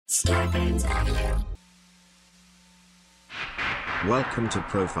Starburns Audio. Welcome to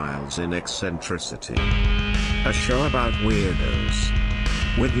Profiles in Eccentricity, a show about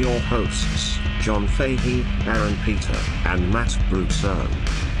weirdos. With your hosts, John Fahey, Aaron Peter, and Matt Brousseau.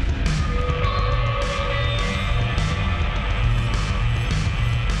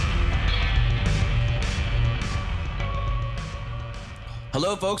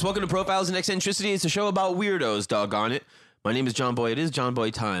 Hello, folks. Welcome to Profiles in Eccentricity. It's a show about weirdos, doggone it. My name is John Boy. It is John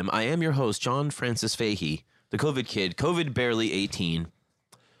Boy time. I am your host, John Francis Fahey, the COVID kid, COVID barely 18.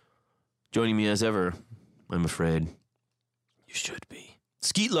 Joining me as ever, I'm afraid, you should be,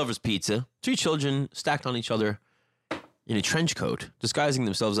 Skeet Lovers Pizza. 3 children stacked on each other in a trench coat, disguising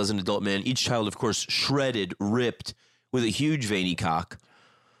themselves as an adult man. Each child, of course, shredded, ripped, with a huge veiny cock.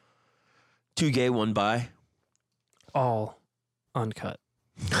 2 gay, 1 bi. All uncut.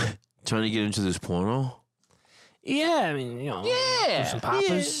 Trying to get into this porno? Yeah, I mean, do some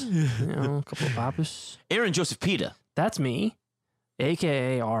poppers. A couple of poppers. Aaron Joseph Pita. That's me,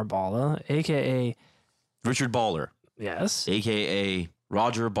 a.k.a. R. Balla, a.k.a. Richard Baller. Yes. A.k.a.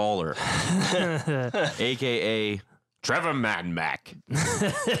 Roger Baller. A.k.a. Trevor Mad Mac.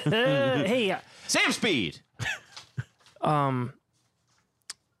 Hey. Sam Speed. Can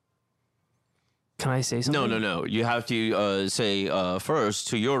I say something? No. You have to say first,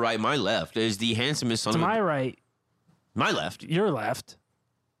 to your right, my left, is the handsomest son To of my right, my left, your left.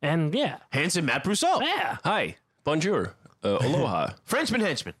 And yeah. handsome Matt Brousseau. Yeah. Hi, bonjour, aloha, Frenchman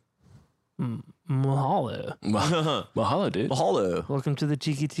henchman. Mahalo. mahalo, dude. Hello. Welcome to the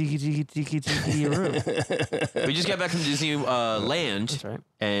tiki room. We just got back from Disney land. That's right.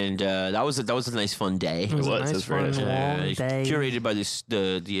 And that was a nice fun day. It was a was. nice, That's very fun, nice. long day. Curated by the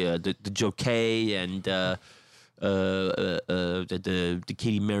Jokay and the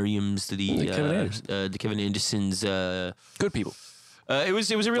Katie Merriams, the Kevin Andersons. Good people. It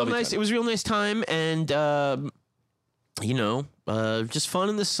was a real Love each nice. other. It was a real nice time, and just fun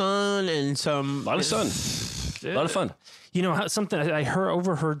in the sun and some A lot of sun. A lot of fun. You know, something I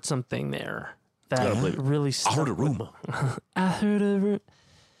overheard something there that really stuck. I heard a rumor. I heard a rumor.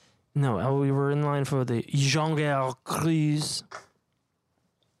 No, we were in line for the Jean-Guerre cruise.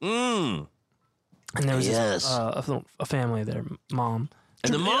 Mm. And there was Yes. a family there, mom.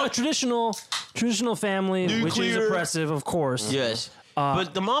 And the mom- traditional family, which is Nuclear. oppressive, of course. Yes,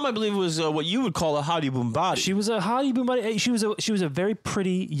 but the mom, I believe, was what you would call a hottie boom body. She was a hottie boom body. She was a very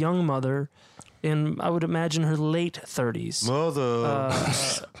pretty young mother, in I would imagine her late 30s. Mother.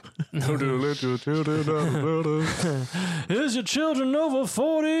 Is your children over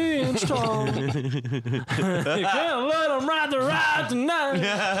 40 inch tall? You can't let them ride the ride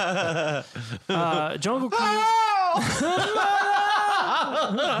tonight. Jungle Cruise.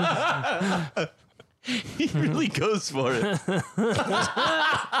 He really goes for it.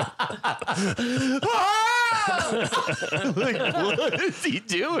 Like, what is he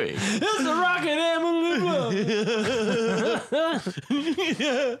doing? It's the Rocket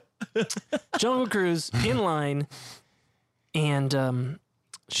Emily. Jungle Cruise in line, and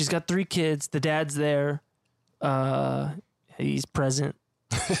she's got 3 kids. The dad's there. He's present.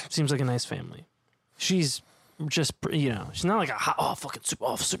 Seems like a nice family. She's just, she's not like a hot, super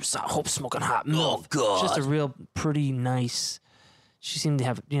hope smoking hot milk. Oh, God. She's just a real pretty nice. She seemed to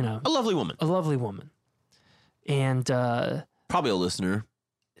have, A lovely woman. a lovely woman, and Probably a listener.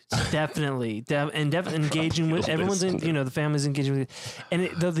 definitely engaging with everyone's in, the family's engaging with it. And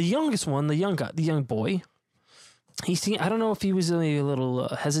the youngest one, the young boy, I don't know if he was a little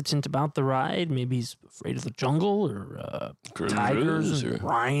hesitant about the ride. Maybe he's afraid of the jungle or tigers or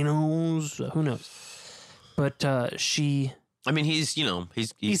rhinos. Who knows? But she, I mean, he's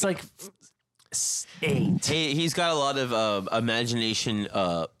like 8, he's got a lot of imagination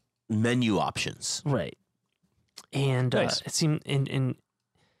menu options. right? And Nice. it seemed and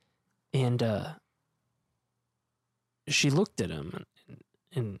she looked at him,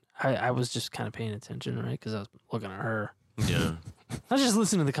 and I was just kind of paying attention, right? Because I was looking at her. Yeah. I was just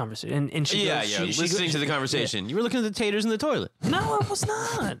listening to the conversation, and she Yeah, goes, yeah. she Listening goes- to the conversation. You were looking at the taters in the toilet. No, I was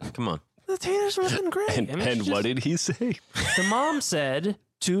not. Come on. The taters were looking great. And, I mean, and she what just- did he say? the mom said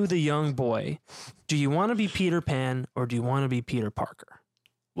to the young boy, "Do you want to be Peter Pan or do you want to be Peter Parker?"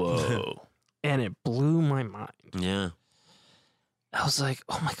 Whoa. And it blew my mind. Yeah. I was like,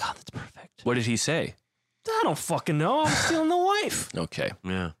 "Oh my god, that's perfect." What did he say? I don't fucking know. I'm stealing the wife. Okay.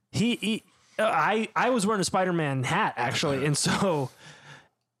 Yeah. I was wearing a Spider-Man hat actually, and so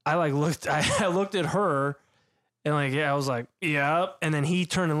I looked at her And like, yeah, I was like, yep. And then he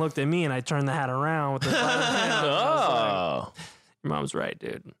turned and looked at me, and I turned the hat around with the hat. I was like, Oh. your mom's right,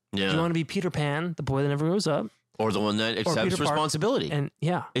 dude. Yeah. Do you want to be Peter Pan, the boy that never grows up? Or the one that accepts Peter Parker. responsibility. And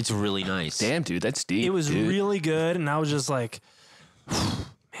yeah, It's really nice. Damn, dude, that's deep. it was dude. really good, and I was just like,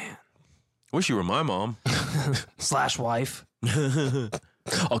 Wish you were my mom. slash wife,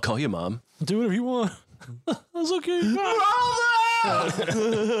 I'll call you mom. do whatever you want. That's okay.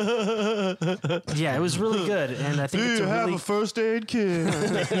 Yeah, it was really good, and I think it's a really first aid kit?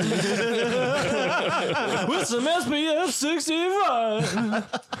 with some SPF 65.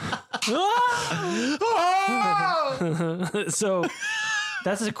 So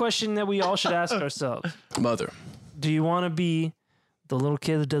that's a question that we all should ask ourselves. Mother. Do you want to be the little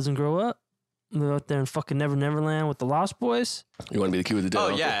kid that doesn't grow up, live out there in fucking Neverland with the Lost Boys, You want to be the kid with the dead Oh,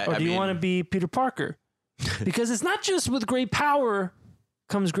 uncle? yeah. or do you want to be Peter Parker? Because it's not just with great power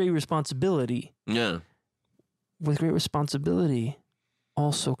comes great responsibility. Yeah, With great responsibility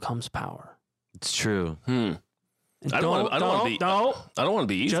also comes power. it's true. And I don't wanna be- No, I don't want to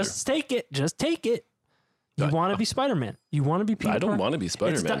be either. just take it. Just take it. You want to be Spider-Man. You want to be Peter I don't Parker. want to be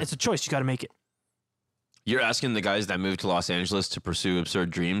Spider-Man. It's a choice. You got to make it. You're asking the guys that moved to Los Angeles to pursue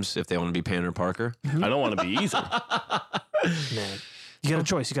absurd dreams if they want to be Pan or Parker? I don't want to be either. Man, you got a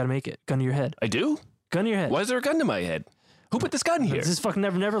choice. You got to make it. Gun to your head. I do? Gun to your head. Why is there a gun to my head? Who put this gun here? This is fucking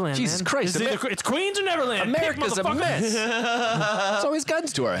Neverland. Jesus man. Christ, It's Queens or Neverland. Pick, America's a motherfucker. mess. There's always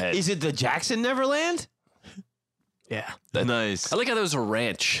guns to our head. Is it the Jackson Neverland? Yeah. Nice. I like how there was a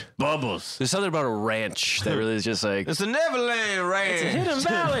ranch. Bubbles. There's something about a ranch that really is just like... It's the Neverland Ranch. Hidden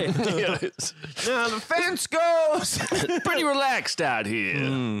Valley. it's Now the fence goes. pretty relaxed out here.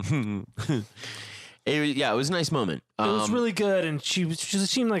 It was a nice moment. It was really good, and she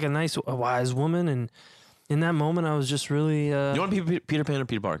seemed like a wise woman. And in that moment, I was just really. You want to be Peter Pan or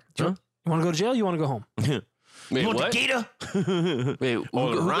Peter Parker? Huh? You want to go to jail? You want to go home? Wait, You want what? the gator? Wait,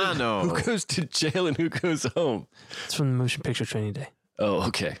 Or the rhino? who goes to jail and who goes home? It's from the Motion Picture Training Day. Oh,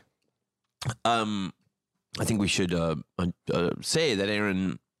 okay. I think we should say that,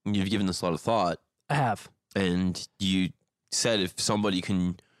 Aaron, you've given this a lot of thought, I have. and you said if somebody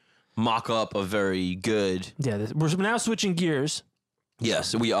can mock up a very good, Yeah, we're now switching gears.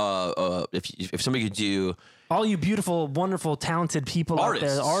 yes, we if somebody could do All you beautiful, wonderful, talented people out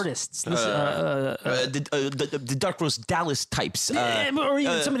there, artists, listen, the Dark Rose Dallas types, or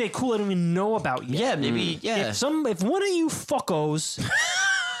even somebody cool I don't even know about yet. yeah, maybe, yeah, If one of you fuckos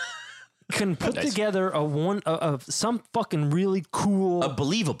can put together some fucking really cool,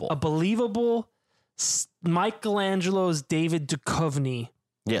 believable, Michelangelo's David Duchovny,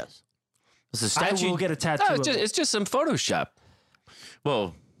 yes, it's a I statue. will get a tattoo. No, of it. it's just some Photoshop.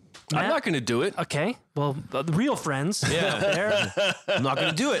 Well, I'm not going to do it. Okay, well, the real friends. Yeah. There. I'm not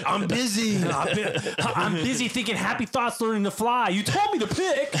gonna do it. I'm busy. I'm busy thinking happy thoughts, learning to fly. You told me to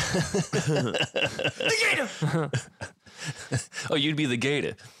pick. The gator. Oh, you'd be the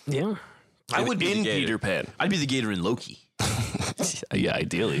gator. Yeah. I would be in the gator. Peter Pan. I'd be the gator in Loki. Yeah,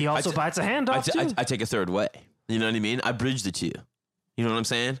 ideally. He also bites a hand off, too. I take a third way. You know what I mean? I bridge the two. You know what I'm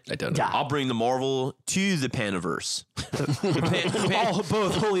saying? I don't know. Yeah. I'll bring the Marvel to the Paniverse.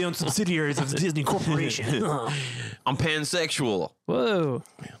 Both wholly owned subsidiaries of the Disney Corporation. I'm pansexual. Whoa.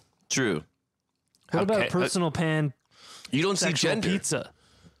 True. What about Okay, a personal pan You don't see sexual gender. pizza?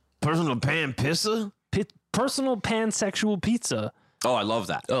 Personal pan pissa? Personal pansexual pizza. Oh, I love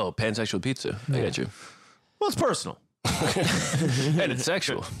that. Oh, pansexual pizza. I got you. Well, it's personal. And it's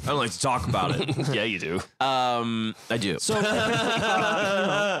sexual. I don't like to talk about it. Yeah, you do. I do. So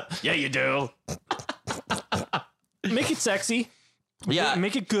Yeah, you do. make it sexy. Yeah.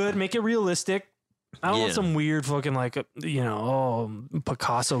 Make it good. Make it realistic. I don't want Yeah. some weird fucking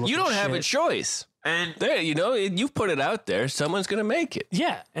Picasso. You don't have a choice. And There, you've put it out there. Someone's going to make it.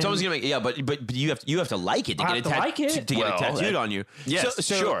 Yeah. and someone's gonna make but you have to like it to I get have it to like it. to get Well, it tattooed on you. Yes,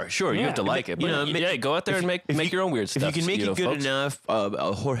 So- sure. You yeah, have to like it. But know, go out there and make your own weird stuff. If you can make it good folks. enough,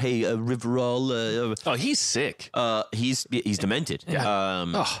 Jorge Riverol, Oh, he's sick. he's demented.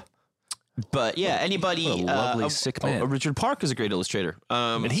 Oh, But yeah, anybody. What a lovely sick man. Richard Park is a great illustrator.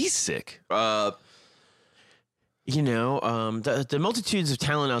 and he's sick. The multitudes of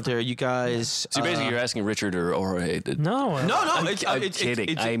talent out there. You guys. So basically, you're asking Richard or Jorge. No. No, I'm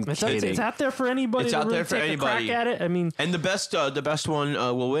kidding. I'm It's kidding. out there for anybody. It's to out really there for take anybody. A crack at it. I mean, And the best one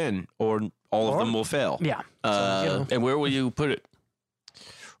will win, or all of them will fail. yeah. So, And where will you put it?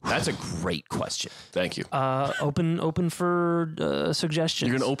 That's a great question. Thank you. open for suggestions.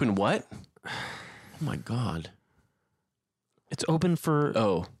 You're going to open what? Oh my god. It's open for.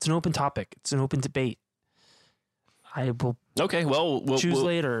 Oh, It's an open topic. It's an open debate. I will okay. Well, we'll choose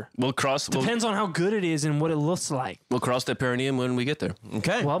later. We'll cross. Depends on how good it is and what it looks like. We'll cross that perineum when we get there.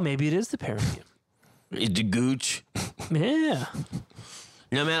 Okay. Well, maybe it is the perineum. It's the gooch. Yeah.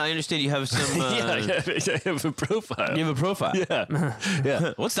 No, man, I understand you have some. Yeah, I have a profile. You have a profile. Yeah.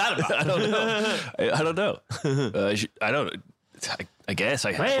 Yeah. What's that about? I don't know. I don't know. I don't. I guess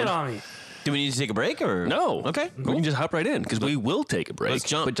I have. Lay it one. on me. Do we need to take a break or No. Okay, We cool. can just hop right in because we will take a break. Let's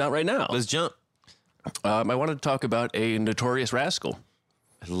jump. But not right now. Let's jump. I wanted to talk about a notorious rascal.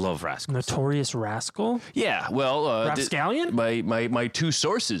 I love rascals. Notorious Rascal? Yeah, well, Rapscallion? my two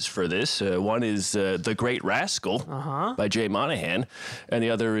sources for this. One is The Great Rascal by Jay Monahan, and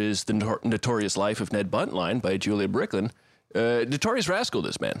the other is The Notorious Life of Ned Buntline by Julia Bricklin. Notorious Rascal,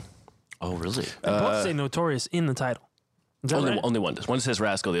 this man. Oh, really? They both say Notorious in the title. Is that right? Only one does. One says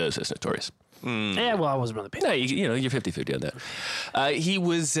Rascal, the other says Notorious. Yeah, well, I wasn't really paying No, you know, you're 50-50 on that. He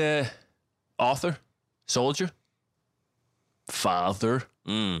was author, soldier, father,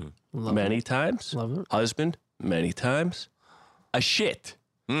 many times, Love it. husband, many times, a shit,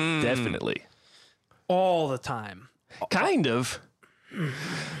 definitely. all the time. Kind of.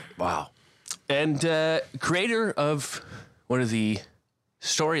 Wow. And creator of one of the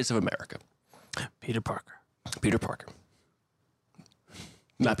stories of America, Peter Parker. Peter Parker.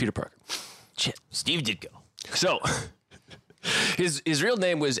 Not Peter Parker. Shit. Steve Ditko. So, his real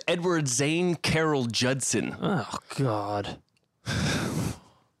name was Edward Zane Carroll Judson. Oh, God.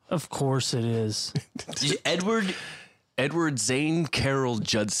 Of course it is. Edward Zane Carroll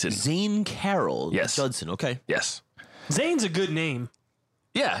Judson. Zane Carroll. Yes. Judson. Okay. Yes. Zane's a good name.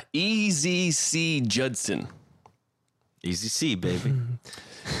 Yeah, EZC Judson. Easy C, baby.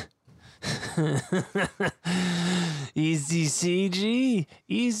 Easy CG.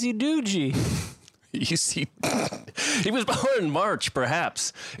 Easy Doogie. EZ. He was born in March,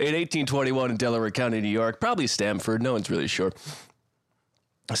 perhaps, in 1821 in Delaware County, New York. Probably Stamford. No one's really sure.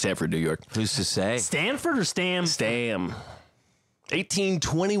 Stamford, New York. Who's to say? Stanford or Stam? Stam.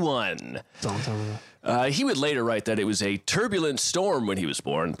 1821. Don't tell me. He would later write that it was a turbulent storm when he was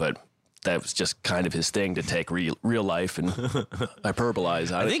born, but that was just kind of his thing to take real life and hyperbolize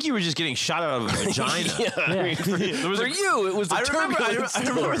on I it. think you were just getting shot out of a vagina. Yeah. For you, it was a I turbulent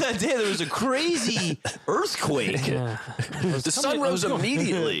remember that day there was a crazy earthquake. Yeah. The sun rose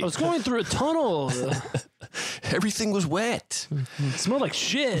immediately. I was going through a tunnel. Everything was wet. It smelled like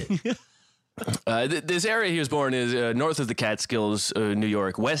shit. This area he was born is north of the Catskills, New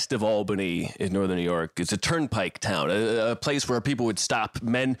York, west of Albany in northern New York. It's a turnpike town, a place where people would stop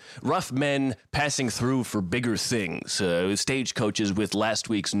rough men passing through for bigger things. Stagecoaches with last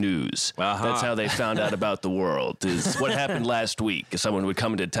week's news. Uh-huh. That's how they found out about the world. Is what happened last week. Someone would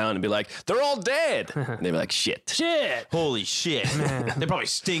come into town and be like, "They're all dead," and they'd be like, "Shit." Shit. Holy shit. They probably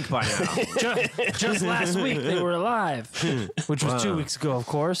stink by now. Just last week they were alive, which was 2 weeks ago, of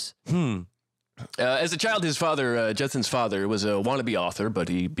course. As a child, his father, Judson's father, was a wannabe author, but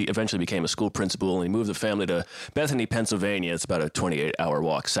he eventually became a school principal, and he moved the family to Bethany, Pennsylvania. It's about a 28-hour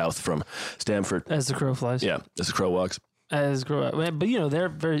walk south from Stamford. As the crow flies. Yeah, as the crow walks. As grow up. But you know, they're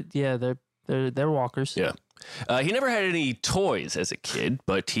very they're walkers. Yeah. He never had any toys as a kid,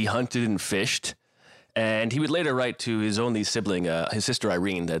 but he hunted and fished. And he would later write to his only sibling, his sister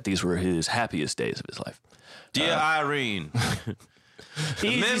Irene, that these were his happiest days of his life. Dear Irene,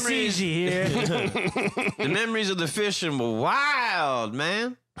 Easy memories- CG here. the memories of the fishing were wild,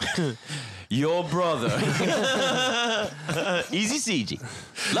 man. Your brother. Easy CG.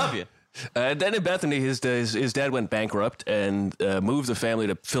 Love you. Then in Bethany, his dad went bankrupt and moved the family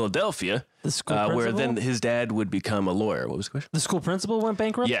to Philadelphia, The school where principal? then his dad would become a lawyer. What was the question? The school principal went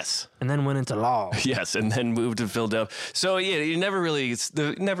bankrupt. Yes. And then went into law. Yes, and then moved to Philadelphia. So yeah, he never really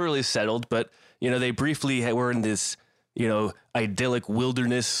settled, but you know they briefly were in this idyllic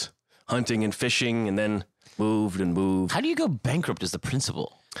wilderness hunting and fishing, and then moved and moved. How do you go bankrupt as the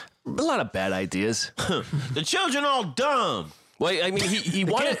principal? A lot of bad ideas. The children all dumb. Well, I mean, he Can't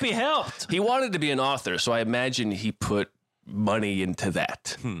wanted be helped. he wanted to be an author, so I imagine he put money into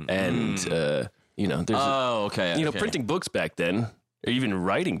that, and there's Oh, okay. okay. printing books back then, or even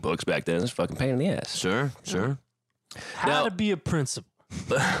writing books back then, is a fucking pain in the ass. Sure. How Now- to be a principal.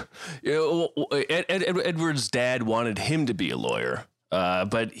 Edward's dad wanted him to be a lawyer,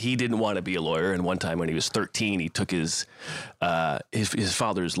 but he didn't want to be a lawyer. And one time when he was 13, he took his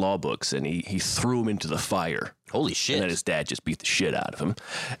father's law books and he threw them into the fire. Holy And shit. then his dad just beat the shit out of him.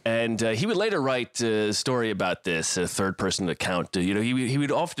 And he would later write a story about this, a third-person account. He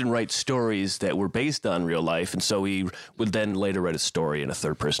would often write stories that were based on real life, and so he would then later write a story in a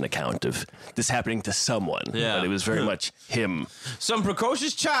third-person account of this happening to someone. Yeah. But it was very much him. Some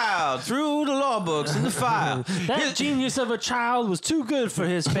precocious child threw the law books in the fire. That genius of a child was too good for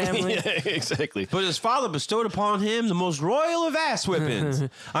his family. Yeah, exactly. But his father bestowed upon him the most royal of ass whippings.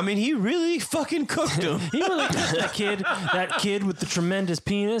 I mean, he really fucking cooked him. He really that kid with the tremendous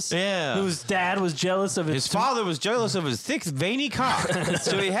penis. Yeah. Whose dad was jealous of His father was jealous of his thick, veiny cock,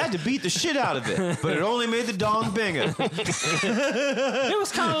 so he had to beat the shit out of it. But it only made the dong bigger. It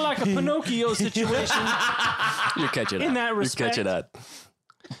was kind of like a Pinocchio situation. You're catching In on. that respect. You're catching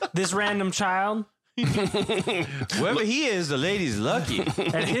on. This random child, Whoever he is, the lady's lucky.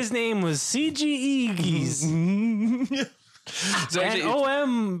 and his name was C.G. Eagies. So And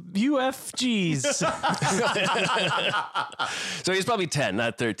OMUFGs. So he's probably 10,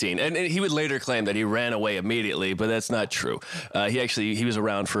 not 13. And he would later claim that he ran away immediately, but that's not true. He was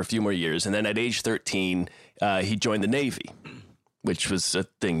around for a few more years. And then at age 13, he joined the Navy, which was a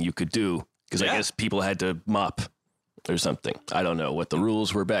thing you could do because I guess people had to mop or something. I don't know what the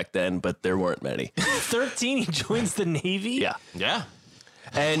rules were back then, but there weren't many. 13, he joins the Navy? Yeah. Yeah.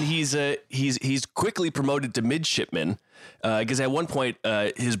 And he's quickly promoted to midshipman because at one point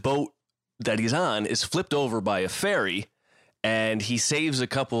his boat that he's on is flipped over by a ferry, and he saves a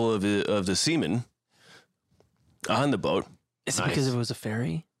couple of the seamen on the boat. Is it because it was a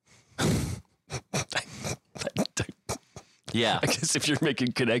ferry? Yeah. I guess if you're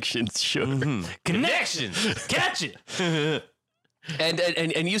making connections, sure. Connection! Catch it!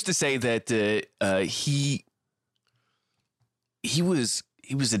 And used to say that he was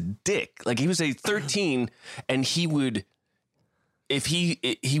a dick. Like he was a 13, and he would, if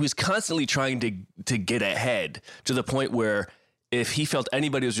he was constantly trying to get ahead to the point where if he felt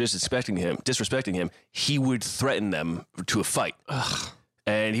anybody was disrespecting him, he would threaten them to a fight. Ugh.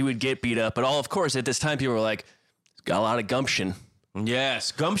 And he would get beat up. But of course, at this time, people were like, he's got a lot of gumption.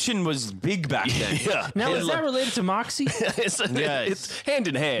 Yes. Gumption was big back then. Yeah. Now, is that related to Moxie? It's hand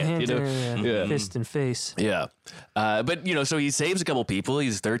in hand, Yeah. Fist and face. Yeah. But, so he saves a couple people.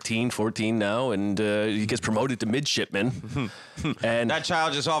 He's 13, 14 now, and he gets promoted to midshipman. And That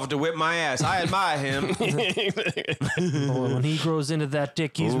child just offered to whip my ass. I admire him. Boy, when he grows into that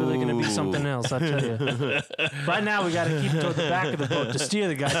dick, he's really going to be something else, I tell you. Right now, we got to keep toward the back of the boat to steer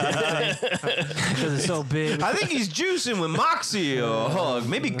the goddamn thing because it's so big. I think he's juicing with Moxie or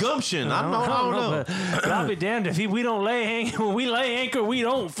maybe gumption. I don't know. But I'll be damned if we don't lay anchor. When we lay anchor, we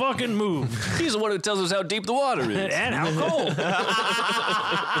don't fucking move. he's the one who tells us how deep the water is. And how cold.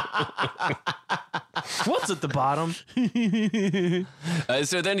 What's at the bottom?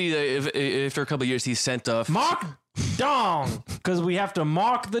 So then after a couple of years, he's sent off. Mark Dong. Because we have to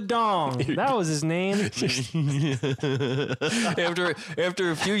mark the dong. That was his name.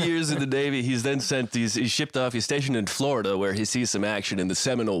 After a few years in the Navy, he's then he's shipped off. He's stationed in Florida, where he sees some action in the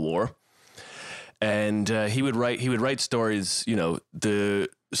Seminole War. And he would write stories.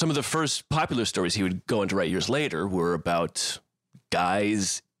 Some of the first popular stories he would go on to write years later were about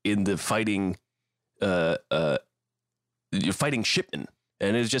guys in the fighting shipmen.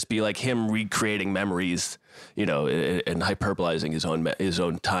 And it'd just be like him recreating memories, and hyperbolizing his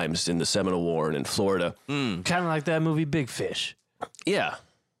own times in the Seminole War and in Florida. Kind of like that movie Big Fish. Yeah.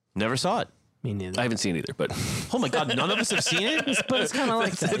 Never saw it. Me neither. I haven't seen either, but Oh my God, none of us have seen it? But it's kind of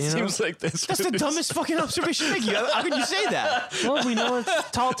like that, it seems like this. That's the dumbest fucking observation. Thank you. How can you say that? Well, we know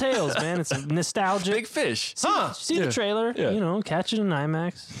it's Tall Tales, man. It's nostalgic. Big Fish. Huh? See the trailer, Yeah. catch it in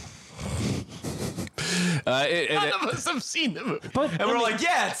IMAX. None of us have seen the movie. But, And we're like,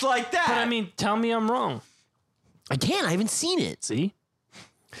 yeah, it's like that. but I mean, tell me I'm wrong. I can't. I haven't seen it. See?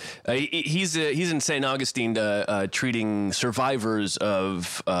 He's in St. Augustine treating survivors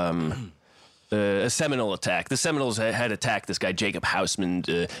of a Seminole attack. The Seminoles had attacked this guy, Jacob Houseman.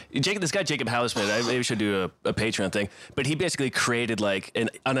 Jacob Houseman, I maybe should do a Patreon thing, but he basically created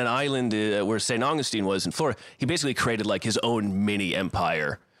on an island where St. Augustine was in Florida, he basically created his own mini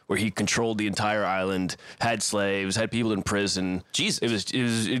empire where he controlled the entire island, had slaves, had people in prison. Jesus. It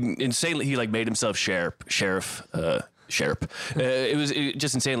was insanely, he made himself sheriff. It was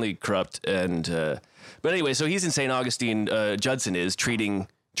just insanely corrupt. And but anyway, so he's in St. Augustine. Judson is treating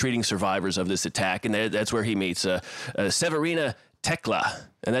survivors of this attack, and that's where he meets Severina Tekla,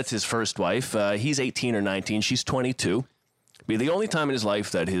 and that's his first wife. He's 18 or 19. She's 22. Be the only time in his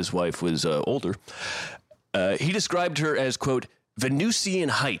life that his wife was older. He described her as, quote, Venusian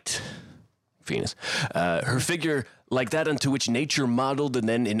height, Venus. Her figure like that unto which nature modeled and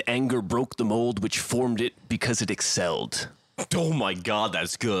then in anger broke the mold which formed it because it excelled. Oh my God,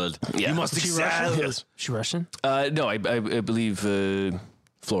 that's good. Yeah. You must excel. Yes. She Russian? No, I believe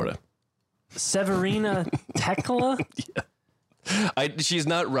Florida. Severina Tekla? She's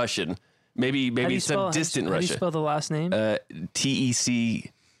not Russian. Maybe some distant How do you Russia. spell the last name?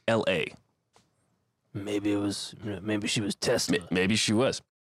 Tecla. Maybe she was Tesla. Maybe she was.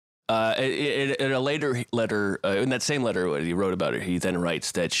 In a later letter, in that same letter, what he wrote about her, he then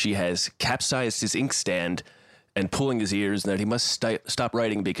writes that she has capsized his inkstand and pulling his ears, and that he must stop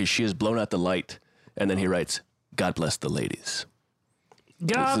writing because she has blown out the light. And then he writes, "God bless the ladies."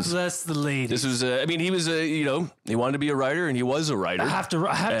 God bless the ladies. This was, I mean, he was, he wanted to be a writer, and he was a writer. I have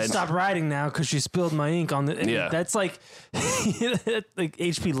to stop writing now because she spilled my ink on the. Yeah. That's like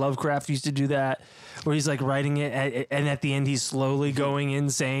H.P. Lovecraft used to do that, where he's like writing it, and at the end he's slowly going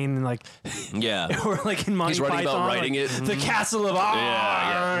insane, and like, Yeah. or like in Monty He's writing Python, about writing like, it. the Castle of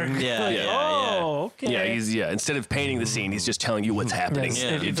Ar. Yeah. Okay. Yeah, instead of painting the scene, he's just telling you what's happening.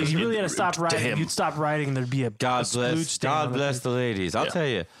 Yes. If you really had to stop writing, him. you'd stop writing. There'd be a God splooge bless. stain on God the bless page. the ladies. I'll tell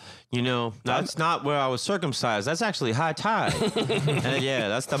you. You know, that's not where I was circumcised. That's actually high tide. And yeah,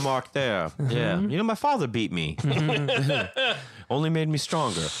 that's the mark there. Yeah. You know, my father beat me. Only made me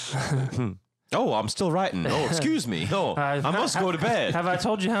stronger. Oh, I'm still writing. Oh, excuse me. Oh, I must go to bed. Have I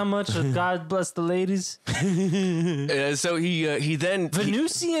told you how much of God bless the ladies? So he then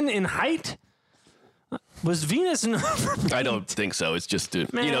Venusian in height? Was Venus in I don't think so. It's just he's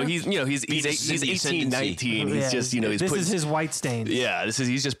Venus he's in the 18, 19. He's just he's this putting, is his white stain. yeah.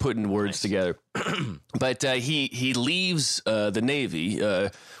 He's just putting words together. But he leaves the Navy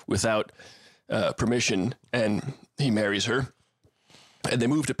without permission, and he marries her. And they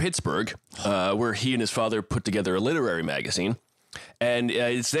move to Pittsburgh, where he and his father put together a literary magazine. And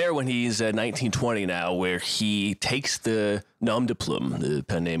it's there when he's 1920 now, where he takes the nom de plume, the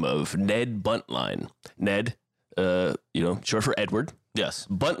pen name of Ned Buntline. Ned, short for Edward. Yes.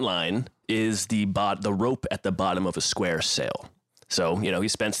 Buntline is the rope at the bottom of a square sail. So, he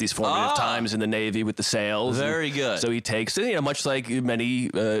spends these formative times in the Navy with the sails. Very good. So he takes, much like many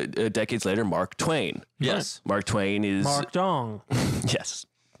decades later, Mark Twain. Yes. Mark Twain is... Mark Dong. Yes.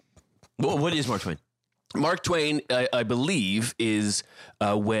 Well, what is Mark Twain? Mark Twain, I believe, is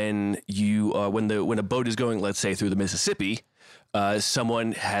when a boat is going, let's say, through the Mississippi,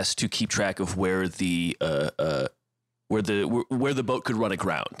 someone has to keep track of where the boat could run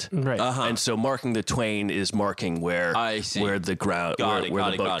aground. Right. And so marking the Twain is marking where I see. where the ground where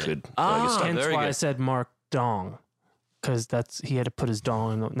the boat could get stuck. Hence very why I good. said Mark Dong. Because he had to put his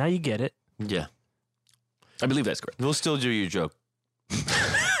dong in. Now you get it. Yeah. I believe that's correct. We'll still do your joke.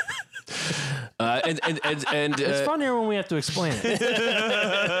 And It's funnier when we have to explain it.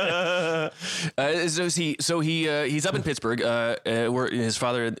 He's up in Pittsburgh, where his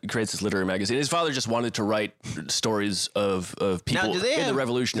father creates this literary magazine. His father just wanted to write stories of people in the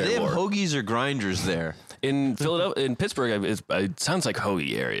Revolutionary do they have War. hoagies or grinders there? In Philadelphia, in Pittsburgh, it sounds like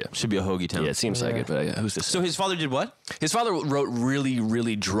hoagie area. Should be a hoagie town. Yeah, it seems like it. But who's this? So his father did what? His father wrote really,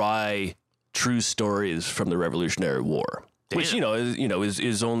 really dry, true stories from the Revolutionary War, which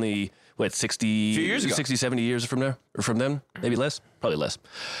is only. What, 60 years ago. 60, 70 years from there or from then? Maybe less? Probably less.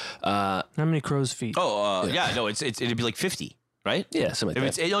 How many crow's feet? Oh, no, it'd be like 50, right? Yeah, something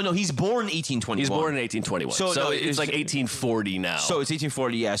like that. No, he's born 1821. He's born in 1821. So, So, no, it's like 1840 now. So it's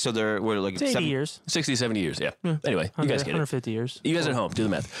 1840, yeah. So we're like It's 80 years. 60, 70 years, yeah. Anyway, you guys get it. 150 years. You guys at home, do the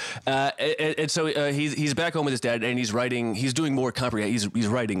math. And so he's back home with his dad, and he's doing more comprehensive. He's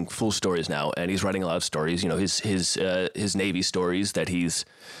writing full stories now, and he's writing a lot of stories. His Navy stories that he's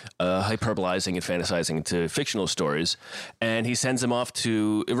hyperbolizing and fantasizing into fictional stories, and he sends them off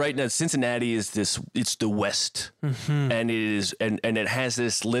to right now. Cincinnati is it's the West, and it is and it has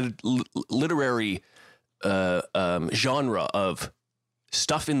this literary genre of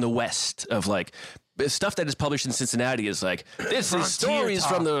stuff in the West of like. Stuff that is published in Cincinnati is like this is stories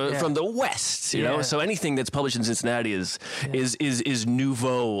talk. from the West, you know. So anything that's published in Cincinnati is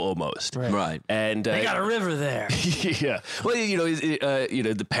nouveau almost, right. And They got a river there. yeah. Well,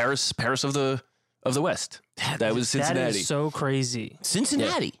 the Paris of the West. That was Cincinnati. That is so crazy.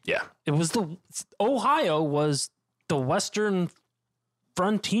 Cincinnati. Yeah. It was Ohio was the western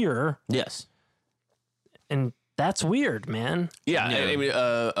frontier, Yes. and that's weird, man. Yeah. I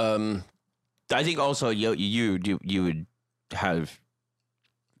mean, I think also you would have,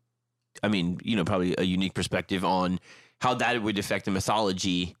 I mean, probably a unique perspective on how that would affect the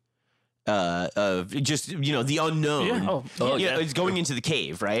mythology of just the unknown. Yeah. It's going into the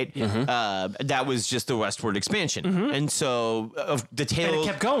cave, right? That was just the westward expansion, and so the tales And it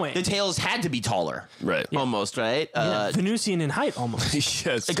kept going. The tales had to be taller, right. almost, right? Venusian in height, almost.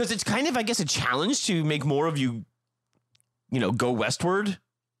 Yes. Because it's kind of, I guess, a challenge to make more of you, go westward.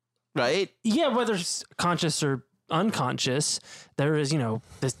 Right? Yeah, whether it's conscious or unconscious, there is,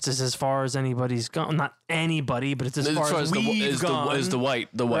 this is as far as anybody's gone. Not anybody, but it's as far as we've gone. As the white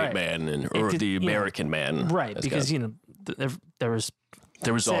Right. man or the American man. Right, has because, gone. there was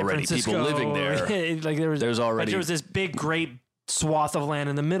San already Francisco, people living there. like There's already- there was this big, great swath of land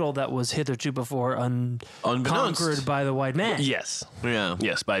in the middle that was hitherto before Unbeknownst. conquered by the white man. Yes. Yeah.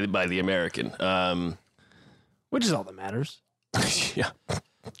 Yes, by the American. which is all that matters. Yeah.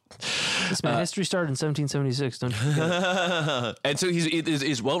 This man, history started in 1776. Don't you forget. And so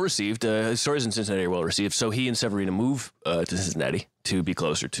he's well received. His stories in Cincinnati are well received. So he and Severina move to Cincinnati to be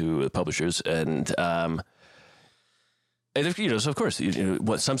closer to the publishers. And if, so of course,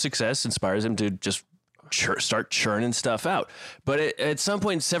 what some success inspires him to just start churning stuff out. But at some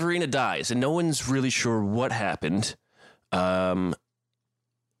point, Severina dies, and no one's really sure what happened.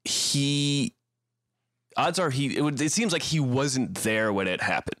 Odds are it seems like he wasn't there when it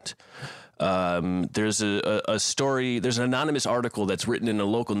happened. There's a story, there's an anonymous article that's written in a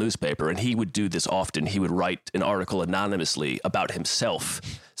local newspaper, and he would do this often. He would write an article anonymously about himself,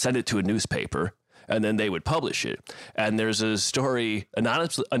 send it to a newspaper, and then they would publish it. And there's a story,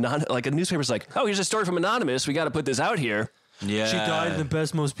 like a newspaper's like, oh, here's a story from Anonymous. We got to put this out here. Yeah. She died in the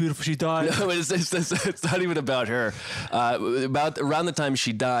best, most beautiful. She died. No, it's not even about her. About around the time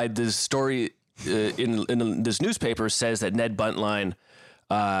she died, this story in this newspaper says that Ned Buntline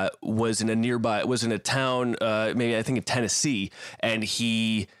was in a town, maybe I think in Tennessee, and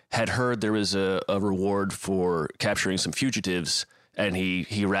he had heard there was a reward for capturing some fugitives, and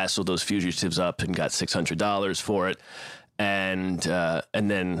he wrestled those fugitives up and got $600 for it, and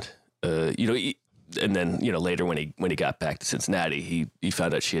then later when he got back to Cincinnati, he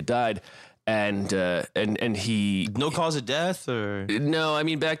found out she had died. And he No cause of death, or no, I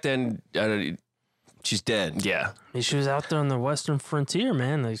mean back then, she's dead. yeah. She was out there on the western frontier,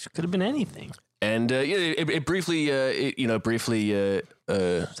 man. Like, it could have been anything. And it briefly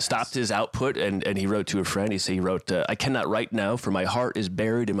stopped his output, and he wrote to a friend. He wrote, "I cannot write now, for my heart is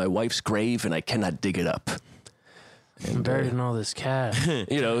buried in my wife's grave, and I cannot dig it up." I'm buried in all this cash.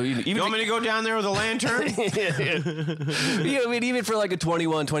 You want me to go down there with a lantern? Even for like a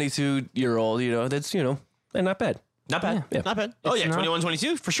 21, 22-year-old, that's not bad. Not bad. Yeah. Not bad. Oh, yeah, 21,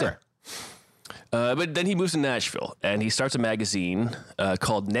 22, for sure. But then he moves to Nashville, and he starts a magazine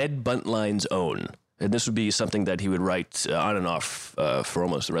called Ned Buntline's Own. And this would be something that he would write on and off for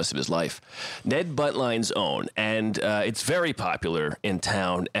almost the rest of his life. Ned Buntline's Own. And it's very popular in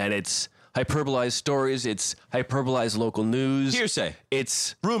town, and it's hyperbolized stories. It's hyperbolized local news. Hearsay.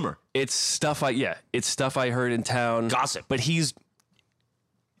 It's Rumor. It's stuff I heard in town. Gossip. But he's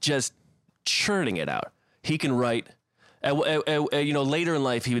just churning it out. He can write... later in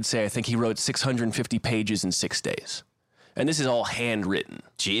life, he would say, I think he wrote 650 pages in 6 days. And this is all handwritten.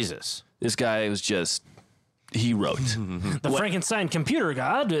 Jesus. This guy was just, he wrote. The Frankenstein computer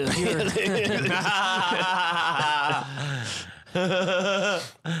god. Yes,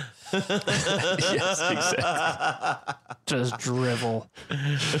 exactly. Just drivel.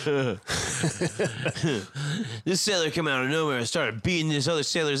 This sailor came out of nowhere and started beating this other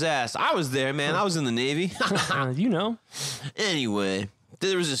sailor's ass. I was there, man. I was in the Navy. Anyway,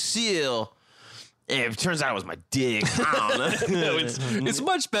 there was a seal. And it turns out it was my dick. I don't know. No, it's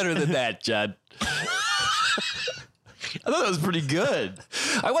much better than that, John. I thought that was pretty good.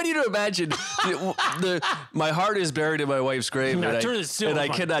 I want you to imagine my heart is buried in my wife's grave, and I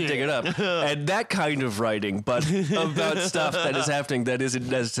cannot dig it up. And that kind of writing, but about stuff that is happening that isn't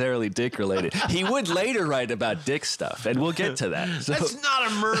necessarily dick related. He would later write about dick stuff, and we'll get to that. So, That's not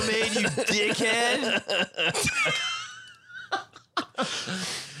a mermaid, you dickhead.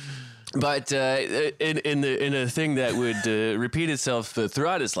 but in a thing that would repeat itself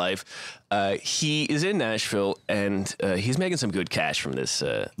throughout his life, he is in Nashville, and he's making some good cash from this.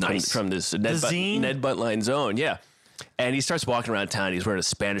 Nice. From this Ned Buntline's Own, yeah. And he starts walking around town. He's wearing a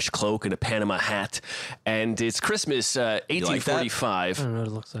Spanish cloak and a Panama hat, and it's Christmas, 1845. I don't know what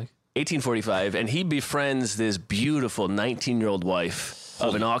it looks like. 1845, and he befriends this beautiful 19-year-old wife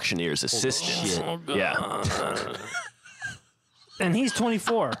of an auctioneer's assistant. Yeah. And he's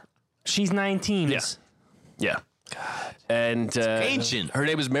 24. She's 19. Yeah. God. And ancient. Her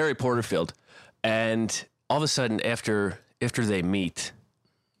name is Mary Porterfield. And all of a sudden, after they meet,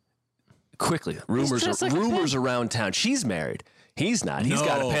 quickly rumors around town. She's married. He's not. He's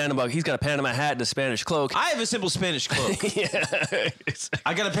got a Panama hat and a Spanish cloak. I have a simple Spanish cloak. Yeah.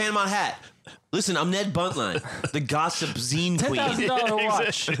 I got a Panama hat. Listen, I'm Ned Buntline, the gossip zine queen. $10,000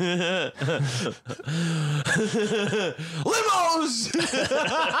 watch. Limos!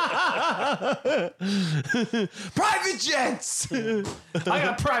 Private jets! I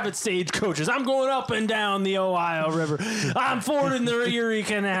got private stagecoaches. I'm going up and down the Ohio River. I'm fording the Erie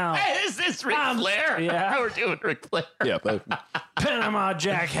Canal. Hey, is this Ric Flair? Yeah. We're doing Ric Flair. Yeah, but Panama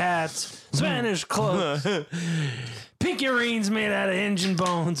Jack hats. Spanish cloaks. Pinky rings made out of engine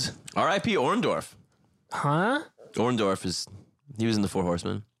bones. R.I.P. Orndorff. Huh? Orndorff he was in the Four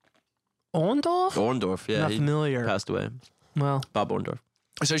Horsemen. Orndorff? Orndorff, yeah. Not familiar. Passed away. Well, Bob Orndorff.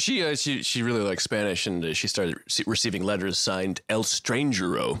 So she really likes Spanish, and she started receiving letters signed El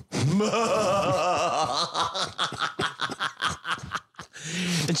Strangero.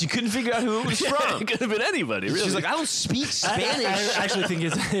 And she couldn't figure out who it was from. It could have been anybody, really. She's like, I don't speak Spanish. I actually think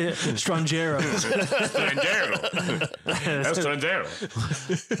it's Strangero.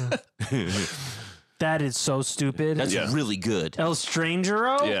 That is so stupid. That's Yeah. really good. El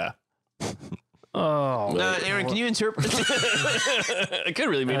Strangero? Yeah. Oh. Aaron, can you interpret? It could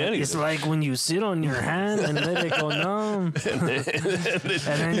really mean anything. It's like when you sit on your hand and let it go numb. and then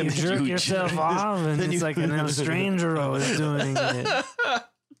you jerk yourself off, and it's like an El Strangero is doing it.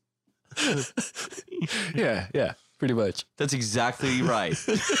 Yeah, pretty much. That's exactly right.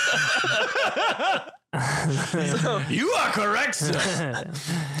 You are correct, sir.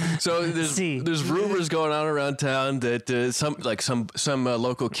 So there's rumors going on around town that some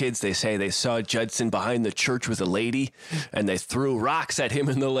local kids, they say they saw Judson behind the church with a lady, and they threw rocks at him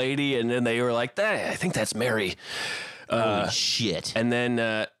and the lady, and then they were like, I think that's Mary. Holy shit. And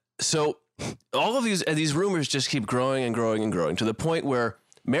then so all of these rumors just keep growing and growing and growing to the point where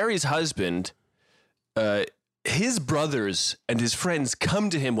Mary's husband, his brothers and his friends come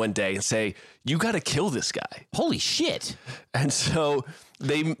to him one day and say, "You got to kill this guy." Holy shit. And so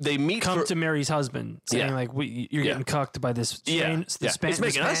they meet. Come to Mary's husband, saying Yeah. like, "You're getting cucked by this." It's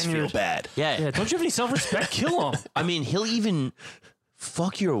making us feel bad. Yeah. Don't you have any self-respect? Kill him. I mean, he'll even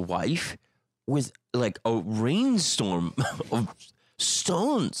fuck your wife with like a rainstorm of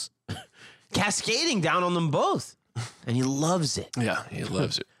stones cascading down on them both. And he loves it. Yeah, he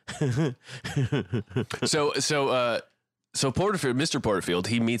loves it. So Porterfield, Mr. Porterfield,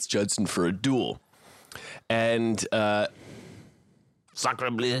 he meets Judson for a duel, and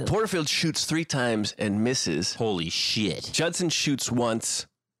Porterfield shoots 3 times and misses. Holy shit. Judson shoots once,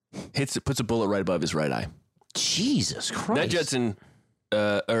 puts a bullet right above his right eye. Jesus Christ. That Judson,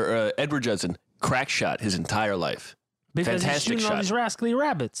 Edward Judson, crack shot his entire life. Because Fantastic he's shooting all shot. these rascally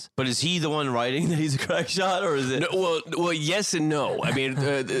rabbits. But is he the one writing that he's a crack shot, or is it? No, well, yes and no. I mean,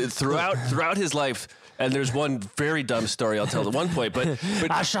 throughout his life, and there's one very dumb story I'll tell at one point, but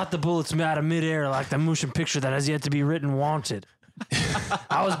I shot the bullets out of midair like the motion picture that has yet to be written wanted.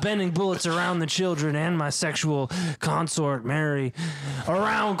 I was bending bullets around the children and my sexual consort, Mary,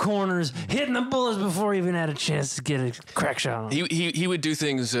 around corners, hitting the bullets before he even had a chance to get a crack shot on him. he would do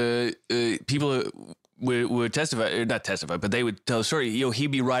things. People would testify, not testify, but they would tell a story. You know, he'd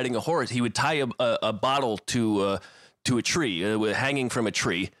be riding a horse. He would tie a bottle to a tree, hanging from a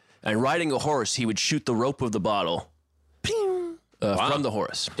tree, and riding a horse, he would shoot the rope of the bottle from the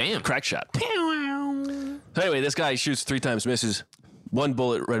horse. Damn. Crack shot. So anyway, this guy shoots 3 times, misses, 1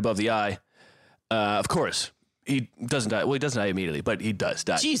 bullet right above the eye. Of course, he doesn't die. Well, he doesn't die immediately, but he does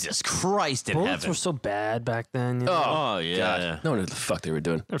die. Jesus Christ in Bullets heaven. were so bad back then. You know? Oh, yeah. God. No one knew what the fuck they were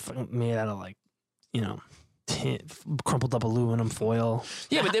doing. They're fucking made out of like, crumpled up aluminum foil.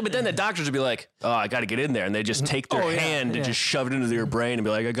 Yeah, but then the doctors would be like, "Oh, I got to get in there," and they just take their hand and just shove it into your brain and be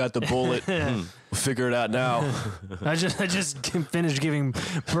like, "I got the bullet. We'll figure it out now." I just finished giving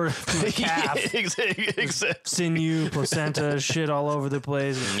birth to a calf. Exactly. Sinew, placenta, shit all over the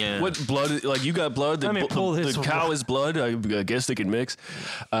place. Yeah. What blood? Like you got blood. Let me pull this the one. cow is blood. I guess they can mix.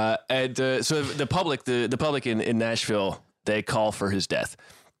 So the public in Nashville, they call for his death.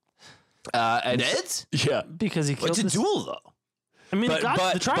 And Ned's? Yeah. Because he killed It's a this- duel, though. I mean,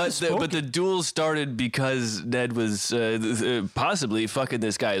 the tribe spoke. But the duel started because Ned was possibly fucking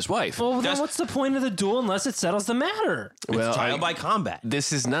this guy's wife. Well, then what's the point of the duel unless it settles the matter? Well, Trial by combat.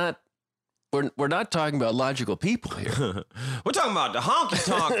 this is not. We're not talking about logical people here. We're talking about the honky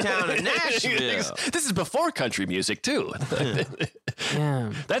tonk town of Nashville. This is before country music too.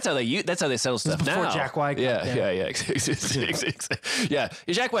 Yeah. That's how they settle stuff before now. Jack White got Yeah. Yeah.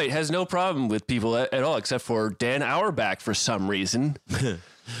 Jack White has no problem with people at all, except for Dan Auerbach for some reason. I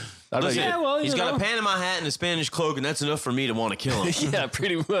don't know. Yeah, well, He's you got know. a Panama hat and a Spanish cloak, and that's enough for me to want to kill him. Yeah,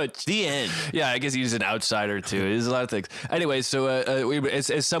 pretty much. The end. Yeah, I guess he's an outsider too. There's a lot of things. Anyway, so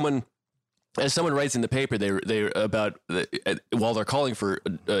as someone writes in the paper, they about while they're calling for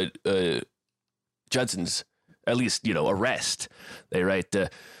Judson's at least arrest, they write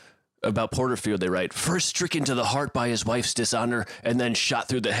about Porterfield. They write, first stricken to the heart by his wife's dishonor, and then shot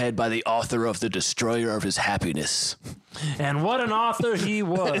through the head by the author of the destroyer of his happiness. And what an author he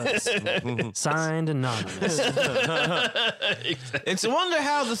was. Signed anonymous. It's a wonder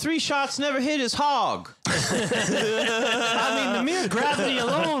how the 3 shots never hit his hog. I mean, the mere gravity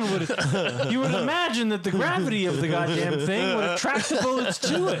alone you would imagine that the gravity of the goddamn thing would attract the bullets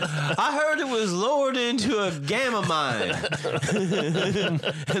to it. I heard it was lowered into a gamma mine.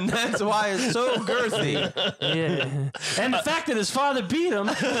 And that's why it's so girthy. Yeah. And the fact that his father beat him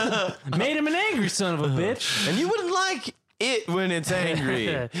made him an angry son of a bitch. And you wouldn't like it when it's angry.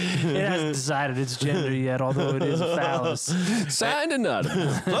 It hasn't decided its gender yet, although it is a phallus. Signed and not.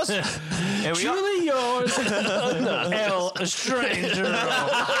 Plus, and we Truly yours, El Strangero.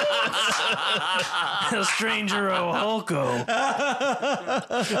 El Strangero Hulko.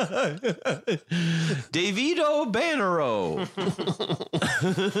 Davido Bannero.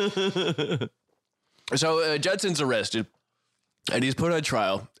 So Judson's arrested, and he's put on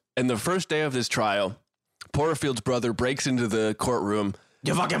trial. And the first day of this trial, Porterfield's brother breaks into the courtroom.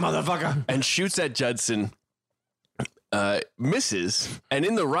 You fucking motherfucker. And shoots at Judson. Misses. And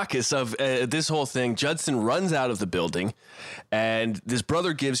in the ruckus of this whole thing, Judson runs out of the building. And this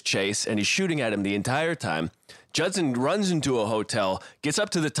brother gives chase, and he's shooting at him the entire time. Judson runs into a hotel, gets up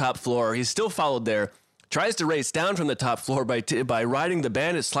to the top floor. He's still followed there. Tries to race down from the top floor by riding the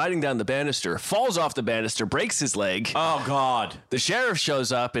banister, sliding down the banister, falls off the banister, breaks his leg. Oh, God. The sheriff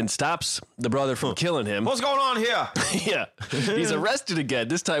shows up and stops the brother from killing him. What's going on here? Yeah. He's arrested again,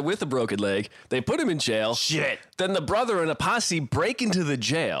 this time with a broken leg. They put him in jail. Shit. Then the brother and a posse break into the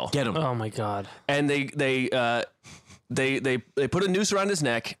jail. Get him. Oh, my God. And they put a noose around his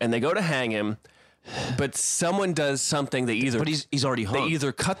neck and they go to hang him. But someone does something. But he's already hung. They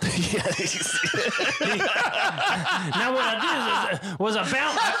either cut the. Now what I did was I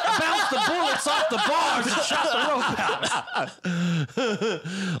bounced the bullets off the bars and shot the rope out.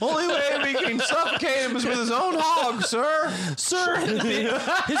 Only way we can suffocate him is with his own hog, sir. Sir, his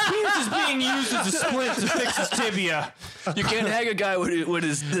penis is being used as a splint to fix his tibia. You can't hang a guy when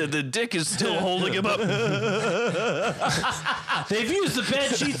the dick is still holding him up. They've used the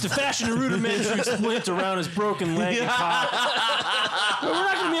bed sheets to fashion a rudimentary splint around his broken leg and cock. We're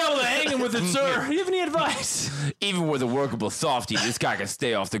not going to be able to hang him with it, sir. Do you have any advice? Even with a workable softie, this guy can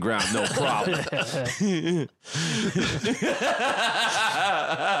stay off the ground, no problem.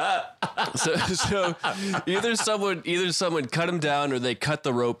 So either someone cut him down or they cut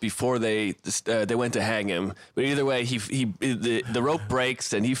the rope before they went to hang him. But either way, the rope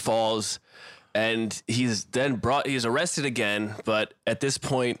breaks and he falls, and he's arrested again. But at this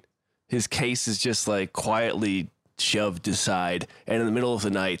point, his case is just like quietly shoved aside, and in the middle of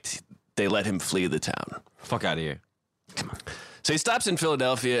the night, they let him flee the town. Fuck out of here. So he stops in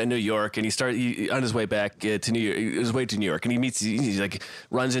Philadelphia and New York, and on his way back to New York. His way to New York, and he like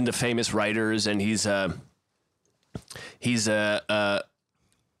runs into famous writers, and he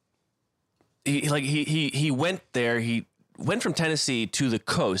went there. He went from Tennessee to the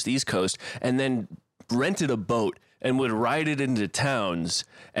East Coast, and then rented a boat and would ride it into towns.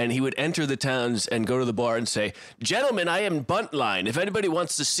 And he would enter the towns and go to the bar and say, "Gentlemen, I am Buntline. If anybody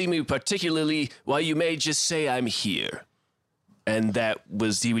wants to see me particularly, why, you may just say I'm here." And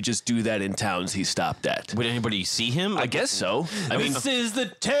he would just do that in towns he stopped at. Would anybody see him? I guess so. I mean, This is the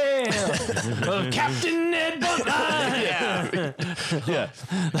tale of Captain Ed Buntline. yeah.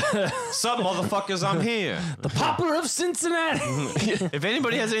 Sup, motherfuckers, I'm here. The Poplar of Cincinnati. If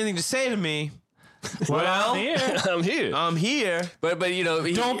anybody has anything to say to me, Well, I'm here. I'm here. But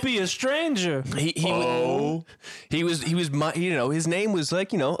Don't be a stranger. His name was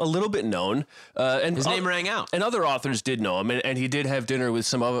like, a little bit known. And his name rang out. And other authors did know him, and he did have dinner with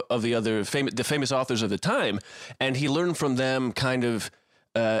some of the other famous authors of the time, and he learned from them kind of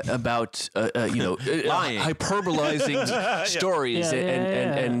about hyperbolizing stories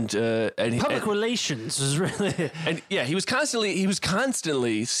and Public relations is really and yeah, he was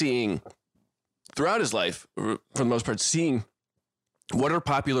constantly seeing throughout his life, for the most part, seeing what are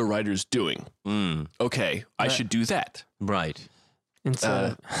popular writers doing. Okay, I should do that. Right.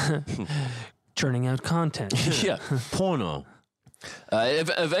 instead of churning out content. Yeah. Porno.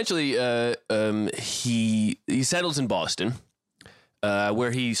 Eventually, he settles in Boston,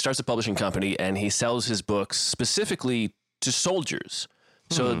 where he starts a publishing company, and he sells his books specifically to soldiers.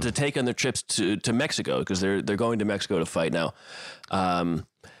 So to take on their trips to Mexico, because they're going to Mexico to fight now.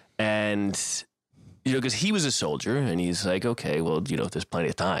 And, because he was a soldier, and he's like, okay, well, there's plenty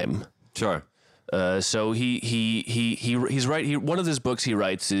of time. Sure. So he's one of his books he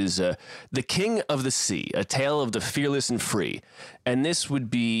writes is The King of the Sea, A Tale of the Fearless and Free. And this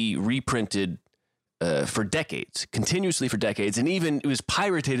would be reprinted for decades, continuously for decades. And even it was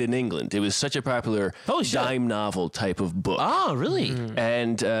pirated in England. It was such a popular dime novel type of book. Oh, really?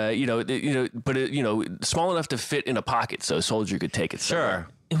 And, but small enough to fit in a pocket so a soldier could take it somewhere.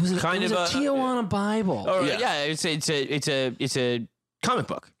 Sure. It was a Tijuana Bible. Or, Yeah. it's a comic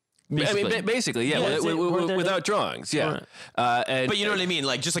book. Basically. I mean, basically, yeah, Yeah, without drawings, yeah. But you know what I mean?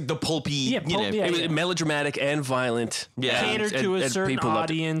 Like, just like the pulpy, Yeah, you know. yeah. It was melodramatic and violent. Yeah. Catered to a certain people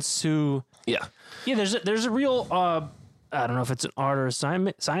loved it. audience who. Yeah. Yeah, there's a real. I don't know if it's an art or a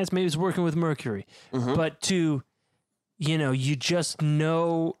science. Maybe it's working with Mercury, but you just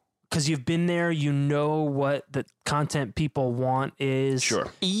know. Because you've been there, you know what the content people want is.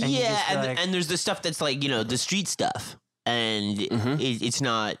 Sure. you Yeah, just like- and there's the stuff that's like, the street stuff. And it's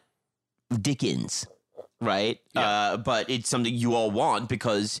not Dickens, right? But it's something you all want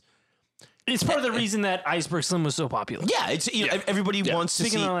because... It's part of the reason that Iceberg Slim was so popular. Yeah, it's everybody wants to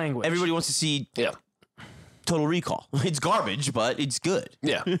Speaking see... the language. Everybody wants to see Yeah. Total Recall. It's garbage, but it's good.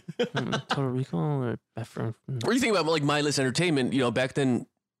 Yeah. Total Recall or What do you think about like mindless entertainment? Back then,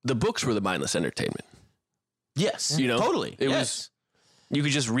 the books were the mindless entertainment. Yes, Totally. It was. You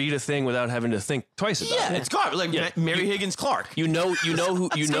could just read a thing without having to think twice about Yeah, it. it's garbage. Like Mary Higgins Clark. You know who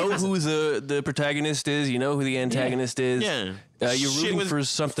the protagonist is. You know who the antagonist is. Yeah. You're Shit rooting with for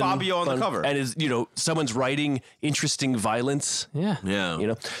something. Fabio on the fun. cover. And is someone's writing interesting violence. Yeah.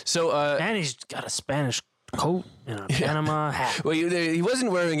 Yeah. So And he's got a Spanish coat and a Panama hat. well, he wasn't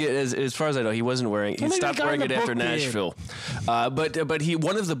wearing it as far as I know. He wasn't wearing. He maybe stopped the guy in wearing the it after book did. Nashville. But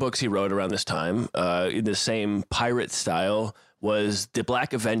one of the books he wrote around this time in the same pirate style was The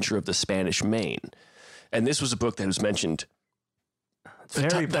Black Avenger of the Spanish Main, and this was a book that was mentioned. It's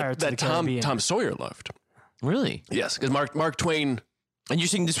very that Pirates of the Caribbean. Tom Sawyer loved. Really? Yes, because Mark Twain. And you're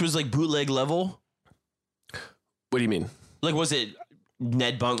saying this was like bootleg level? What do you mean? Like, was it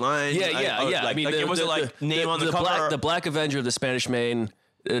Ned Buntline? Yeah. Like, it wasn't like name on the cover. The Black Avenger of the Spanish Main,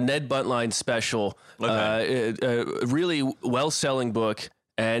 Ned Buntline special. Okay. A really well-selling book,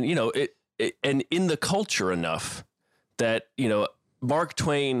 and and in the culture enough that Mark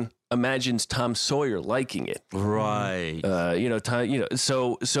Twain imagines Tom Sawyer liking it. Right.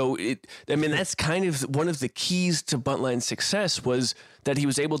 So I mean, that's kind of one of the keys to Buntline's success was that he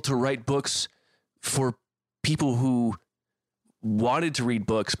was able to write books for people who wanted to read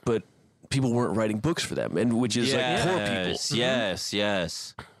books, but people weren't writing books for them, and which is like poor people.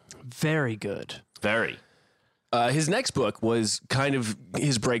 Yes. Very good. Very. His next book was kind of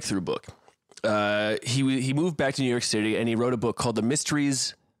his breakthrough book. He moved back to New York City and he wrote a book called The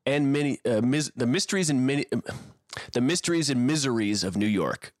Mysteries and Miseries of New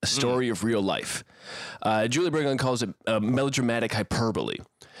York: A Story of Real Life. Julie Burgon calls it melodramatic hyperbole,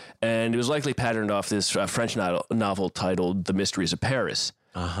 and it was likely patterned off this French novel titled The Mysteries of Paris.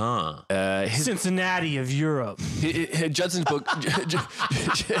 Cincinnati of Europe. Judson's book.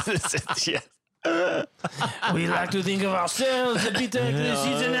 Yes. We like to think of ourselves a bit like the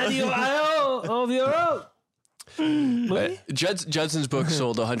Cincinnati of Europe. Judson's book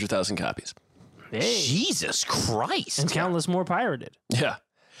sold 100,000 copies. Hey. Jesus Christ. And countless more pirated. Yeah.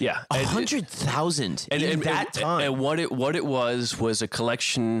 100,000 in that time. And what it was a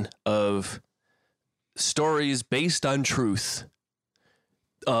collection of stories based on truth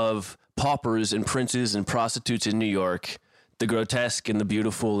of paupers and princes and prostitutes in New York, the grotesque and the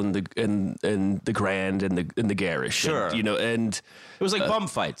beautiful and the grand and the garish. Sure. And it was like bum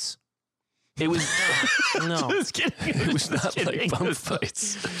fights. it was No. Just kidding. it was not like bum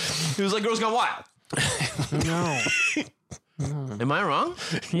fights. It was like Girls Gone Wild. No. Am I wrong?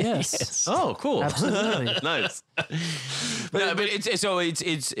 Yes. Oh, cool. Absolutely. Nice. But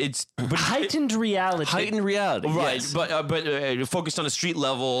it's Heightened reality. Heightened reality. right, Yes. but focused on a street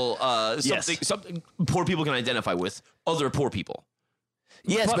level, something poor people can identify with other poor people.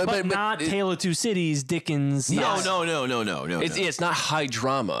 Yes, but not Tale of Two Cities, Dickens. No. It's not high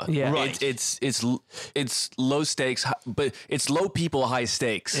drama. Yeah. Right. It's low stakes, but it's low people, high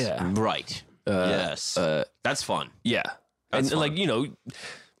stakes. Yeah. Right. Yes. That's fun. Yeah. That's And like,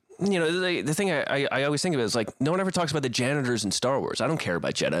 the thing I always think of is like, no one ever talks about the janitors in Star Wars. I don't care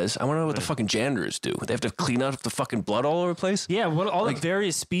about Jedis. I want to know what the fucking janitors do. They have to clean up the fucking blood all over the place. Yeah, all the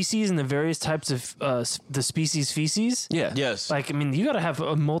various species and the various types of the species feces. Yeah. Yes. Like, I mean, you got to have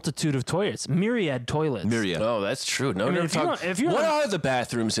a multitude of toilets, myriad toilets. Myriad. Oh, that's true. No one mean, ever if you're talks. not- if you're What not- are the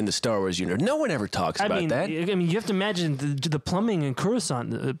bathrooms in the Star Wars universe? No one ever talks I about mean, that. you have to imagine the plumbing in Coruscant,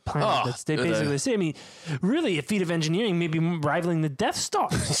 the planet Oh, that's they basically say. I mean, really, a feat of engineering, maybe rivaling the Death Star.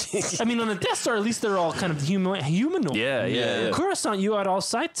 I mean, on the Death Star, at least they're all kind of humanoid. Yeah. Coruscant, you had all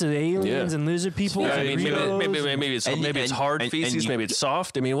sides of aliens and lizard people. I and mean, Greedos. maybe it's hard feces, maybe it's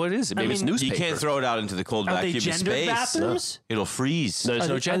soft. I mean, what is it? Maybe it's mean, newspaper. You can't throw it out into the cold Are they vacuum of gendered space. bathrooms? It'll freeze. There's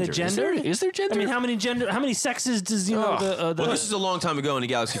no Are gender. they gendered? Is there gender? I mean, how many sexes does the Well, this is a long time ago in a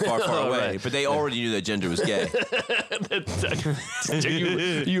galaxy far, far away, Right. but they already knew that gender was gay.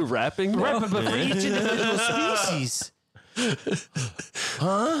 Are you rapping? right, but for each individual species.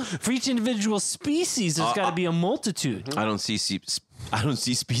 For each individual species, there's got to be a multitude. I don't see species.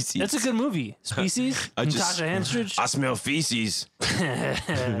 That's a good movie. Species. Natasha Henstridge. I smell feces.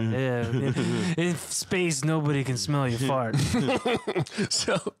 Yeah. In space, nobody can smell your fart.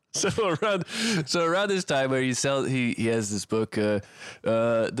 So around this time where he has this book,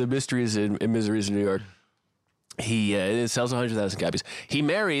 The Mysteries and Miseries of New York. It sells 100,000 copies. He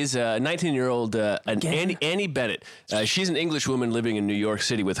marries a 19-year-old Annie Bennett. She's an English woman living in New York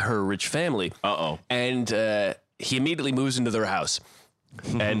City with her rich family. And he immediately moves into their house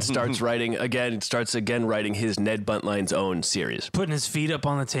and starts writing his Ned Buntline's Own series. Putting his feet up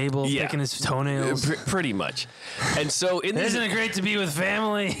on the table, picking his toenails. Pretty much. And so Isn't it great to be with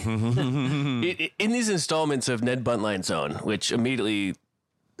family? in these installments of Ned Buntline's Own, which immediately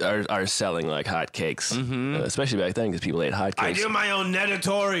are selling like hotcakes, especially back then because people ate hotcakes. I do my own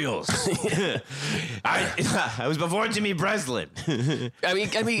editorials. I was before Jimmy Breslin. I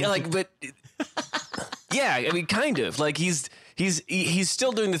mean, like, but yeah, I mean, kind of like he's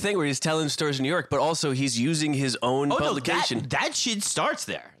still doing the thing where he's telling stories in New York, but also he's using his own publication. That shit starts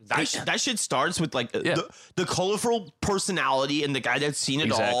there. That shit starts with like the colorful personality and the guy that's seen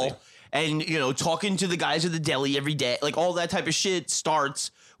it all. And, talking to the guys at the deli every day, like all that type of shit starts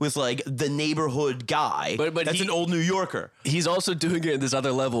with like the neighborhood guy. But that's an old New Yorker. He's also doing it at this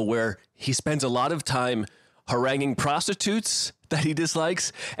other level where he spends a lot of time haranguing prostitutes that he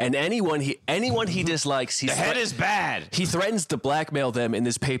dislikes, and anyone he dislikes, The head is bad. He threatens to blackmail them in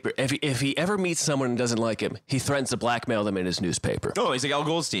this paper. If he ever meets someone who doesn't like him, he threatens to blackmail them in his newspaper. Oh, he's like Al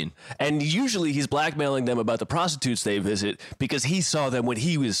Goldstein. And usually he's blackmailing them about the prostitutes they visit because he saw them when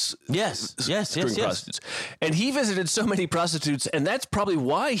he was Yes. prostitutes. And he visited so many prostitutes, and that's probably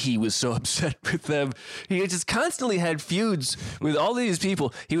why he was so upset with them. He just constantly had feuds with all these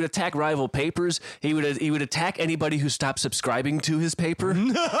people. He would attack rival papers. He would attack anybody who stopped subscribing to his paper.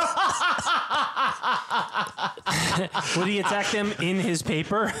 Would he attack them in his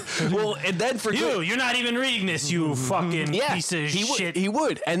paper? Well, and then for you're not even reading this, you fucking piece of shit. He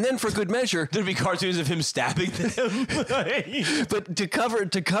would, and then for good measure, There'd be cartoons of him stabbing them. but to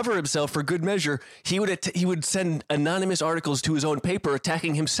cover himself for good measure, he would send anonymous articles to his own paper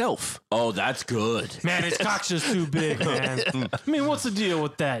attacking himself. Oh, that's good. Man, his cock's just too big, man. I mean, what's the deal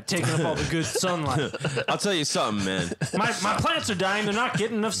with that? Taking up all the good sunlight. I'll tell you something, man. My plants are dying. They're not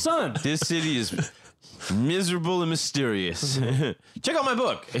getting enough sun. This city is miserable and mysterious. Check out my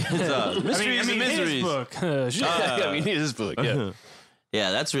book. It's Mysteries and Miseries. His book. His book. Yeah.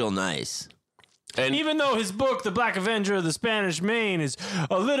 Yeah, that's real nice. And Even though his book, The Black Avenger of the Spanish Main, is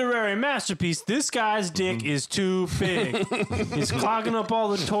a literary masterpiece, this guy's dick is too big. He's clogging up all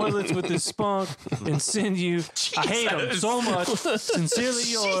the toilets with his spunk and sinew. I hate him so much. Sincerely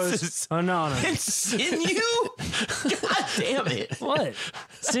yours, Jesus. Anonymous. Sinew? God damn it. What?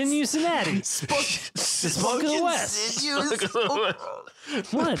 Sinew Cincinnati. Spunk of the West.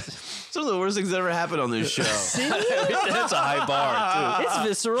 What? Some of the worst things that ever happened on this show. that's a high bar, It's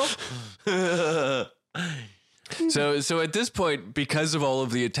visceral. too. So at this point, because of all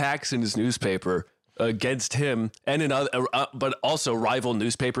of the attacks in his newspaper against him, and in other, but also rival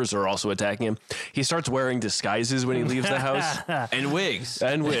newspapers are also attacking him, he starts wearing disguises when he leaves the house And wigs.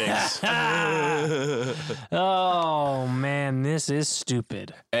 and wigs. Oh, man, this is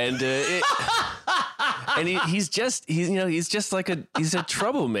stupid. And he's just like he's a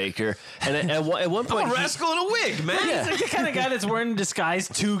troublemaker. And at one point, A rascal in a wig, man. He's like the kind of guy that's wearing a disguise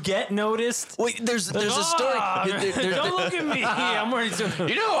to get noticed. wait, there's a story. Don't look at me. I'm wearing some.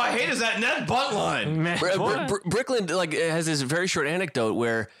 You know who I hate is that Ned Buntline. Man, what? Brooklyn has this very short anecdote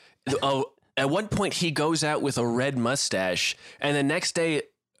where at one point he goes out with a red mustache, and the next day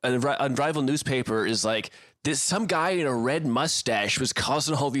a rival newspaper is like, some guy in a red mustache was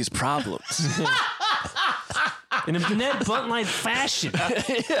causing all these problems. In a Ned Buntline fashion.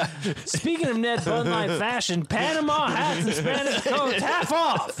 Speaking of Ned Buntline fashion, Panama hats and Spanish coats half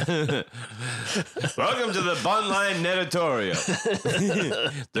off. Welcome to the Buntline editorial.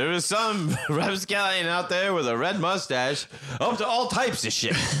 There is some rapscallion out there with a red mustache up to all types of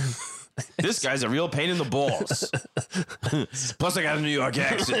shit. This guy's a real pain in the balls. Plus, I got a New York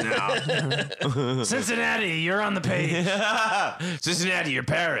accent now. Cincinnati, you're on the page. Cincinnati, you're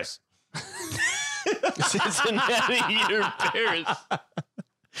Paris. Cincinnati, you're Paris.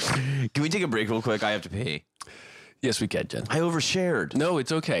 Can we take a break real quick? I have to pee. Yes, we can, Jen. I overshared. No,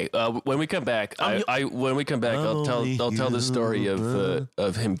 it's okay. When we come back, I'll tell the story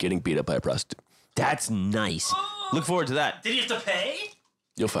of him getting beat up by a prostitute. That's nice. Look forward to that. Did he have to pay?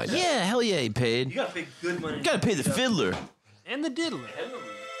 You'll find out. Yeah, hell yeah, he paid. You gotta pay good money. You gotta pay the fiddler. And the diddler.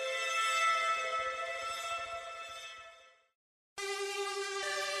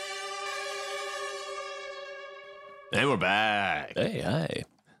 And we're back. Hey, hi.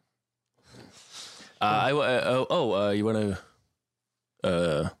 You want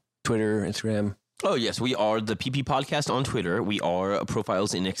to Twitter, Instagram? Oh, yes, we are the PP Podcast on Twitter. We are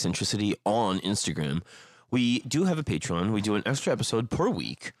Profiles in Eccentricity on Instagram. We do have a Patreon. We do an extra episode per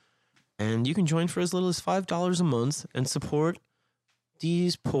week. And you can join for as little as $5 a month and support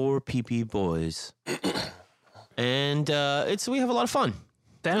these poor PP boys. And we have a lot of fun.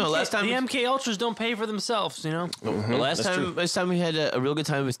 Last time the MK Ultras don't pay for themselves, you know. The last time we had a real good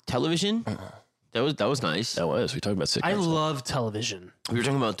time with television. That was nice. That was. We talked about sitcoms. I love television. We were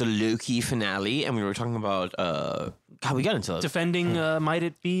talking about the Loki finale, and we were talking about God. We got into it. Defending, might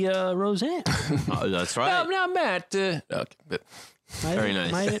it be Roseanne? Oh, that's right. No, Matt. Okay, but Very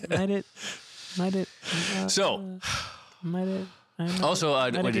nice. Might it? so, Might it? also,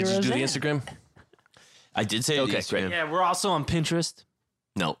 might it did be you do the Roseanne? Instagram? I did say Okay, the Instagram. great. Yeah, we're also on Pinterest.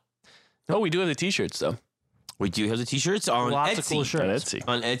 No, Oh, we do have the T-shirts though. we do have the T-shirts on Lots Etsy. of cool shirts. On Etsy.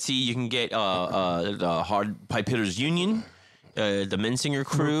 On Etsy, you can get the Hard Pipe Hitters Union, the Mensinger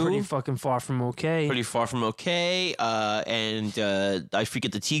Crew. We're pretty fucking far from okay. Pretty far from okay. And I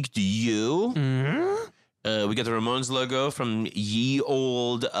forget the Teak Do You. Mm-hmm. We got the Ramones logo from ye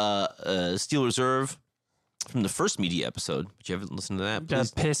old Steel Reserve from the first media episode. But you haven't listened to that,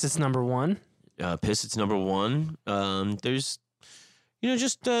 please. Piss is number one. Piss, it's number one. There's,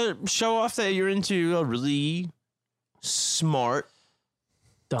 just show off that you're into a really smart,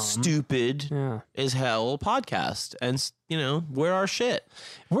 Dumb. stupid Yeah. as hell podcast. And, wear our shit.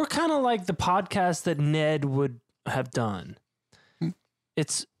 We're kind of like the podcast that Ned would have done.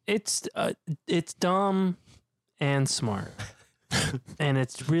 It's dumb and smart. And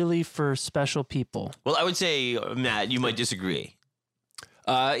it's really for special people. Well, I would say, Matt, you might disagree.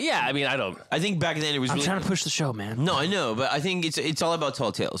 Yeah, I mean, I don't. I think back then it was I'm really... trying to push the show, man. No, I know, but I think it's all about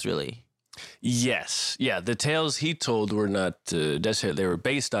tall tales, really. Yes, yeah. The tales he told were not necessarily. They were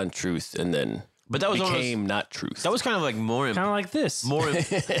based on truth, and then But that was became not truth. that was kind of like more Kind of like this. more.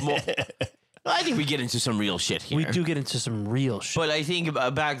 I think we get into some real shit here. We do get into some real shit. But I think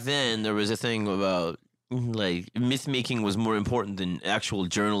back then there was a thing about like myth making was more important than actual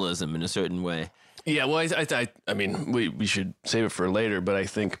journalism in a certain way. Yeah, well, I mean, we should save it for later, but I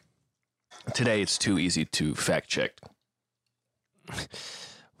think today it's too easy to fact check.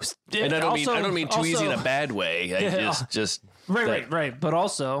 And I don't mean too easy in a bad way. Just Right. But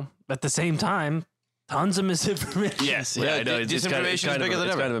also, at the same time, tons of misinformation. yes, Yeah, yeah, I know. disinformation is bigger than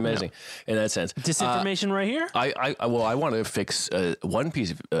it's ever. kind of amazing in that sense. Disinformation right here? I want to fix one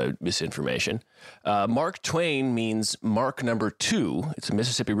piece of misinformation. Mark Twain means mark number 2. It's a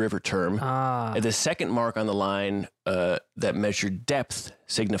Mississippi River term. And the second mark on the line that measured depth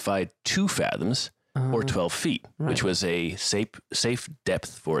signified 2 fathoms or 12 feet, which was a safe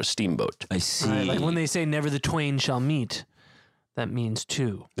depth for a steamboat. I see. Right, like when they say never the twain shall meet, that means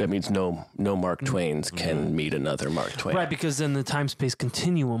 2. That means no Mark Twains can meet another Mark Twain. Right, because then the time-space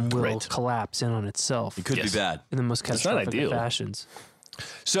continuum will Right. collapse in on itself. It could Yes. be bad. in the most not catastrophic of ideal. fashions.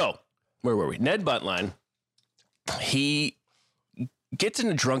 So, where were we? Ned Buntline, he gets in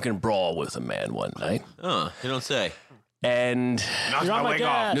a drunken brawl with a man one night. You don't say. And You're on my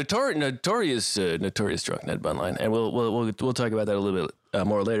dad. notorious drunk Ned Buntline, and we'll talk about that a little bit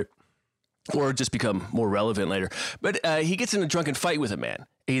more later, or just become more relevant later. But he gets in a drunken fight with a man.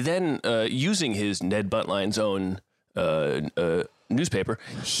 He then, using his Ned Buntline's own newspaper,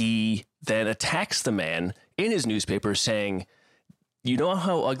 he then attacks the man in his newspaper, saying, "You know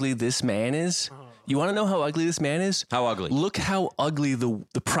how ugly this man is? You want to know how ugly this man is? How ugly? Look how ugly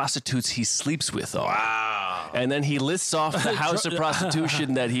the prostitutes he sleeps with are." Wow. And then he lists off the house of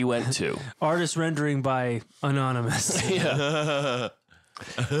prostitution that he went to. Artist rendering by Anonymous. He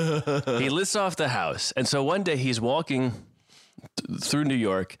lists off the house. And so one day he's walking through New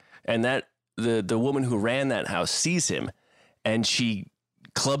York, and that the woman who ran that house sees him, and she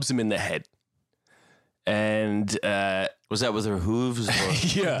clubs him in the head. And Was that with her hooves? Or?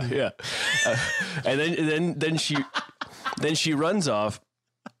 yeah. And then she runs off.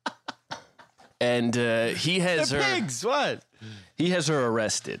 and he has her. Pigs. What? He has her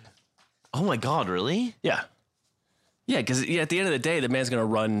arrested. Oh my God! Really? Yeah, because at the end of the day, the man's gonna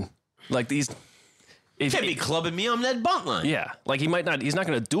run like these. If Can't be clubbing me on that bunt line. Yeah, like he might not. He's not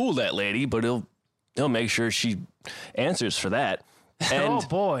gonna duel that lady, but he'll make sure she answers for that. And, Oh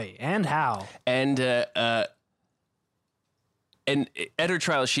boy, and how? And at her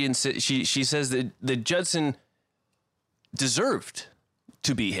trial, she says that Judson deserved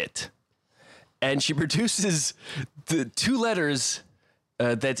to be hit, and she produces the 2 letters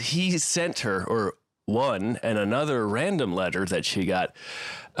that he sent her, or one, and another random letter that she got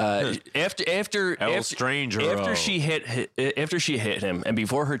after she hit him, and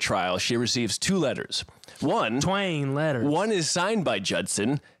before her trial, she receives 2 letters. Twain letters. One is signed by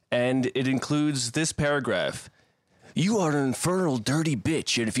Judson, and it includes this paragraph. You are an infernal dirty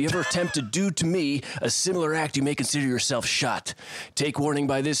bitch, and if you ever attempt to do to me a similar act, you may consider yourself shot. Take warning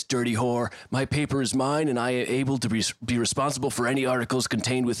by this, dirty whore. My paper is mine, and I am able to be responsible for any articles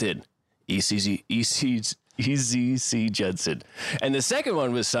contained within. EZC Judson. And the second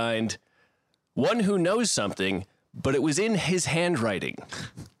one was signed, one who knows something, but it was in his handwriting.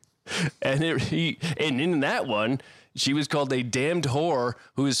 And in that one, she was called a damned whore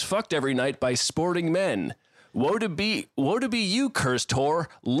who is fucked every night by sporting men. Woe to be you, cursed whore.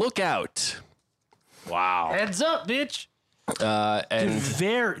 Look out. Wow. Heads up, bitch.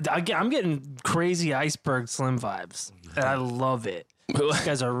 And I'm getting crazy Iceberg Slim vibes, and I love it. This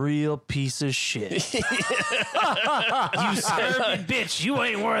guy's a real piece of shit. You scurvy bitch, you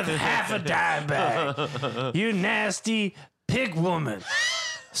ain't worth half a dime bag. You nasty pig woman.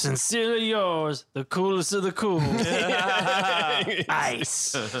 Sincerely yours, the coolest of the cool.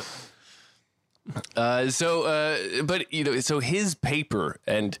 Ice. So his paper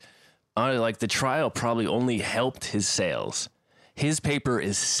and like the trial probably only helped his sales. His paper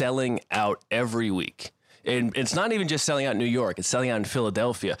is selling out every week. And it's not even just selling out in New York. It's selling out in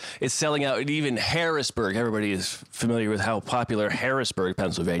Philadelphia. It's selling out in even Harrisburg. Everybody is familiar with how popular Harrisburg,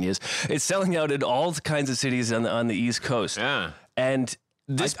 Pennsylvania is. It's selling out in all kinds of cities on the East Coast. Yeah. And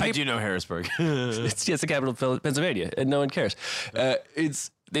this I do know Harrisburg. it's the capital of Pennsylvania, and no one cares. It's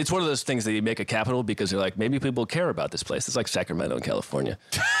one of those things that you make a capital because they're like, maybe people care about this place. It's like Sacramento in California.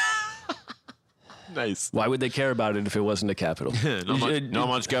 Nice. Why would they care about it if it wasn't a capital? Not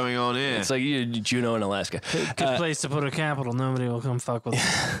much going on here. It's like Juneau in Alaska. Good place to put a capital. Nobody will come fuck with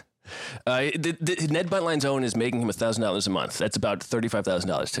it. Ned Buntline's own is making him $1,000 a month. That's about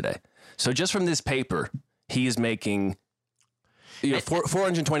 $35,000 today. So just from this paper, he is making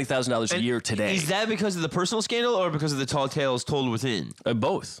 $420,000 a year today. Is that because of the personal scandal or because of the tall tales told within?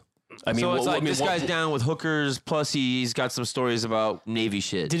 Both. I mean, So it's like this guy's down with hookers, plus he's got some stories about Navy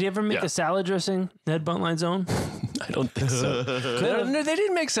shit. Did he ever make Yeah. a salad dressing? Ned Buntline's own? I don't think so. No, they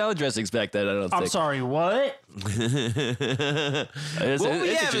didn't make salad dressings back then, I don't think. I'm sorry, what? What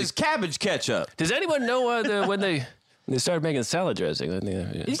we have is cabbage ketchup. Does anyone know when they started making salad dressing?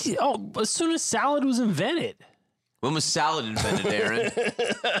 Oh, as soon as salad was invented. When was salad invented, Aaron?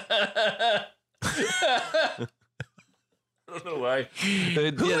 I don't know why.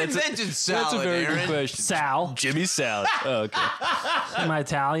 Who invented salad, That's a very Aaron? good question. Sal, Jimmy Salad. Oh, okay. my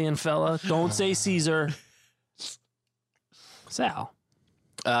Italian fella. Don't say Caesar. Sal.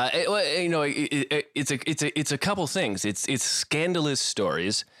 It's a couple things. It's scandalous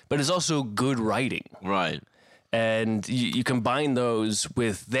stories, but it's also good writing. Right. And you combine those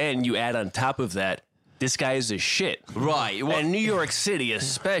with, then you add on top of that, this guy is a shit. Right. Well, And New York City,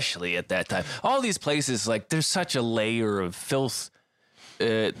 especially at that time. All these places, like, there's such a layer of filth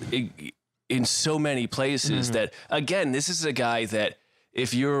in so many places that, again, this is a guy that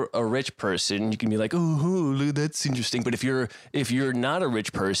if you're a rich person, you can be like, oh, that's interesting. But if you're not a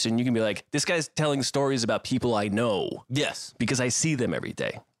rich person, you can be like, this guy's telling stories about people I know yes. because I see them every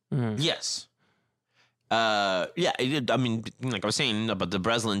day. Yes. Yeah, it did. I mean, like I was saying about the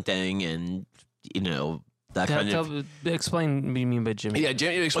Breslin thing and, that kind of... Explain what you mean by Jimmy. Yeah,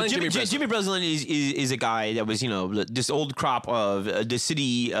 explain Jimmy Breslin. Jimmy Breslin is a guy that was, this old crop of the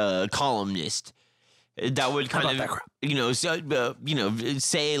city columnist that would kind of,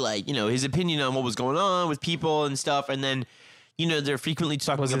 say like, his opinion on what was going on with people and stuff. And then, they're frequently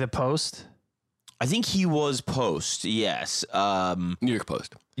talking Was it about... the Post? I think he was Post, yes. New York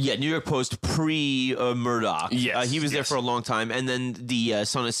Post. Yeah, New York Post pre-Murdoch. Yes, he was there yes. for a long time. And then the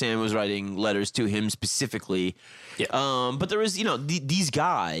Son of Sam was writing letters to him specifically. Yeah. But there was, these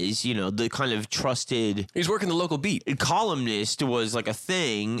guys, the kind of trusted He's working the local beat. columnist was like a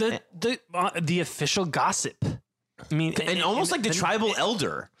thing. The official gossip. I mean, and almost like the tribal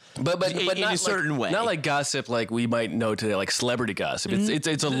elder. But in not a certain way. Not like gossip like we might know today, like celebrity gossip.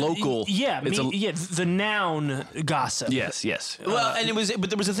 It's a local. The noun gossip. Yes. Well, and but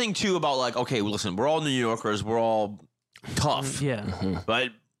there was a thing too about like, okay, well, listen, we're all New Yorkers, we're all tough, Yeah.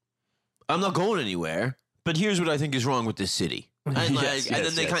 but I'm not going anywhere. But here's what I think is wrong with this city, and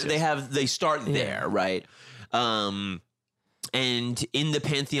then they start there, right? And in the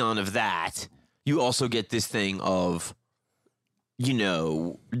pantheon of that, you also get this thing of,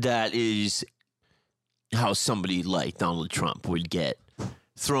 that is how somebody like Donald Trump would get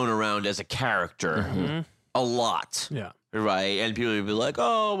thrown around as a character a lot. Yeah. Right? And people would be like,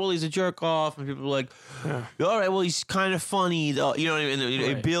 oh, well, he's a jerk off. And people are like, all right, well, he's kind of funny, though. You know what I mean?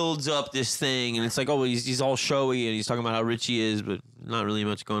 It builds up this thing. And it's like, oh, well, he's all showy and he's talking about how rich he is, but not really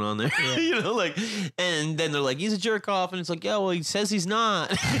much going on there. Yeah. And then they're like, he's a jerk off. And it's like, yeah, well, he says he's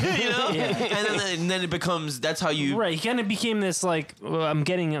not. Yeah. And then it becomes, that's how you. Right. He kind of became this, like, I'm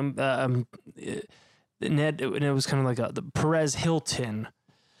getting, Ned, and it was kind of like the Perez Hilton.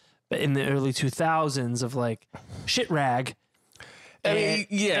 But in the early 2000s of like shit rag. I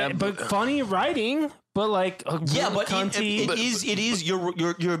mean, but funny writing, but like cunty. It is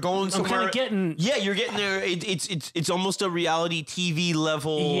you're going somewhere. I'm kind of getting you're getting there. It's almost a reality TV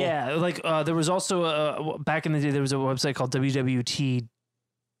level. Yeah, like there was also back in the day there was a website called WWTDD.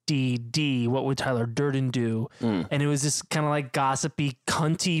 What would Tyler Durden do? And it was this kind of like gossipy,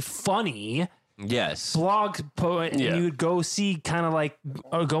 cunty, funny. Yes. Blog poet, and you would go see kind of like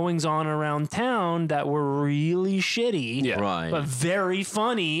goings on around town that were really shitty, right, but very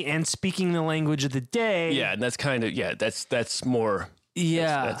funny and speaking the language of the day. Yeah, and that's kind of that's more.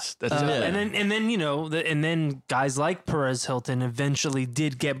 Yeah, that's and then guys like Perez Hilton eventually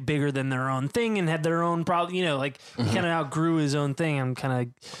did get bigger than their own thing and had their own problem. He kind of outgrew his own thing. I'm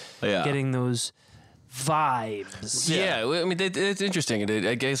kind of getting those vibes. Yeah, I mean it's interesting.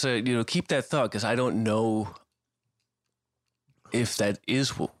 I guess keep that thought because I don't know if that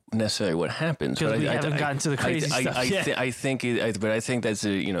is necessarily what happens. Because we haven't gotten to the crazy stuff yet. I think that's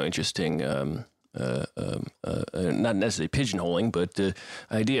a interesting, not necessarily pigeonholing, but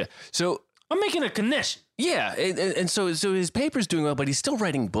idea. So I'm making a connection. Yeah, and so his paper's doing well, but he's still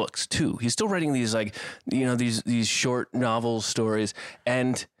writing books too. He's still writing these these short novel stories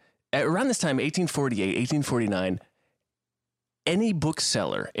and. Around this time, 1848, 1849, any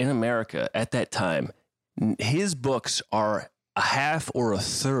bookseller in America at that time, his books are a half or a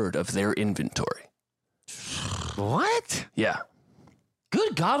third of their inventory. What? Yeah.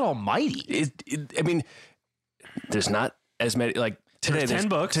 Good God Almighty! I mean, there's not as many like today. There's 10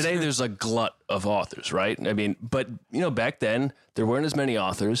 books. Today, there's a glut of authors, right? I mean, but back then there weren't as many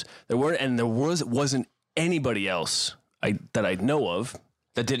authors. There wasn't anybody else that I know of.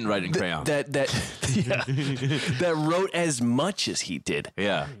 That didn't write in crayon. That wrote as much as he did.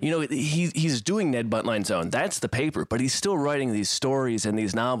 Yeah. He's doing Ned Buntline's Own. That's the paper, but he's still writing these stories and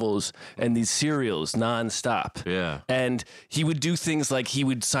these novels and these serials nonstop. Yeah. And he would do things like he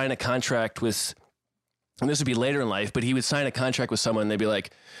would sign a contract with, and this would be later in life, but he would sign a contract with someone. And they'd be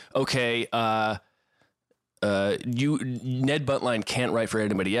like, okay, Ned Buntline can't write for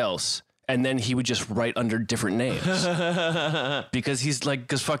anybody else. And then he would just write under different names because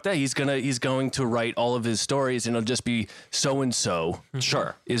fuck that. He's going to write all of his stories and it'll just be so-and-so.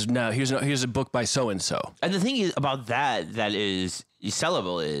 Sure. Here's a book by so-and-so. And the thing is about that is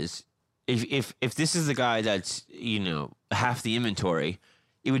sellable is if this is the guy that's, half the inventory,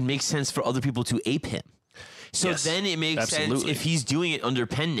 it would make sense for other people to ape him. So then it makes sense if he's doing it under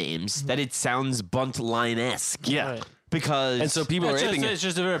pen names that it sounds Buntline-esque. Yeah. Right. And so people are aping it. It's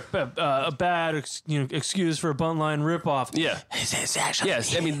just a bad excuse for a Buntline ripoff. Yeah.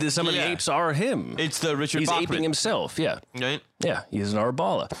 Yes. I mean, some of the apes are him. It's the Richard He's Bachman. aping himself. Yeah. Right? Yeah. He's an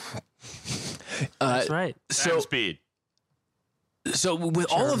Arbala. That's right. Speed. So with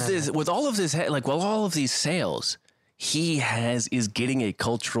all of these sales, he is getting a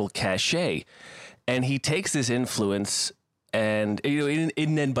cultural cachet, and he takes this influence. And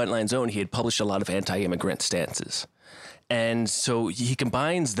in Ned Buntline's Own, he had published a lot of anti-immigrant stances. And so he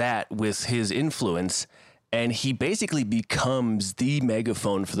combines that with his influence, and he basically becomes the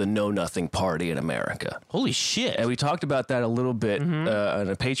megaphone for the Know-Nothing Party in America. Holy shit. And we talked about that a little bit on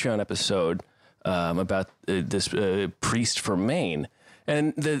a Patreon episode about this priest from Maine.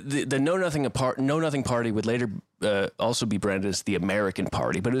 And the Know-Nothing Party would later also be branded as the American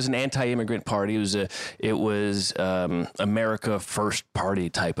Party, but it was an anti-immigrant party. It was America First Party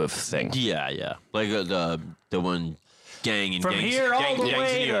type of thing. Yeah. Like the one gang in From gangs, here all the gangs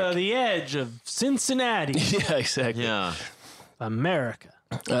way in New York. to the edge of Cincinnati. Yeah, exactly. Yeah. America.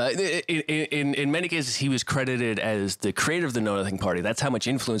 In many cases, he was credited as the creator of the Know Nothing Party. That's how much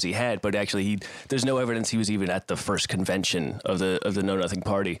influence he had. But actually, there's no evidence he was even at the first convention of the Know Nothing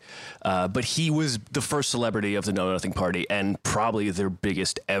Party. But he was the first celebrity of the Know Nothing Party and probably their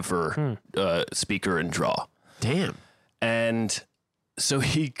biggest ever speaker and draw. Damn. And so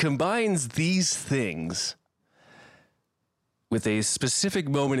he combines these things with a specific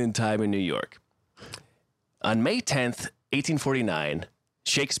moment in time in New York. On May 10th, 1849,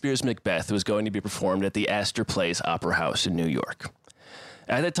 Shakespeare's Macbeth was going to be performed at the Astor Place Opera House in New York.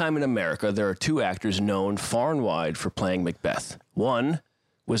 At that time in America, there are two actors known far and wide for playing Macbeth. One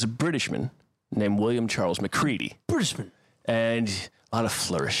was a Britishman named William Charles Macready. Britishman. And a lot of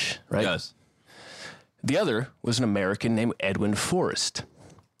flourish, right? Yes. The other was an American named Edwin Forrest.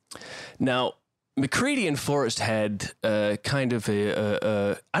 Now, Macready and Forrest had kind of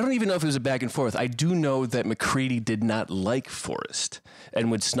I don't even know if it was a back and forth. I do know that Macready did not like Forrest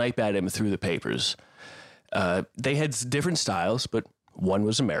and would snipe at him through the papers. They had different styles, but one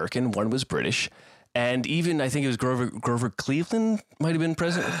was American, one was British. And even, I think it was Grover Cleveland might have been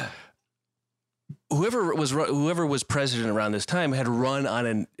president. Whoever was president around this time had run on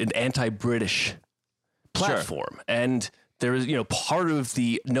an anti-British platform. Sure. And there was, part of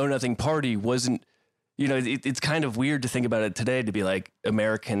the Know Nothing Party wasn't, it's kind of weird to think about it today to be like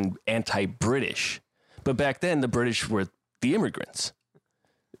American anti-British. But back then, the British were the immigrants.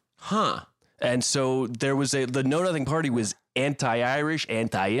 Huh. And so there was the Know Nothing Party was anti-Irish,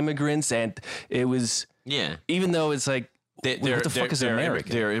 anti-immigrants, and it was, even though it's like, what the fuck is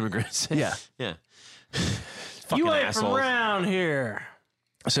American? They're immigrants. Yeah. Yeah. You ain't assholes. from around here.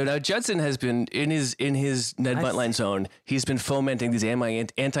 So now Judson has been in his Ned Buntline zone. He's been fomenting these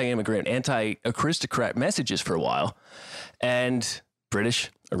anti-immigrant, anti-aristocrat messages for a while, and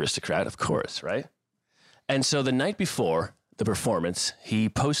British aristocrat, of course, right? And so the night before the performance, he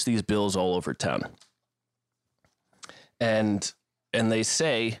posts these bills all over town, and they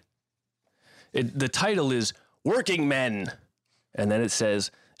say the title is "Working Men," and then it says,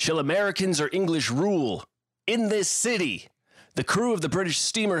 "Shall Americans or English rule in this city? The crew of the British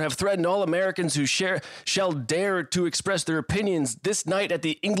steamer have threatened all Americans who shall dare to express their opinions this night at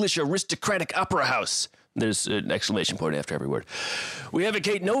the English Aristocratic Opera House." There's an exclamation point after every word. "We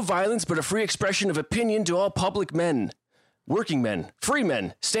advocate no violence, but a free expression of opinion to all public men. Working men, free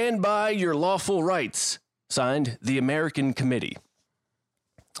men, stand by your lawful rights." Signed, the American Committee.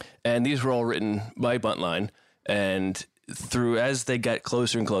 And these were all written by Buntline. And as they got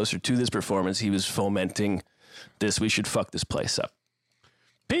closer and closer to this performance, he was fomenting this, we should fuck this place up.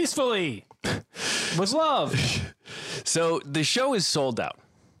 Peacefully. With love. So the show is sold out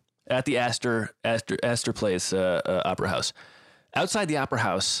at the Astor Place Opera House. Outside the Opera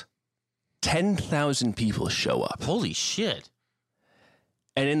House, 10,000 people show up. Holy shit.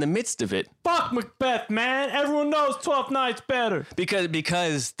 And in the midst of it, Fuck Macbeth, man. Everyone knows 12th Night's better.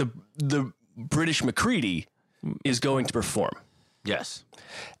 Because the British Macready is going to perform. Yes.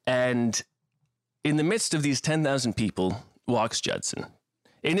 And in the midst of these 10,000 people walks Judson.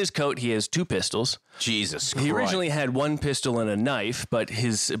 In his coat, he has 2 pistols. Jesus Christ. He originally had 1 pistol and a knife, but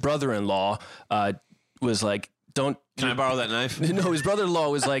his brother-in-law was like, Can I borrow that knife? No, his brother-in-law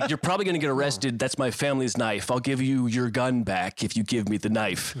was like, "You're probably going to get arrested. That's my family's knife. I'll give you your gun back if you give me the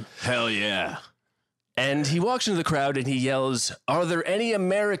knife." Hell yeah. And he walks into the crowd and he yells, "Are there any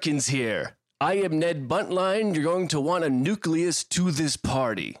Americans here? I am Ned Buntline. You're going to want a nucleus to this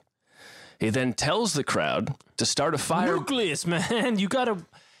party." He then tells the crowd to start a fire. Nucleus, man. You gotta.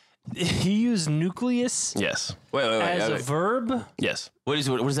 He used nucleus Yes. Wait. as a verb. Yes. What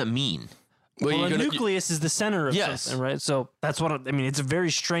does that mean? Well, a nucleus is the center of something, right? So that's what I mean. It's a very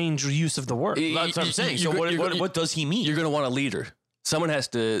strange use of the word. That's what I'm saying. So what does he mean? You're going to want a leader. Someone has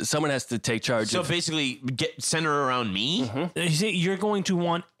to take charge. So basically, center around me. Mm-hmm. You see, you're going to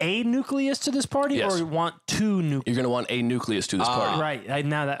want a nucleus to this party, Yes. or you want 2 nucleus? You're going to want a nucleus to this party. Right.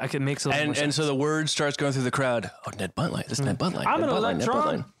 Now that I can make some. And so the word starts going through the crowd. Oh, Ned Buntline. This is Ned Buntline. I'm Ned an Buntline, Ned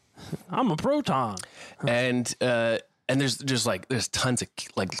electron. Buntline. I'm a proton. And there's tons of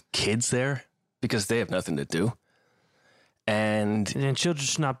kids there because they have nothing to do. And children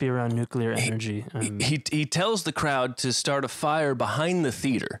should not be around nuclear energy. he tells the crowd to start a fire behind the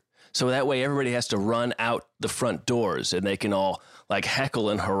theater. So that way everybody has to run out the front doors and they can all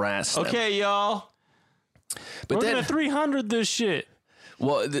heckle and harass them. Okay, y'all. But We're then gonna 300 this shit.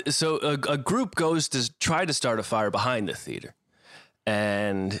 so a group goes to try to start a fire behind the theater.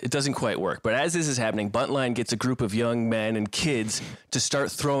 And and it doesn't quite work. But as this is happening, Buntline gets a group of young men and kids to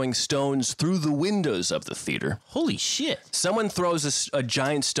start throwing stones through the windows of the theater. Holy shit. Someone throws a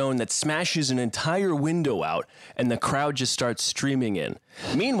giant stone that smashes an entire window out, and the crowd just starts streaming in.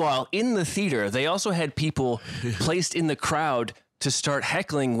 Meanwhile, in the theater, they also had people placed in the crowd to start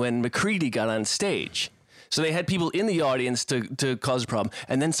heckling when McCready got on stage. So they had people in the audience to cause a problem.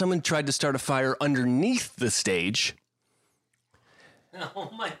 And then someone tried to start a fire underneath the stage.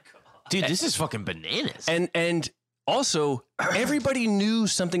 Oh my God. Dude, this is fucking bananas. And also, everybody knew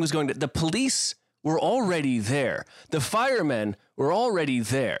something was going to... The police were already there. The firemen were already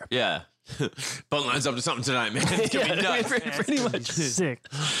there. Yeah. Buntline's up to something tonight, man. It's gonna be nuts. Pretty much. Sick.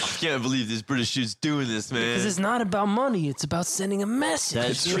 I can't believe this British dude's doing this, man. Because it's not about money. It's about sending a message.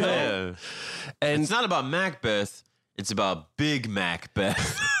 That's you true. know? And It's not about Macbeth. It's about Big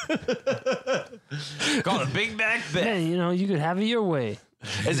Macbeth. Call it Big Macbeth. Man, you know, you could have it your way.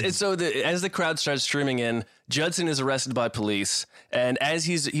 as the crowd starts streaming in, Judson is arrested by police, and as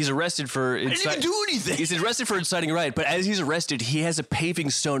he's arrested for I didn't even do anything. He's arrested for inciting a riot, but as he's arrested, he has a paving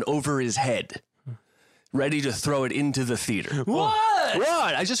stone over his head, ready to throw it into the theater. What?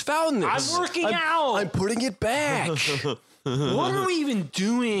 What? I just found this. I'm working out. I'm putting it back. What are we even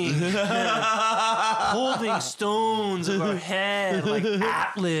doing? Holding stones of our head like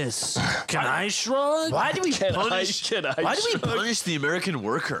Atlas. Can I shrug? Why do we punish? Can I Why do we punish the American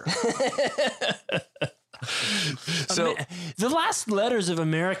worker? So The last letters of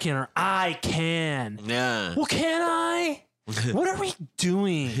American are I can. Yeah. Well, can I? What are we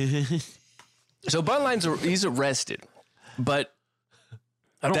doing? Buntline's he's arrested, but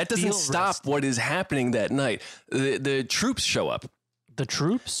I don't that doesn't feel stop arrested. what is happening that night. The troops show up. The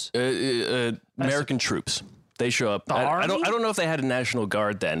troops? American troops. They show up. I army? don't know if they had a National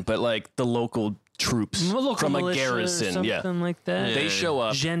Guard then, but like the local troops Local from a militia or garrison. something Yeah. like that. They show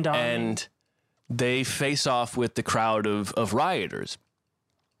up Gendarme. and they face off with the crowd of rioters.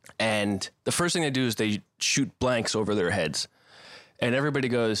 And the first thing they do is they shoot blanks over their heads. And everybody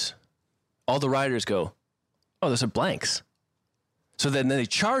goes, all the rioters go, oh, those are blanks. So then they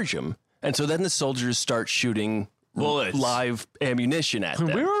charge them. And so then the soldiers start shooting Bullets. live ammunition at them.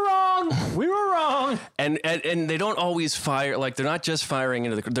 We were wrong. We were wrong. And they don't always fire, like they're not just firing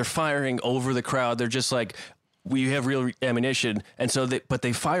into they're firing over the crowd. They're just like, we have real ammunition. And so but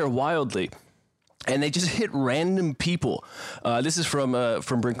they fire wildly. And they just hit random people. This is from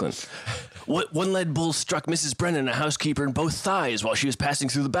Brinkland. One lead bull struck Mrs. Brennan, a housekeeper, in both thighs while she was passing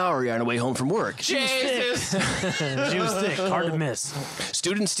through the Bowery on her way home from work. Jesus. She was thick. Hard to miss.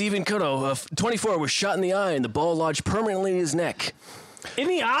 Student Stephen Cotto, 24, was shot in the eye and the ball lodged permanently in his neck. In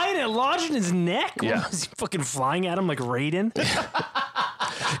the eye and it lodged in his neck? Yeah. Was he fucking flying at him like Raiden?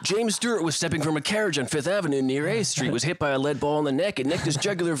 James Stewart was stepping from a carriage on 5th Avenue near A Street, was hit by a lead ball in the neck and nicked his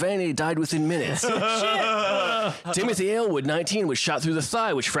jugular vein, and he died within minutes. Timothy Aylwood, 19, was shot through the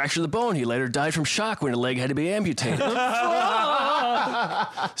thigh, which fractured the bone. He later died from shock when a leg had to be amputated.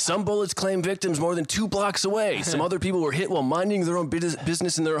 Some bullets claimed victims more than 2 blocks away. Some other people were hit while minding their own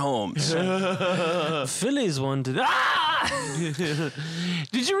business in their homes. Phillies one today. Ah!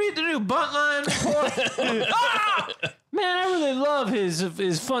 Did you read the new Buntline report? Man, I really love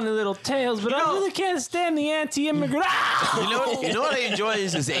his funny little tales, but I really can't stand the anti-immigrant. Ah! You know what I enjoy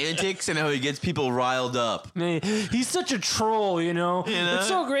is his antics and how he gets people riled up. Man, he's such a troll, you know? know? It's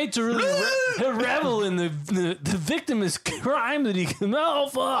so great to really revel in the victimless crime that he can. Oh,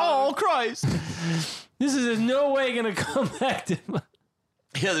 fuck. Oh, Christ. This is in no way going to come back to my.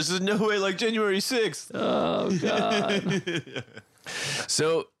 Yeah, this is no way like January 6th. Oh, God.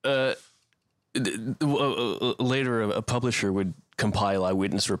 So, later a publisher would compile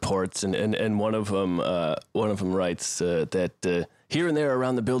eyewitness reports, and one of them writes that here and there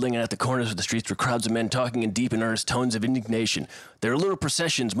around the building and at the corners of the streets were crowds of men talking in deep and earnest tones of indignation. There were little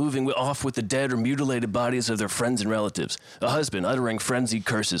processions moving off with the dead or mutilated bodies of their friends and relatives. A husband uttering frenzied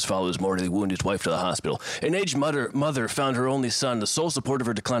curses follows mortally wound his wife to the hospital. An aged mother found her only son, the sole support of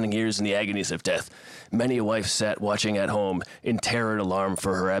her declining years, in the agonies of death. Many a wife sat watching at home in terror and alarm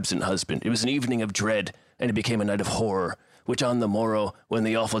for her absent husband. It was an evening of dread, and it became a night of horror, which on the morrow, when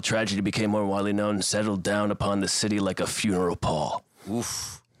the awful tragedy became more widely known, settled down upon the city like a funeral pall.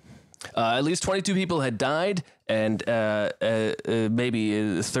 Oof. At least 22 people had died, and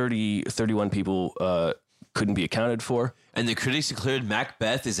maybe 31 people couldn't be accounted for. And the critics declared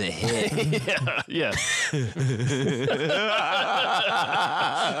Macbeth is a hit. Yeah.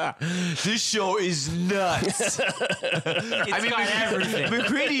 This show is nuts. It's got everything.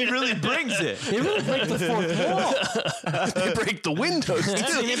 McCready really brings it. They really break the fourth wall. They break the windows.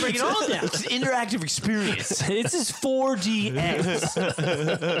 They break it all down. It's an interactive experience. This is 4DX.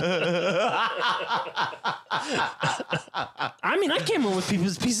 I mean, I came in with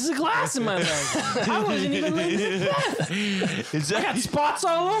pieces of glass in my leg. I wasn't even living Macbeth. I got spots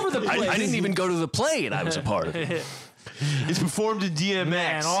all over the place. I didn't even go to the play, and I was a part of it. It's performed in DMX.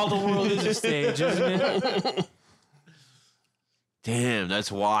 Man, all the world is a stage, isn't it? Damn,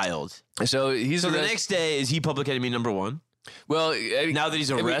 that's wild. So he's So the arrested. next day, is he public enemy number one? Well, Now that he's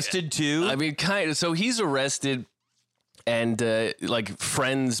arrested too? I mean, kind of. So he's arrested, and like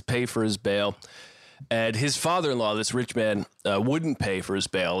friends pay for his bail, and his father-in-law, this rich man, wouldn't pay for his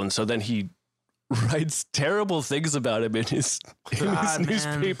bail, and so then he writes terrible things about him in his man.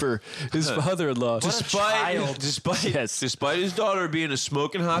 newspaper. His father-in-law, child. Despite his daughter being a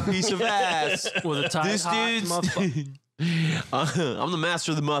smoking hot piece of ass, With a tie this dude's. I'm the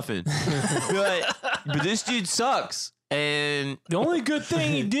master of the muffin, but this dude sucks. And The only good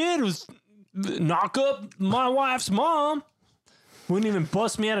thing he did was knock up my wife's mom. Wouldn't even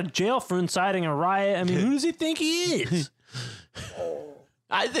bust me out of jail for inciting a riot. I mean, who does he think he is?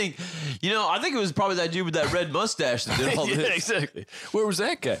 I think it was probably that dude with that red mustache that did all yeah, this. exactly. Where was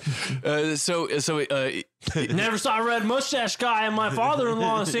that guy? Never saw a red mustache guy and my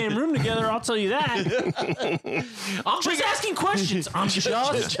father-in-law in the same room together. I'll tell you that. I'm just asking questions. I'm just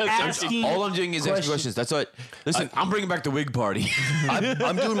asking. All I'm doing is asking questions. That's what. Listen, I'm bringing back the wig party.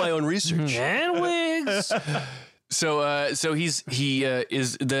 I'm doing my own research. And wigs. So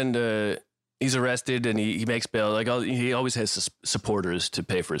he's arrested and he makes bail. He always has supporters to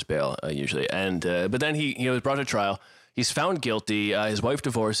pay for his bail usually. And but then he was brought to trial. He's found guilty. His wife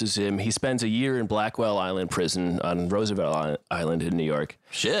divorces him. He spends a year in Blackwell Island prison on Roosevelt Island in New York.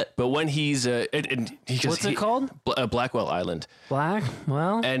 Shit. But when he's What's it called? Blackwell Island. Black.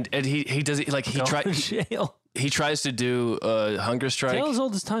 Well, And he does it like he go to jail. he tries to do a hunger strike. Jail as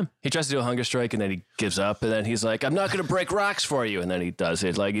old as time. He tries to do a hunger strike and then he gives up and then he's like, I'm not going to break rocks for you. And then he does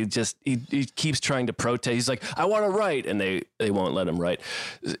it. Like he keeps trying to protest. He's like, I want to write. And they won't let him write.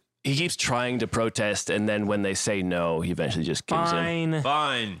 He keeps trying to protest. And then when they say no, he eventually just gives in.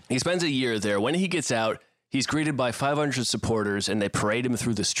 Fine. He spends a year there. When he gets out, he's greeted by 500 supporters and they parade him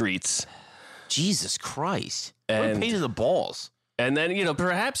through the streets. Jesus Christ. What a And- pain in the balls. And then,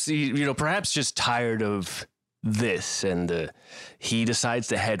 perhaps just tired of this and he decides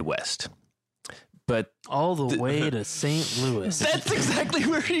to head west. But All the way to St. Louis. that's exactly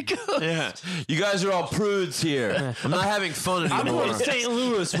where he goes. Yeah. You guys are all prudes here. I'm not having fun I'm anymore. going to St.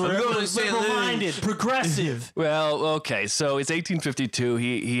 Louis. We're going to St. Louis. minded, progressive. Well, okay, so it's 1852.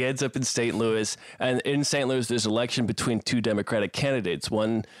 He ends up in St. Louis, and in St. Louis, there's an election between two Democratic candidates.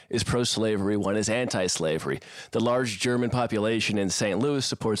 One is pro-slavery, one is anti-slavery. The large German population in St. Louis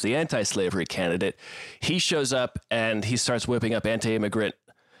supports the anti-slavery candidate. He shows up, and he starts whipping up anti-immigrant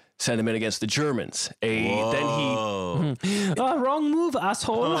sentiment against the Germans. Then Wrong move,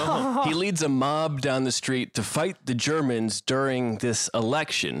 asshole. he leads a mob down the street to fight the Germans during this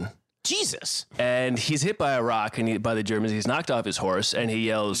election. Jesus. And he's hit by a rock by the Germans. He's knocked off his horse and he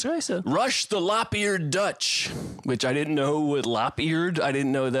yells, What I said. "Rush the lop-eared Dutch," which I didn't know what lop-eared. I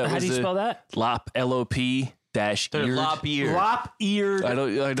didn't know that How was do you spell that? Lop, L-O-P dash They're eared. lop-eared. I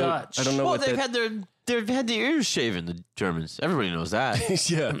Lop-eared Dutch. don't know Well, what they've that. had their ears shaven, the Germans. Everybody knows that.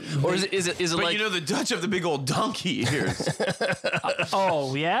 Yeah. Or is it But like you know the Dutch have the big old donkey ears.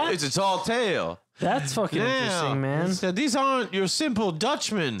 Oh, yeah? It's a tall tail. That's fucking interesting, man. So these aren't your simple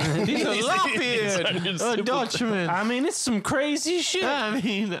Dutchmen. These are lop-eared Dutchmen. I mean, it's some crazy shit. I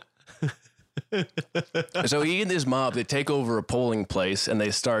mean, so he and his mob, they take over a polling place and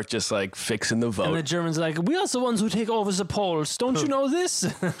they start just like fixing the vote. And the Germans are like, we are the ones who take over the polls. Don't you know this?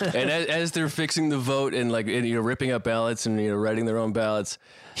 And as they're fixing the vote and ripping up ballots and writing their own ballots,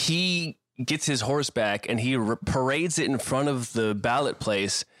 he gets his horse back and he parades it in front of the ballot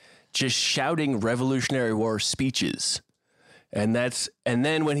place, just shouting Revolutionary War speeches. And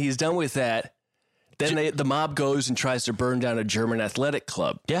then when he's done with that, then the mob goes and tries to burn down a German athletic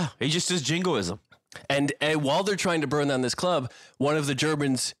club. yeah, he just does jingoism. And while they're trying to burn down this club, one of the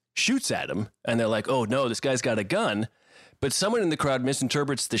Germans shoots at him, and they're like, "Oh no, this guy's got a gun!" But someone in the crowd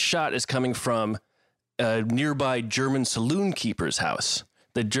misinterprets the shot as coming from a nearby German saloon keeper's house.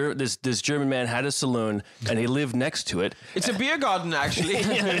 This German man had a saloon, and he lived next to it. It's a beer garden, actually.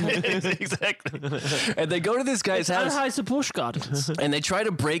 Exactly. And they go to this guy's house. Anheuser-Busch And they try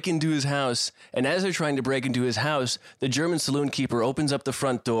to break into his house. And as they're trying to break into his house, the German saloon keeper opens up the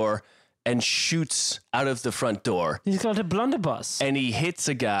front door and shoots out of the front door. He's got a blunderbuss. And he hits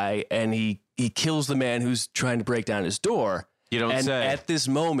a guy, and he kills the man who's trying to break down his door. You don't and say. At this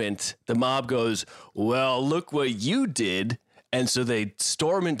moment, the mob goes, well, look what you did. And so they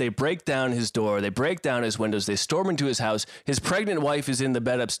storm in, they break down his door, they break down his windows, they storm into his house. His pregnant wife is in the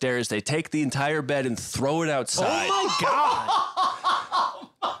bed upstairs. They take the entire bed and throw it outside. Oh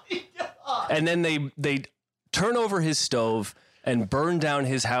my God. And then they turn over his stove and burn down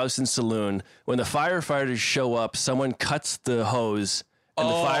his house and saloon. When the firefighters show up, someone cuts the hose, and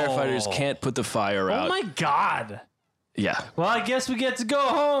the firefighters can't put the fire out. Oh my God. Yeah. Well, I guess we get to go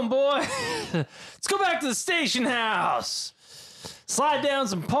home, boy. Let's go back to the station house. Slide down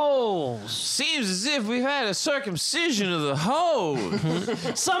some poles. Seems as if we've had a circumcision of the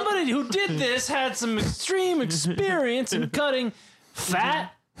hose. Somebody who did this had some extreme experience in cutting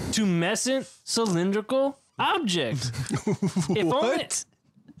fat, tumescent, cylindrical objects. If only.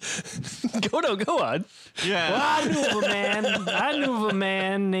 Go on. Yeah. Well, I knew of a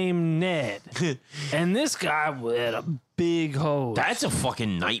man named Ned, and this guy had a big hose. That's a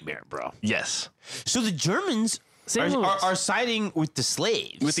fucking nightmare, bro. Yes. So the Germans St. Louis. are siding with the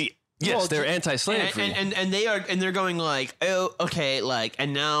slaves. With the yes, they're anti-slavery. and they're going like, oh, okay, like,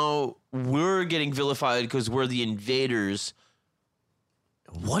 and now we're getting vilified because we're the invaders.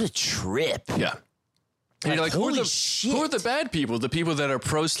 What a trip. Yeah. And you're like, holy who shit. are the bad people? The people that are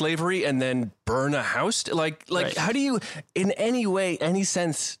pro-slavery and then burn a house? Like, Right. how do you, in any way, any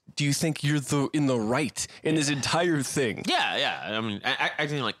sense, do you think you're in the right in this entire thing? Yeah. I mean,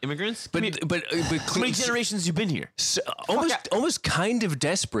 acting like immigrants. But How many generations you've been here? almost kind of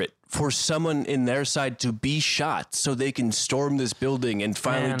desperate for someone in their side to be shot so they can storm this building and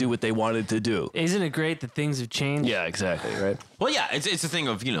finally Man. do what they wanted to do. Isn't it great that things have changed? Yeah, exactly, right? Well, yeah, it's a thing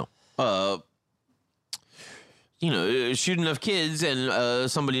of shoot enough kids and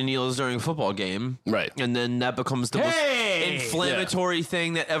somebody kneels during a football game, Right. and then that becomes the most inflammatory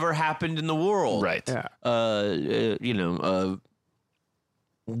thing that ever happened in the world, Right. Yeah.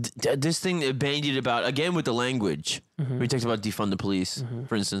 This thing bandied about again with the language. We talked about defund the police,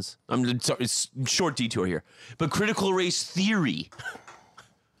 for instance. I'm sorry, it's short detour here, but critical race theory.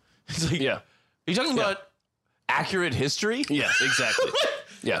 It's like, Yeah. are you talking about accurate history? Yes, exactly.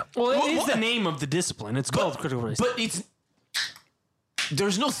 Yeah. Well, it is the name of the discipline. It's called critical race. But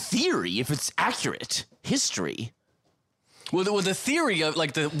there's no theory if it's accurate history. Well, the theory of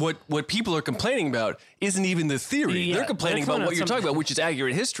like what people are complaining about isn't even the theory. Yeah, they're complaining they're about what you're talking something- about, which is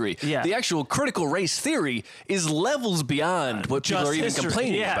accurate history. Yeah. The actual critical race theory is levels beyond what people are even history.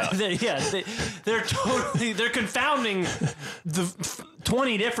 complaining about. They're confounding the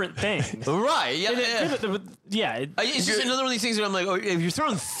 20 different things. Right. Yeah. Yeah. It's just another one of these things where I'm like, oh, if you're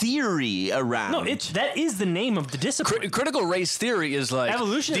throwing theory around. No, that is the name of the discipline. Critical race theory is like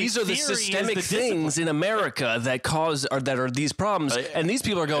Evolutionary these are the theory is systemic the things in America that are these problems, and these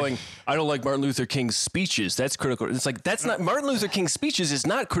people are going, I don't like Martin Luther King's speeches. That's critical. It's like that's not Martin Luther King's speeches is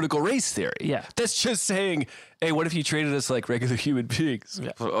not critical race theory. Yeah. That's just saying, hey, what if you treated us like regular human beings?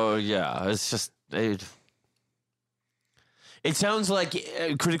 Yeah. Oh yeah, it's just it sounds like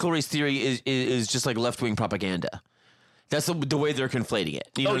critical race theory is just like left wing propaganda. That's the way they're conflating it.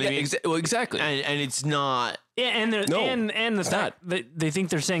 You know what I mean? Well, exactly. And it's not. Yeah, and the fact they think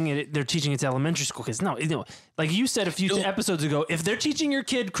they're saying they're teaching it to elementary school kids. No, like you said a few episodes ago, if they're teaching your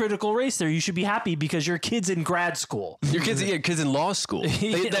kid critical race theory, you should be happy because your kid's in grad school. Your kids in law school.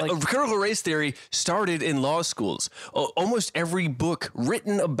 Critical race theory started in law schools. Almost every book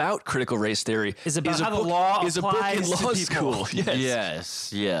written about critical race theory Is about a how the book, law is a book in applies to law people. school.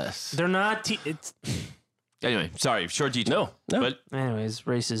 Yes. Yes. They're not. It's Anyway, sorry, short detour. No. But anyways,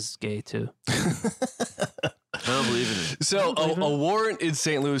 race is gay too. I don't believe in it. So a warrant in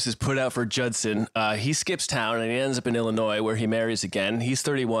St. Louis is put out for Judson. He skips town and he ends up in Illinois where he marries again. He's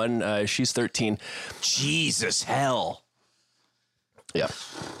 31. She's 13. Jesus hell. Yeah.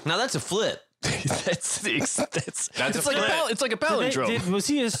 Now that's a flip. It's like flip. it's like a palindrome. Was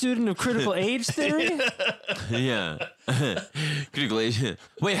he a student of critical age theory? Yeah. Critical age.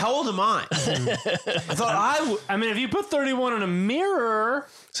 Wait, how old am I? I thought I mean, if you put 31 in a mirror,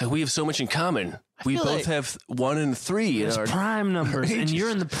 So we have so much in common. We feel both like- have 1 and 3 in it's our. prime numbers, and you're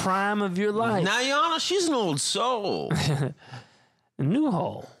in the prime of your life. Now, Yana, she's an old soul.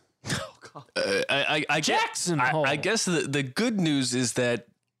 Newhall. I Jackson I Hole. guess the good news is that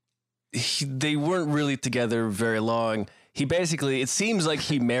they weren't really together very long. he basically, it seems like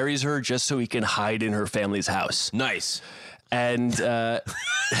he marries her just so he can hide in her family's house. Nice. And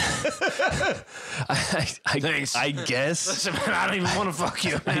Thanks. I guess Listen, man, I don't even want to fuck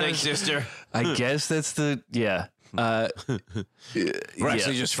you. Thanks, sister. I guess that's the We're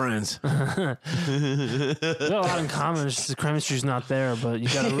actually just friends. We got a lot in common. It's just the chemistry's not there, but you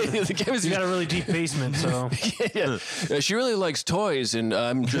got a really deep basement. So She really likes toys, and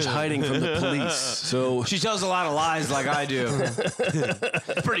I'm just hiding from the police. So She tells a lot of lies like I do.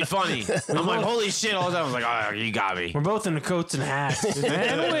 It's pretty funny. I'm like, holy shit, all the time. I was like, oh, you got me. we're both in the coats and hats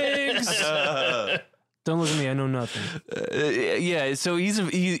and wigs. Don't look at me. I know nothing. yeah, so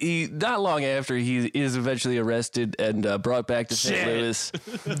he not long after he is eventually arrested and brought back to St. Shit.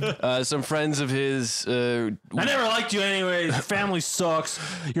 Louis. Some friends of his. I never liked you anyways. Your family sucks.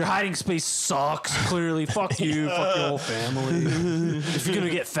 Your hiding space sucks. Clearly, fuck you. Fuck your whole family. If you're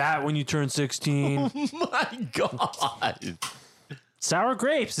gonna get fat when you turn 16, My God. sour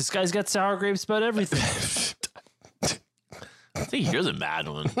grapes. This guy's got sour grapes about everything. I think you're the mad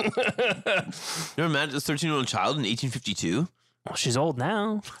one. You're mad at this 13-year-old child in 1852? Well, she's old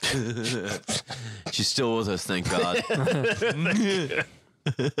now. She's still with us, thank God.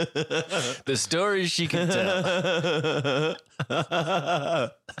 The stories she can tell.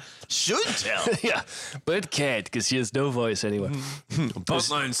 Should tell. Yeah, but can't because she has no voice anyway.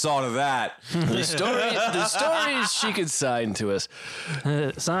 Buttline saw to that. The stories she could sign to us.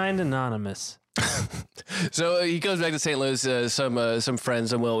 Signed anonymous. So he goes back to St. Louis. Some friends,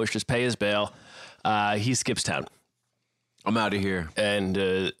 some well-wishers pay his bail. He skips town. I'm out of here. And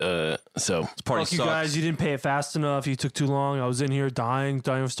so Party Fuck you sucks. guys. You didn't pay it fast enough. You took too long. I was in here dying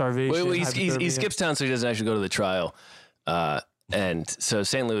of starvation. he hypothermia. skips town so he doesn't actually go to the trial. And so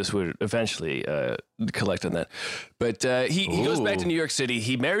St. Louis would eventually collect on that. But he goes back to New York City.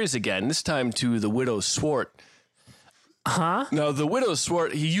 He marries again, this time to the widow Swart. Huh? Now, the widow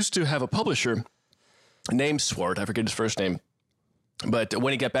Swart, he used to have a publisher named Swart. I forget his first name. But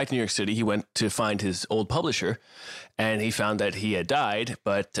when he got back to New York City, he went to find his old publisher, and he found that he had died,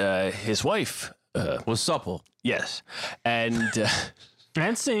 but his wife Was supple. yes, and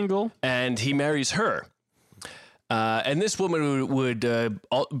single. and he marries her. And this woman would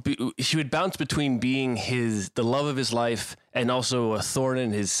she would bounce between being the love of his life and also a thorn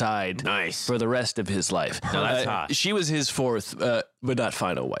in his side. Nice. For the rest of his life. Now that's hot. She was his fourth, but not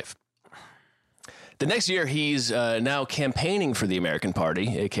final wife. The next year, he's now campaigning for the American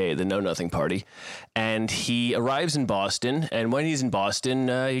Party, aka the Know Nothing Party, and he arrives in Boston. And when he's in Boston,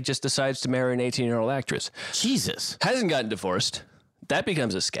 he just decides to marry an 18-year-old actress. Jesus. Hasn't gotten divorced. That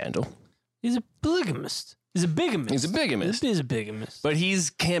becomes a scandal. He's a polygamist. He's a bigamist. He's a bigamist. He's a bigamist. But he's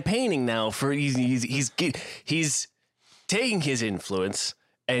campaigning now for he's taking his influence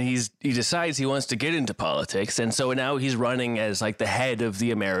and he decides he wants to get into politics, and so now he's running as like the head of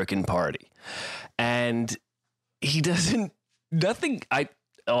the American Party, and he doesn't nothing.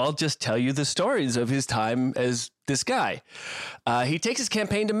 I'll just tell you the stories of his time as this guy. He takes his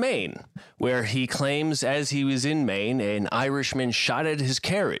campaign to Maine, where he claims as he was in Maine, an Irishman shot at his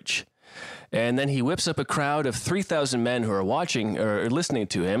carriage. And then he whips up a crowd of 3,000 men who are watching or listening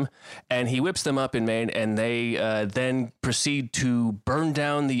to him, and he whips them up in Maine, and they then proceed to burn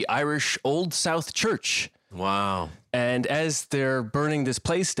down the Irish Old South Church. Wow. And as they're burning this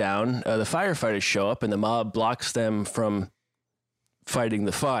place down, the firefighters show up, and the mob blocks them from fighting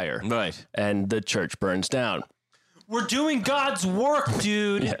the fire. Right. And the church burns down. We're doing God's work,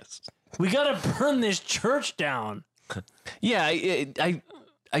 dude. Yes. We gotta burn this church down. Yeah, I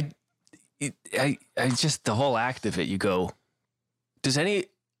just the whole act of it. You go, is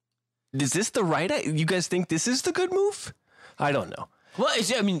this the right? You guys think this is the good move? I don't know. Well,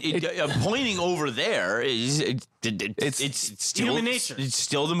 pointing over there is it's still human nature. It's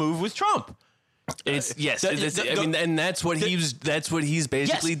still the move with Trump. It's and that's what he's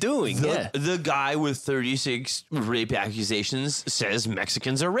basically doing. The guy with 36 rape accusations says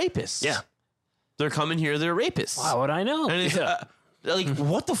Mexicans are rapists. Yeah. They're coming here. They're rapists. Why would I know? And it's like,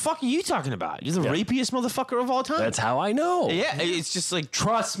 what the fuck are you talking about? You're the rapiest motherfucker of all time. That's how I know. Yeah, it's just like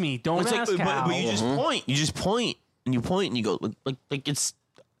Trust me. Don't it's ask like, how. but you just point. You just point and you point and you go like it's.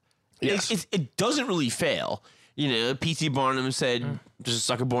 Yes. It doesn't really fail. You know, P.T. Barnum said, "There's a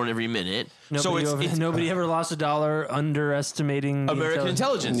sucker born every minute." Nobody ever lost $1 underestimating the American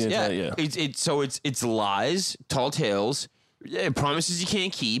intelligence. Yeah, Yeah, yeah. It's lies, tall tales, promises you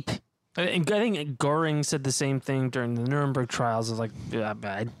can't keep. And I think Goring said the same thing during the Nuremberg trials. It was like,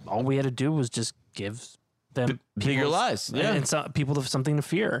 all we had to do was just give them bigger lies. Yeah, and people have something to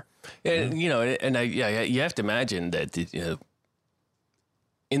fear. And you have to imagine that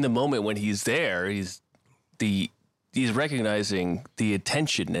in the moment when he's there, he's the he's recognizing the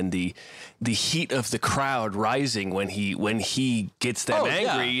attention and the heat of the crowd rising when he gets them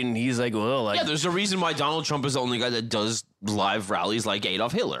angry, and he's like, well, like, Yeah, there's a reason why Donald Trump is the only guy that does live rallies like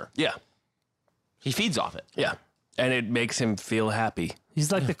Adolf Hitler. yeah, He feeds off it. yeah, and it makes him feel happy.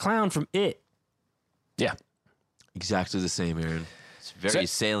 He's like the clown from It. Yeah. Exactly the same, Aaron. It's very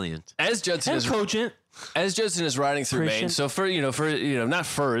salient. As Judson And is cogent. riding through Maine, Prescient. so for not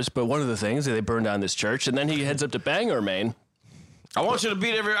first, but one of the things they burn down this church, and then he heads up to Bangor, Maine. I want you to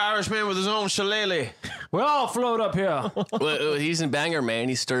beat every Irishman with his own shillelagh. We'll all float up here. Well, he's in Bangor, Maine.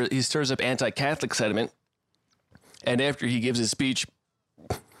 He stirs up anti-Catholic sentiment, and after he gives his speech,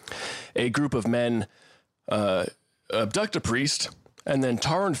 a group of men abduct a priest and then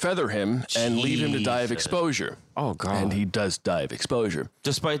tar and feather him and leave him to die of exposure. Oh, God. And he does die of exposure.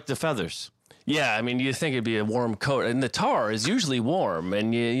 Despite the feathers. Yeah, I mean, you think it'd be a warm coat, and the tar is usually warm,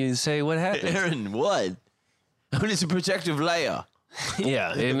 and you say, what happened? Aaron, what? I mean, it's a protective layer.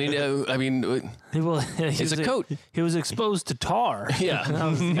 Yeah, I mean, It's a coat. He was exposed to tar. yeah,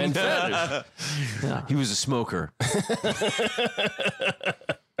 and feathers. He was a smoker.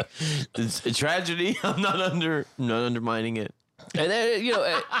 It's a tragedy. I'm not undermining it. And then,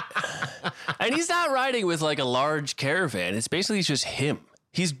 and he's not riding with like a large caravan. It's basically just him.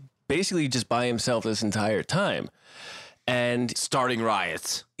 He's basically just by himself this entire time. And Starting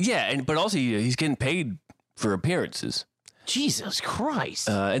riots. yeah, but also he's getting paid for appearances. Jesus Christ.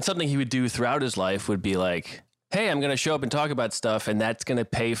 And something he would do throughout his life would be like, hey, I'm going to show up and talk about stuff, and that's going to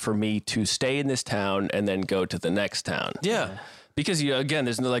pay for me to stay in this town and then go to the next town. yeah. Because, again,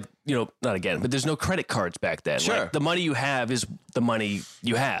 there's no, not again, but there's no credit cards back then. Sure. Like, the money you have is the money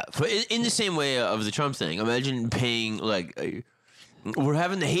you have. But in the same way of the Trump thing, imagine paying, we're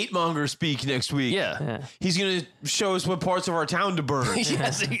having the hate monger speak next week. Yeah. He's going to show us what parts of our town to burn.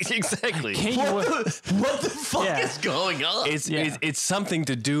 Yes, exactly. What the fuck Yeah. is going on? It's something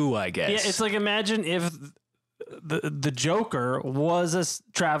to do, I guess. Yeah, it's like imagine if the Joker was a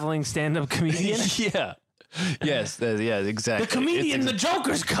traveling stand-up comedian. yeah. Yes, exactly. The comedian, the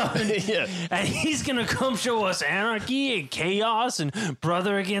Joker's coming. Yeah. And he's going to come show us anarchy and chaos and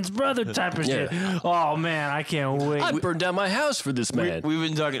brother against brother type of shit. Oh, man, I can't wait. I burned down my house for this man. We've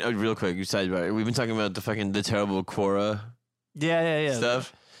been talking real quick. You said about it. We've been talking about the terrible Quora Yeah.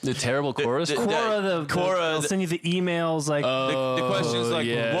 stuff. The terrible chorus. They'll send you the emails like The question is like,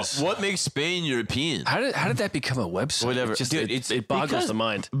 yes. what makes Spain European? How did that become a website? Whatever. It just, Dude, it boggles because- the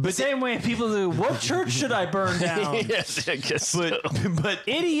mind. the same way people do. What church should I burn down? Yes, I guess. But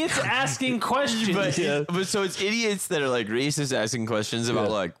Idiots asking questions. but so it's idiots that are like racist asking questions about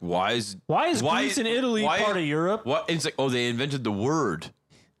like why is Greece and Italy part of Europe? What it's like? Oh, they invented the word,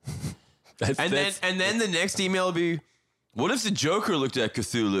 and then the next email will be, what if the Joker looked at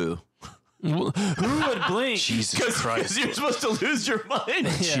Cthulhu? Who would blink? Jesus Because Christ. you're supposed to lose your mind.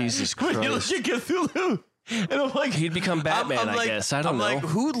 Jesus When you look Christ. at Cthulhu. And I'm like, He'd become Batman, I guess. I don't know. I'm like,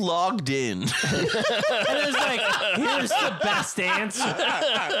 who logged in? And it's like, here's the best answer.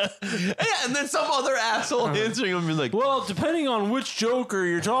 Yeah, and then some other asshole answering him, be like, Well, depending on which Joker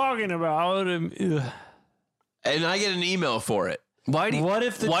you're talking about. and I get an email for it. Why did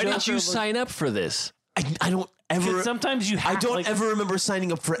Joker you was- sign up for this? I don't ever. Sometimes you have I don't like, ever remember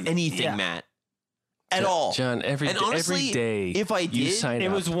signing up for anything, Yeah. Matt. At all. John, every honestly, day if I you did, sign It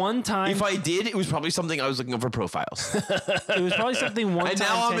up. was one time. If I did, it was probably something I was looking up for profiles. It was probably something one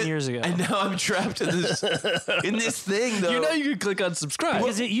time 10 years ago. And now I'm trapped in this thing, though. you can click on subscribe.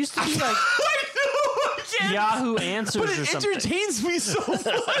 Because it used to be like I know, I can't. Yahoo Answers But or it something. entertains me so much.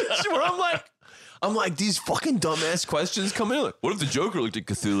 Where I'm like, these fucking dumbass questions come in. Like, what if the Joker looked at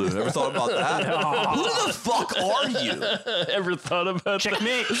Cthulhu? Ever thought about that? Who the fuck are you? Ever thought about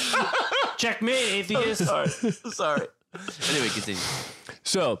Checkmate. Checkmate, atheist. Sorry. Anyway, continue.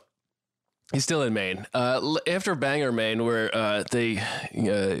 So he's still in Maine. After Bangor, Maine, where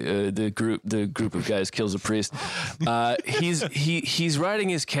the group of guys kills a priest, he's riding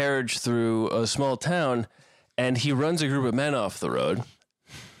his carriage through a small town, and he runs a group of men off the road.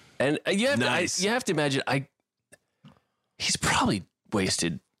 And you have to imagine, he's probably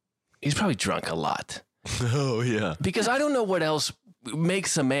wasted. He's probably drunk a lot. Oh, yeah. Because I don't know what else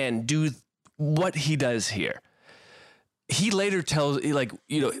makes a man do what he does here. He later tells,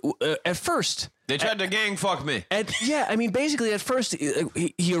 at first, They tried to gang fuck me. basically at first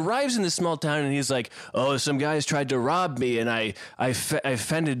he arrives in this small town and he's like, oh, some guys tried to rob me and I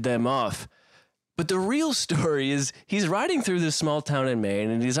fended them off. But the real story is he's riding through this small town in Maine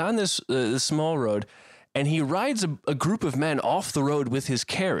and he's on this small road and he rides a group of men off the road with his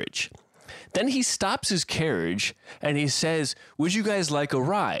carriage. Then he stops his carriage and he says, would you guys like a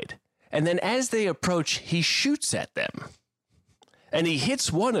ride? And then as they approach, he shoots at them. And he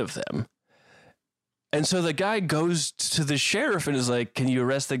hits one of them. And so the guy goes to the sheriff and is like, can you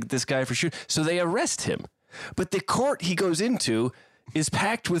arrest this guy for shooting? So they arrest him. But the court he goes into is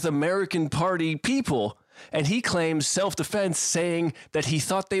packed with American Party people. And he claims self-defense, saying that he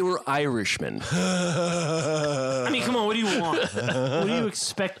thought they were Irishmen. I mean, come on, what do you want? What do you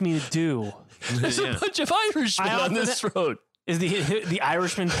expect me to do? There's a bunch of Irishmen on this road. Is the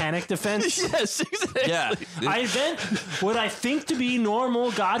Irishman panic defense? Yes, exactly. Yeah. I vent what I think to be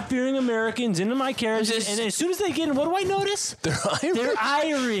normal, God-fearing Americans into my carriage, and as soon as they get in, what do I notice? They're Irish. They're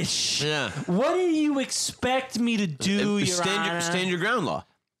Irish. Yeah. What do you expect me to do, Your Honor? Stand your ground law.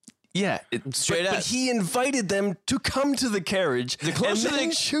 Yeah, Straight but up. he invited them to come to the carriage. The closer and then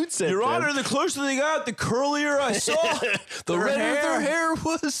they shoots at Your them. Honor, the closer they got, the curlier I saw. The redder their hair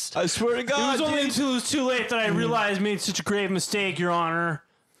was. I swear to It God. was only dude. until it was too late that I realized I made such a grave mistake, Your Honor.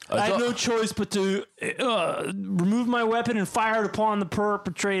 I had no choice but to remove my weapon and fire it upon the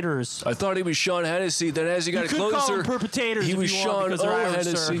perpetrators. I thought he was Sean Hennessy. Then as he got You could call closer, them perpetrators he if was you want, Sean because they're Irish,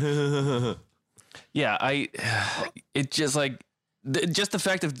 Hennessy. Yeah, it just like, just the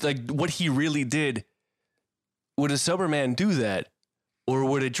fact of like what he really did. Would a sober man do that, or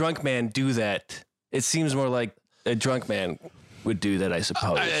would a drunk man do that? It seems more like a drunk man would do that, I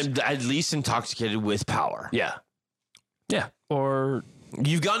suppose. At least intoxicated with power. Yeah. Or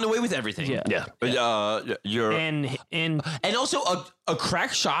You've gotten away with everything. Yeah. You're and also a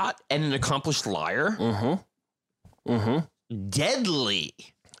crack shot and an accomplished liar. Deadly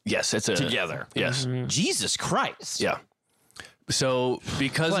Yes, it's a together. Yes. Jesus Christ. Yeah. So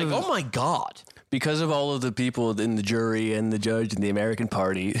because Like, of oh my God. because of all of the people in the jury and the judge and the American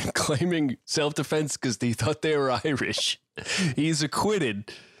Party claiming self-defense because they thought they were Irish, he's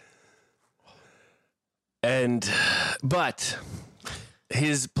acquitted. But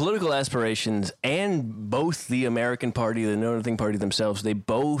his political aspirations and both the American Party and the Know Nothing Party themselves, they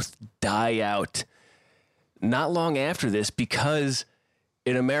both die out not long after this, because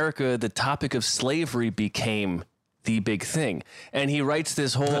in America, the topic of slavery became the big thing. And he writes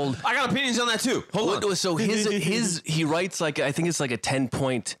this whole... I got opinions on that too. Hold on. So he writes like, I think it's like a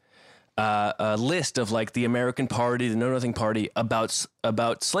 10-point list of like the American Party, the Know Nothing Party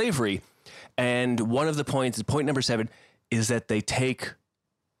about slavery. And one of the points, point number 7, is that they take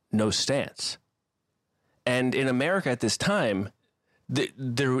no stance. And in America at this time,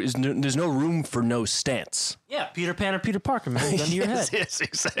 there's no room for no stance. yeah, Peter Pan or Peter Parker, man, gun to your head. Yes,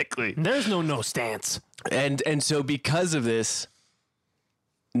 exactly. There's no stance. And so because of this,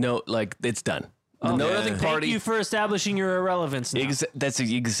 no, like it's done. The Know Nothing Thank Party. you for establishing your irrelevance. Now. That's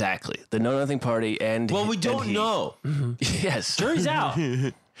exactly the Know Nothing Party. And Well, we don't know. Yes, Jury's out.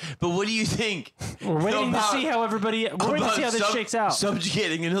 But what do you think? We're waiting to see how everybody. We're waiting to see how this shakes out.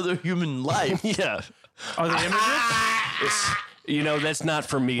 Subjugating another human life. Yeah. Are they immigrants? You know, that's not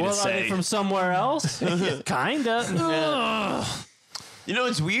for me to Well, are say. they from somewhere else? Kinda. Ugh. You know,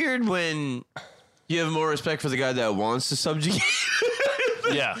 it's weird when you have more respect for the guy that wants to subjugate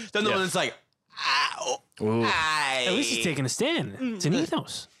Yeah. than the Yeah. one that's like, At least he's taking a stand. It's an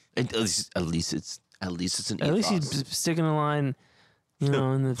ethos. At least it's an At least ethos. he's sticking a line, you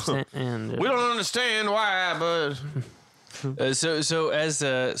know, in the and. We don't understand why, but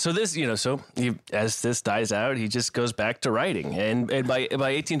So this, you know, as this dies out, he just goes back to writing, and by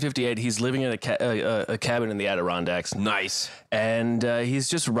 1858, he's living in a cabin in the Adirondacks, nice. and he's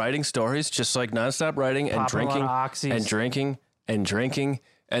just writing stories, just like nonstop writing and Popping a lot drinking of oxys. and drinking and drinking.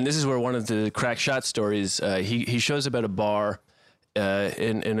 And this is where one of the crack shot stories. He shows up at a bar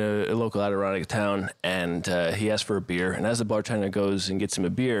in a local Adirondack town, and he asks for a beer. And as the bartender goes and gets him a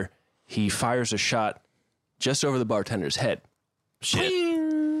beer, he fires a shot just over the bartender's head. Shit.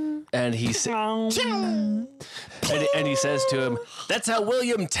 And he and he says to him, "That's how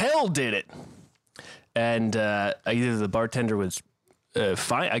William Tell did it." And either the bartender was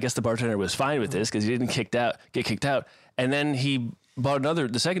fine. I guess the bartender was fine with this because he didn't get kicked out. And then he bought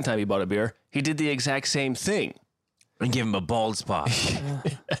the second time he bought a beer, he did the exact same thing. And give him a bald spot.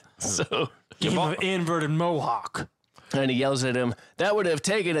 So, Give him an inverted mohawk. and he yells at him, "That would have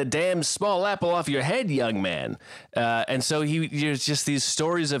taken a damn small apple off your head, young man." And so there's just these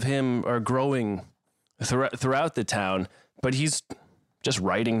stories of him are growing throughout the town, but he's just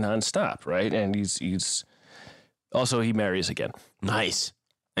writing nonstop, right? And he's also, he marries again. Nice.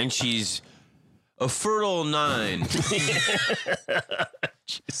 And she's a fertile 9.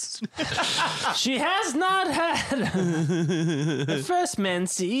 She has not had the first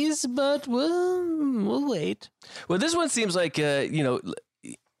menses, but we'll wait. Well, this one seems like his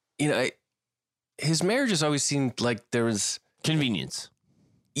marriages always seemed like there was Convenience.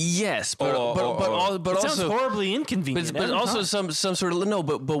 Yes, but It sounds also horribly inconvenient. but every also time. some sort of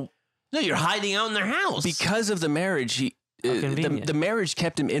but No, you're hiding out in their house. because of the marriage, convenient. the marriage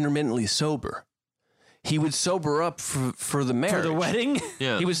kept him intermittently sober. He would sober up for the marriage. for the wedding.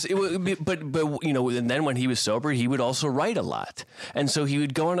 yeah. But you know, and then when he was sober, he would also write a lot, and so he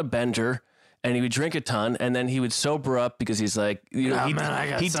would go on a bender. And he would drink a ton, and then he would sober up because he's like, you know, Oh, man, I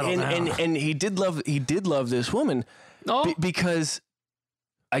gotta settle down. and he did love this woman Oh, because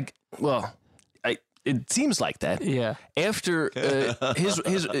it seems like that. yeah. After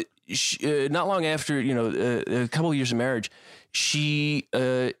not long after, you know, a couple of years of marriage, she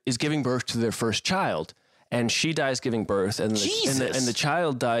is giving birth to their first child, and she dies giving birth, and the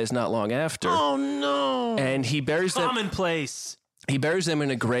child dies not long after. Oh no! And he buries them. Commonplace. He buries them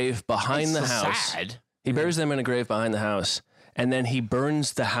in a grave behind the so house. sad. He buries them in a grave behind the house, and then he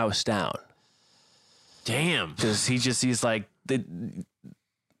burns the house down Damn. because he's like, you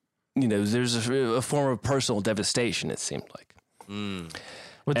know, there's a form of personal devastation. It seemed like.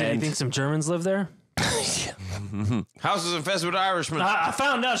 What, did you And- think some Germans live there? House is infested with Irishmen. I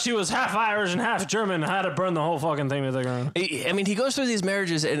found out she was half Irish and half German. I had to burn the whole fucking thing to the ground. I mean, he goes through these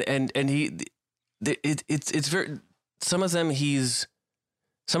marriages, and it's very. Some of them are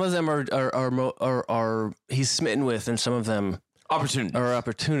he's smitten with, and some of them Opportunity. are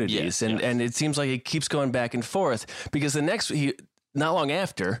opportunities, Yeah, and it seems like it keeps going back and forth because not long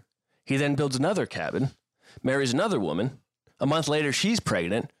after, he then builds another cabin, marries another woman. A month later, she's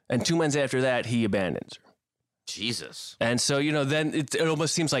pregnant, and 2 months after that, he abandons her. Jesus. And so, you know, then it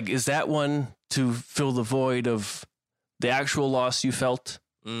almost seems like, is that one to fill the void of the actual loss you felt?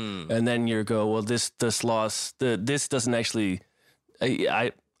 And then you go, well, this loss, this doesn't actually,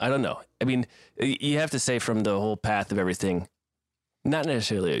 I don't know. I mean, you have to say from the whole path of everything, not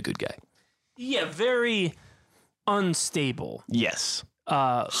necessarily a good guy. Yeah, very unstable. Yes.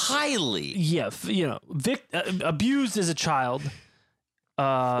 Highly. Yeah, you know, abused as a child.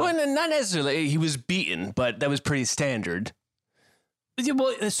 Well, not necessarily. He was beaten, but that was pretty standard.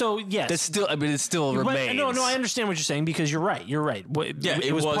 Well, so yes, That's still, I mean, it still But- remains. No, I understand what you're saying because you're right. You're right. Yeah,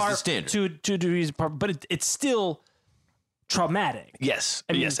 it was the part standard. two degrees apart, but it's still traumatic. Yes.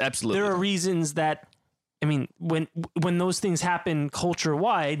 I mean, yes, absolutely. There are reasons that, I mean, when those things happen culture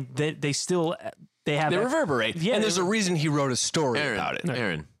wide, they have They reverberate. Yeah, and there's a reason he wrote a story Aaron, about it.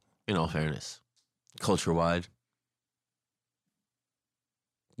 Aaron, in all fairness, culture wide,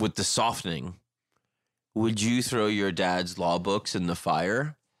 with the softening, would you throw your dad's law books in the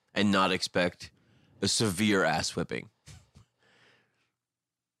fire and not expect a severe ass whipping?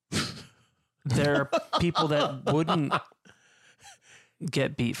 There are people that wouldn't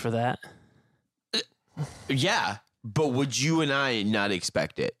get beat for that. Yeah, but would you and I not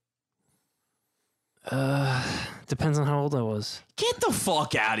expect it? Depends on how old I was. Get the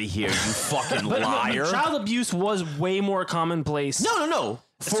fuck out of here, you fucking But liar. child abuse was way more commonplace. No.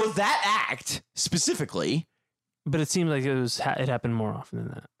 For that act specifically. But it seemed like it happened more often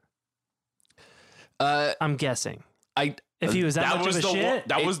than that. I'm guessing. If he was that much was of a the shit, one,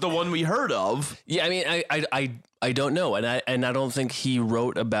 that was the one we heard of. Yeah, I mean, I don't know, and I don't think he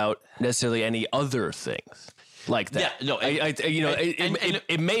wrote about necessarily any other things like that. Yeah, no,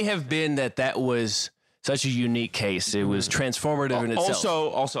 it may have been that was such a unique case. It was transformative in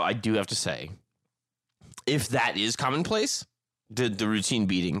itself. Also, I do have to say, if that is commonplace, the routine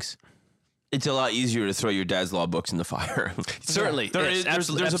beatings, it's a lot easier to throw your dad's law books in the fire. Certainly, There's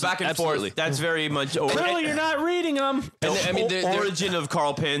a back and absolutely. forth. That's very much clearly you're not reading them. origin of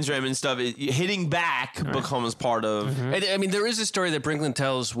Carl Panzram and stuff. Hitting back becomes part of. And, I mean, there is a story that Brinkley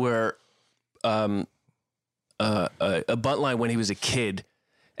tells where a buntline when he was a kid,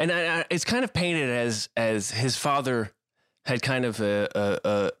 and it's kind of painted as his father had kind of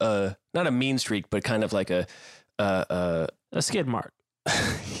a not a mean streak, but kind of like a skid mark.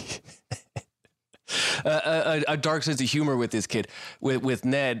 a dark sense of humor with this kid, with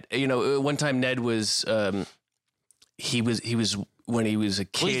Ned. You know, one time Ned was he was when he was a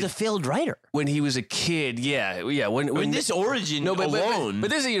kid. He's the failed writer. When he was a kid, yeah. When this origin but alone. but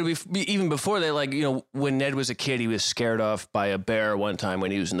this is even before that. Like, you know, when Ned was a kid, he was scared off by a bear one time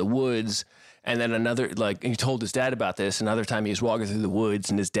when he was in the woods, and then another, like, he told his dad about this. Another time he was walking through the woods,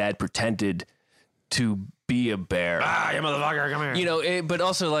 and his dad pretended to be a bear. You motherfucker, come here. You know, but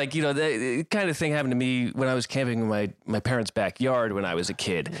also, like, you know, that kind of thing happened to me when I was camping in my parents' backyard when I was a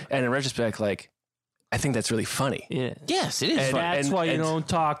kid. And in retrospect, like, I think that's really funny. Yeah. Yes, it is. And- fun. That's why you don't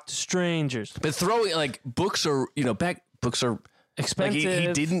talk to strangers. But throwing, like, books are, you know, books are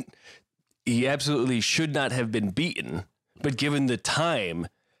Expensive. Like he absolutely should not have been beaten. But given the time,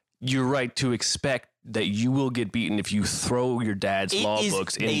 you're right to expect that you will get beaten if you throw your dad's It law is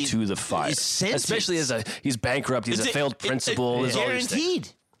books a into the fire. sentence. Especially as he's bankrupt, he's a failed principal. There's all these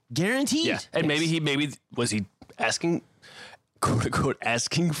things. Guaranteed. Yeah, and maybe was he asking, quote unquote,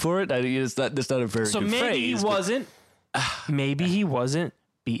 asking for it? That's not a very So good maybe phrase. he wasn't. Maybe he wasn't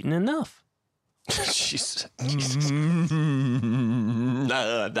beaten enough. Jesus.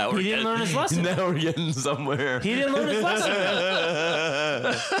 Now He didn't learn his lesson. Now we're getting somewhere. He didn't learn his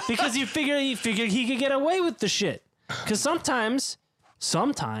lesson because he figured he could get away with the shit. Because sometimes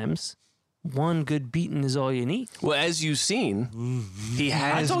one good beating is all you need. Well, as you've seen, he I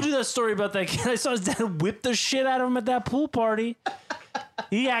has. told you that story about that kid. I saw his dad whip the shit out of him at that pool party.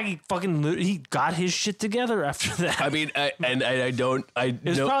 He got his shit together after that. I mean, I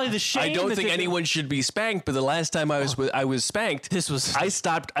was probably the shame I don't that think they- anyone should be spanked. But the last time I was spanked, I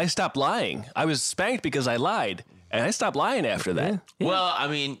stopped lying. I was spanked because I lied, and I stopped lying after that. Well, I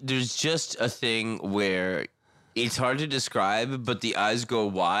mean, there's just a thing where it's hard to describe, but the eyes go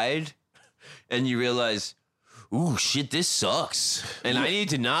wide, and you realize, ooh, shit, this sucks, and I need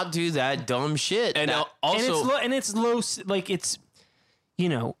to not do that dumb shit. And That- also, it's low, like it's, you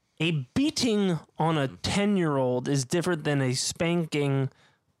know, a beating on a 10-year-old is different than a spanking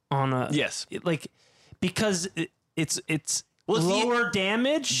on a Yes. like because it's Well, lower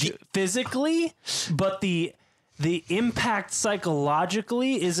damage physically, but the impact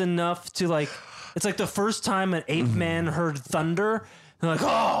psychologically is enough to like. It's like the first time an ape man heard thunder. They're like,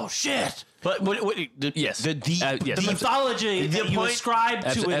 oh shit. but yes, the yes. The mythology the that you point- ascribe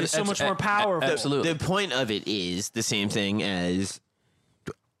to it is so much more powerful. Absolutely. The point of it is the same thing as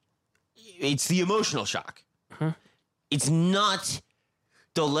it's the emotional shock. It's not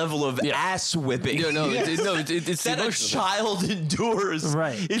the level of ass whipping. No, it's that a emotional. child endures.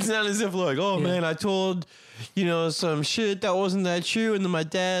 Right. It's not as if like, oh man, I told some shit that wasn't that true, and then my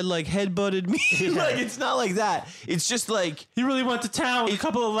dad like headbutted me. Like it's not like that. It's just like He really went to town with a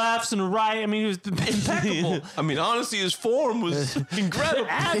couple of laughs and a riot. I mean, he was impeccable. I mean, honestly, his form was incredible.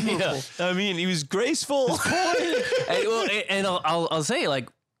 Admirable. I mean, he was graceful. And I'll say, like,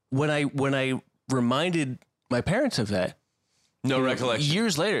 when I reminded my parents of that No recollection.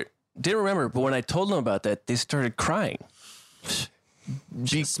 years later, didn't remember, but when I told them about that, they started crying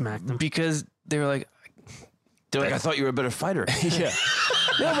Smacked him. because they were like, They're like, I thought you were a better fighter. yeah.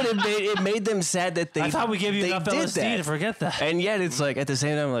 No, but it made them sad that they. I thought we gave you they enough did LSD that. to forget that. And yet it's like at the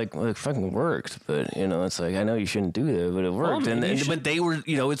same time, like, well, it fucking worked, but it's like I know you shouldn't do that, but it worked. maybe you But they were,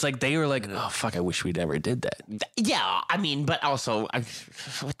 it's like they were like, oh fuck, I wish we never did that. Yeah, I mean, but also,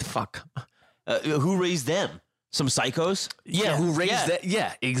 what the fuck? Who raised them? Some psychos? Yeah, who raised that?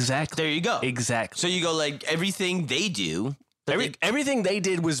 Yeah, exactly. There you go. Exactly. So you go like everything they do. Everything they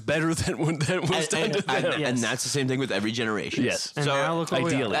did was better than was done to them. And that's the same thing with every generation. Yes. And now look where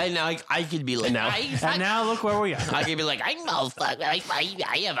we ideally. are. And now I could be like, And now- And now look where we are. I could be like, I know, fuck, I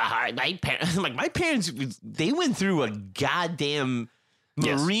have a hard. My parents, like my parents, they went through a goddamn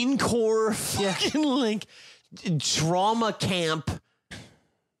Yes. Marine Corps fucking like trauma camp. I'm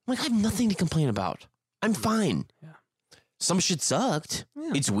like, I have nothing to complain about. I'm fine. Yeah. Some shit sucked.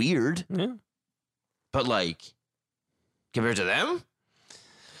 It's weird, Yeah. but like compared to them,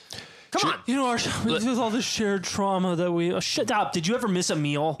 come on. You know, with all the shared trauma that we... shut up. Did you ever miss a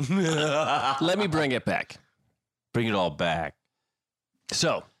meal? Let me bring it back. Bring it all back.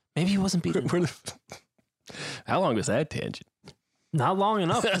 So, Maybe he wasn't beaten. how long was that tangent? Not long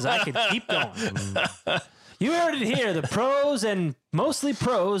enough because I could keep going. You heard it here. The pros and mostly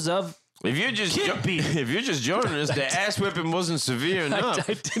pros of... If you're just joining us, the ass whipping wasn't severe enough.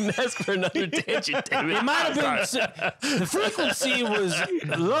 I didn't ask for another tangent, David. It might have been... The frequency was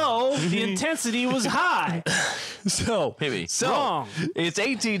low. The intensity was high. So, Maybe. Wrong. It's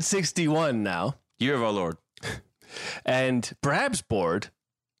 1861 now, Year of our Lord. and perhaps bored.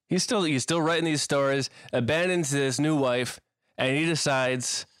 He's still writing these stories, abandons his new wife, and he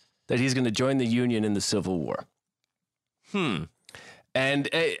decides that he's going to join the Union in the Civil War. And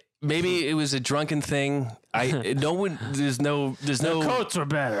maybe it was a drunken thing. There's no Coats were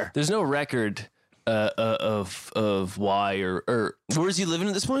better. there's no record of why or Where is he living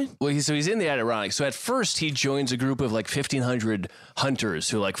at this point? well, he's in the Adirondacks. So at first he joins a group of like 1,500 hunters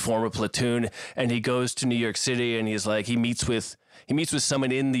who like form a platoon, and he goes to New York City, and he's like he meets with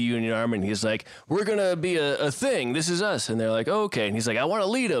someone in the Union Army, and he's like, we're gonna be a thing. This is us, and they're like, okay, and he's like, I want to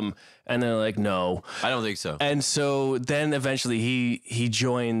lead them, and they're like, no. I don't think so. And so then eventually he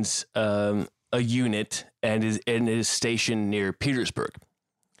joins a unit and is stationed near Petersburg,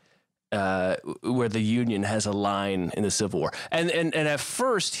 where the Union has a line in the Civil War. And at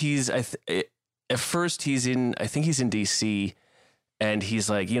first he's in D.C. and he's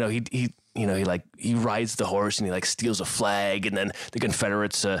like, he he rides the horse and he like steals a flag, and then the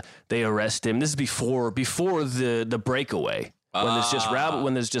Confederates they arrest him. This is before the breakaway. When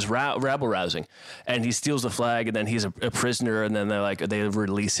there's just rabble rousing, and he steals the flag, and then he's a prisoner, and then they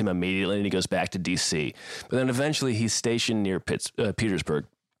release him immediately, and he goes back to D.C. But then eventually he's stationed near Petersburg,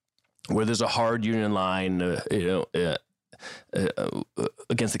 where there's a hard Union line,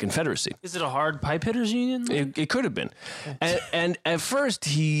 against the Confederacy. Is it a hard pipe hitters union? It could have been, and at first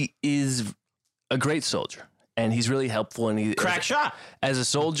he is a great soldier. And he's really helpful, and he Crack shot as a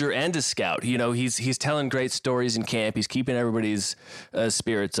soldier and a scout. He's telling great stories in camp. He's keeping everybody's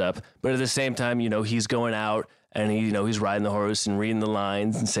spirits up. But at the same time, he's going out and he's riding the horse and reading the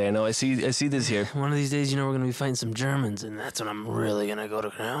lines and saying, "Oh, I see this here." One of these days, we're going to be fighting some Germans, and that's when I'm really going to go to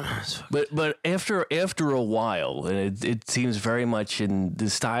town. But after a while, and it seems very much in the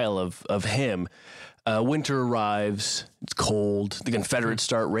style of him. Winter arrives. It's cold. The Confederates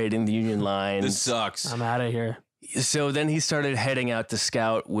start raiding the Union lines. This sucks. I'm out of here. So then he started heading out to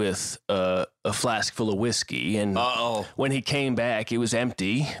scout with a flask full of whiskey. And when he came back, it was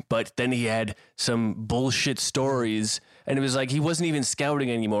empty. But then he had some bullshit stories. And it was like he wasn't even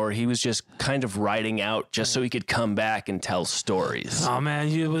scouting anymore. He was just kind of riding out just so he could come back and tell stories. Oh, man.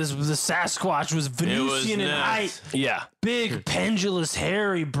 The Sasquatch was Venusian in height. Yeah. Big, pendulous,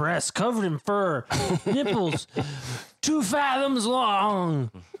 hairy breasts covered in fur. Nipples 2 fathoms long.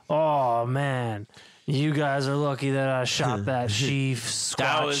 Oh, man. You guys are lucky that I shot that she squatch.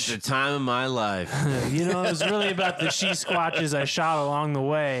 That was the time of my life. It was really about the she squatches I shot along the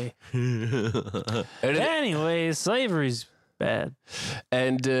way. Anyway, slavery's bad.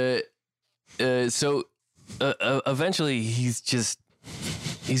 And so eventually he's just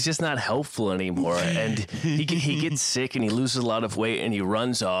not helpful anymore. And he gets sick and he loses a lot of weight and he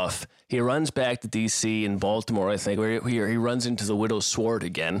runs off. He runs back to D.C. and Baltimore, I think, where he runs into the widow Swart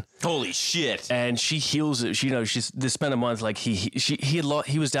again. Holy shit! And she heals it. They spent a month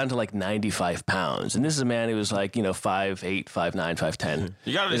he was down to like 95 pounds, and this is a man who was like 5'8", 5'9", 5'10".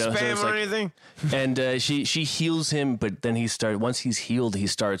 You got to spam or anything? And she heals him, but then once he's healed, he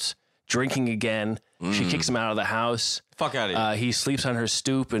starts drinking again. She kicks him out of the house. Fuck out of here. He sleeps on her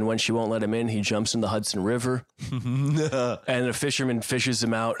stoop, and when she won't let him in, he jumps in the Hudson River. And a fisherman fishes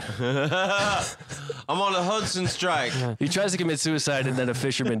him out. I'm on a Hudson strike. He tries to commit suicide, and then a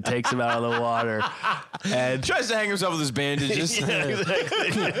fisherman takes him out of the water. And Tries to hang himself with his bandages. yeah,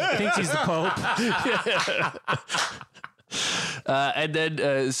 exactly. Thinks he's the Pope. And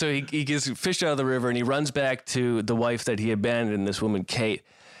then, so he gets fished out of the river, and he runs back to the wife that he abandoned, this woman, Kate.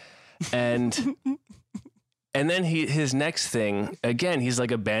 And then his next thing, again, he's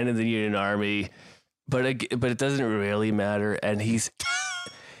like abandoned the Union Army, but it doesn't really matter. And It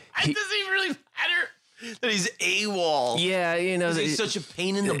doesn't even really matter that he's AWOL. Yeah, He's such a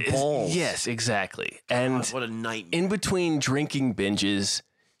pain in the balls. Yes, exactly. And God, what a nightmare. in between drinking binges,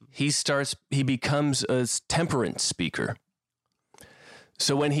 he becomes a temperance speaker.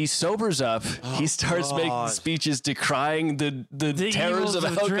 So when he sobers up, he starts making speeches decrying the terrors of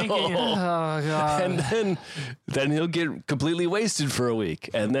alcohol. Drinking. Oh, God. And then he'll get completely wasted for a week,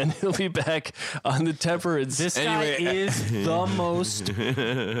 and then he'll be back on the temperance. This guy is the most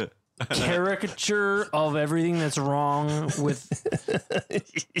caricature of everything that's wrong with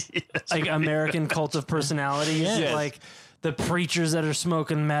like American cult of personality. Yes. Like the preachers that are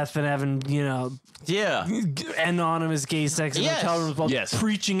smoking meth and having, Yeah. anonymous gay sex in hotel rooms while Yes.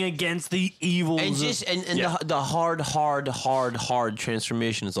 preaching against the evils. And just the hard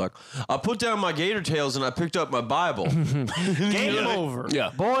transformation is like, I put down my gator tails and I picked up my Bible. game over.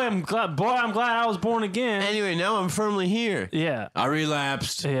 Yeah. Boy, I'm glad I was born again. Anyway, now I'm firmly here. Yeah. I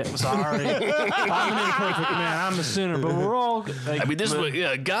relapsed. Yeah, sorry. I'm an imperfect man. I'm a sinner, but we're all. Like, I mean, this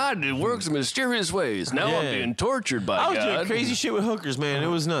way, God works in mysterious ways. Now I'm Yeah. being tortured by I was God. doing crazy shit with hookers, man. It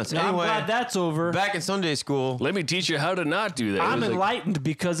was nuts. I'm Anyway, glad that's over. back in Sunday school. Let me teach you how to not do that. I'm It was like- enlightened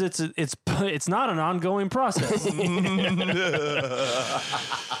because it's not an ongoing process.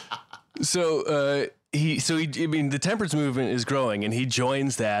 So the temperance movement is growing, and he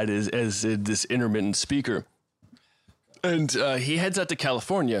joins that as this intermittent speaker, and he heads out to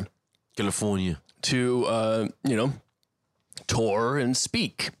California to tour and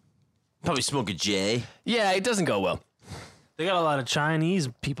speak. Probably smoke a J. Yeah, it doesn't go well. They got a lot of Chinese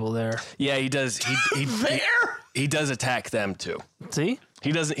people there. Yeah, he does. He does attack them too. See,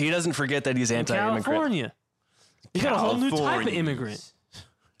 He doesn't forget that he's anti-immigrant. California. You got a whole new type of California. immigrant.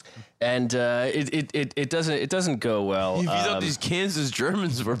 And it doesn't go well. You thought these Kansas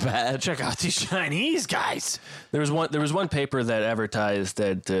Germans were bad. Check out these Chinese guys. There was one paper that advertised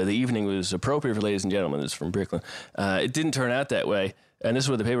that the evening was appropriate for ladies and gentlemen. This is from Brooklyn. It didn't turn out that way, and this is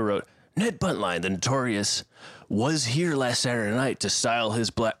what the paper wrote: Ned Buntline, the notorious, was here last Saturday night to style his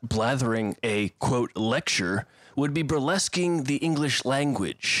blathering a, quote, lecture, would be burlesquing the English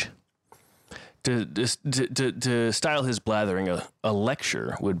language. To style his blathering a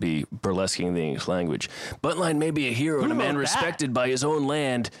lecture would be burlesquing the English language. Buntline may be a hero and a man respected by his own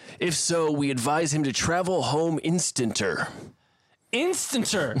land. If so, we advise him to travel home instanter.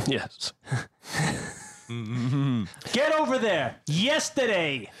 Instanter. Yes. Get over there.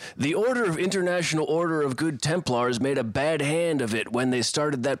 Yesterday. The International Order of Good Templars made a bad hand of it when they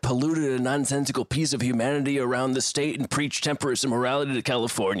started that polluted and nonsensical piece of humanity around the state and preached temperance and morality to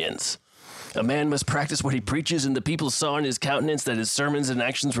Californians. A man must practice what he preaches, and the people saw in his countenance that his sermons and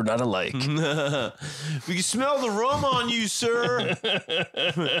actions were not alike. We can smell the rum on you, sir.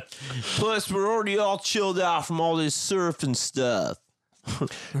 Plus, we're already all chilled out from all this surf and stuff.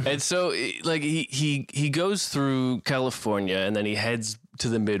 And so, like, he goes through California, and then he heads to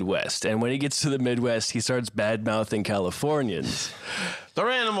the Midwest. And when he gets to the Midwest, he starts bad-mouthing Californians. They're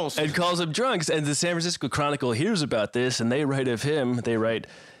animals. And calls them drunks. And the San Francisco Chronicle hears about this, and they write of him,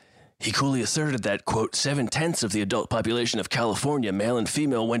 he coolly asserted that, quote, 7/10 of the adult population of California, male and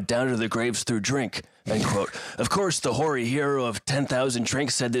female, went down to their graves through drink, end quote. Of course, the hoary hero of 10,000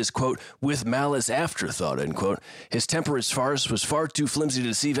 drinks said this, quote, with malice afterthought, end quote. His temperance farce was far too flimsy to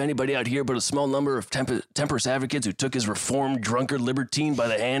deceive anybody out here but a small number of temperance advocates who took his reformed drunkard libertine by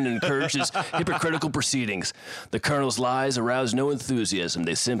the hand and encouraged his hypocritical proceedings. The Colonel's lies arouse no enthusiasm.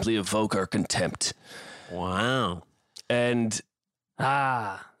 They simply evoke our contempt. Wow. And...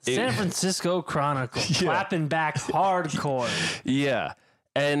 San Francisco Chronicle, clapping back hardcore. Yeah.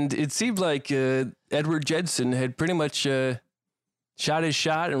 And it seemed like Edward Judson had pretty much shot his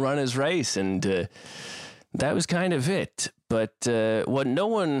shot and run his race, and that was kind of it. But what no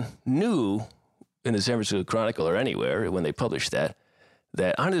one knew in the San Francisco Chronicle or anywhere when they published that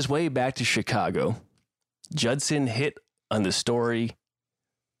on his way back to Chicago, Judson hit on the story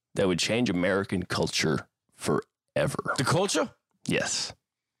that would change American culture forever. The culture? Yes.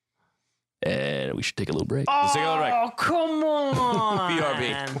 And we should take a little break. Let's take a little break. Oh, come on.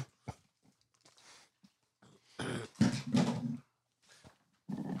 BRB.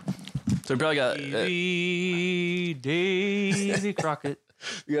 So we probably got... Davy Crockett.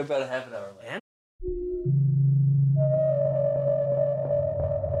 we got about a half an hour left.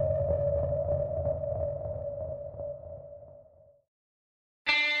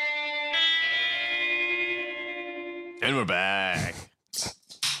 And we're back.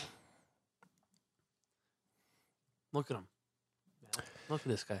 Look at him. Look at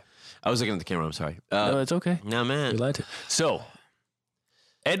this guy. I was looking at the camera. I'm sorry. No, it's okay. No, man. We lied to. So,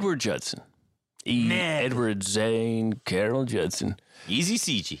 Edward Judson. Ned. Edward Zane Carroll Judson. Easy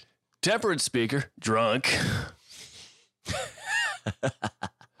CG. Temperance speaker. Drunk.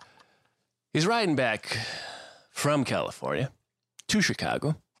 He's riding back from California to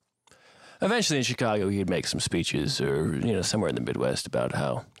Chicago. Eventually in Chicago, he'd make some speeches or, somewhere in the Midwest about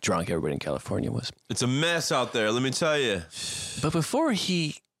how drunk everybody in California was. It's a mess out there, let me tell you. But before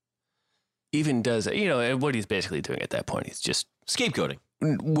he even does it, what he's basically doing at that point, he's just... Scapegoating.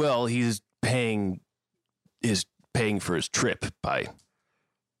 Well, he's paying for his trip by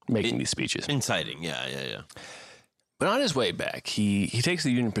making these speeches. Inciting, yeah. But on his way back, he takes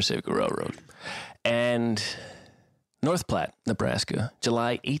the Union Pacific Railroad and... North Platte, Nebraska,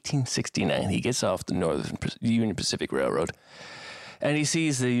 July 1869. He gets off the Union Pacific Railroad, and he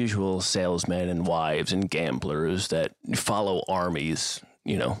sees the usual salesmen and wives and gamblers that follow armies,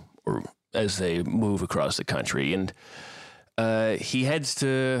 or as they move across the country. And he heads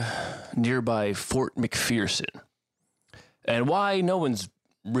to nearby Fort McPherson. And why, no one's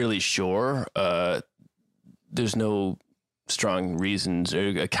really sure. There's no strong reasons or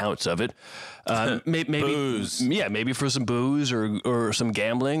accounts of it. Maybe booze. Yeah, maybe for some booze or some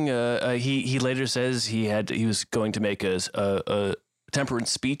gambling. He later says he was going to make a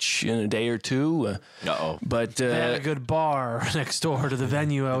temperance speech in a day or two. But They had a good bar next door to the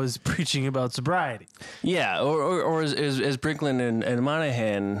venue I was preaching about sobriety. yeah, or as Brinklin and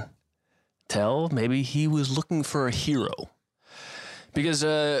Monahan tell, maybe he was looking for a hero. Because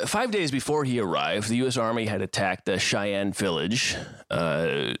 5 days before he arrived, the U.S. Army had attacked the Cheyenne village.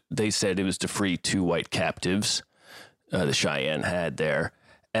 They said it was to free 2 white captives the Cheyenne had there.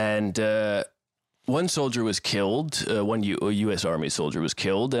 And one soldier was killed, one U.S. Army soldier was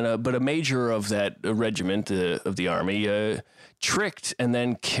killed, but a major of that regiment of the Army tricked and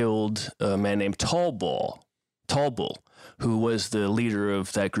then killed a man named Tall Bull, who was the leader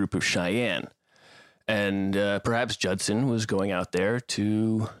of that group of Cheyenne. And perhaps Judson was going out there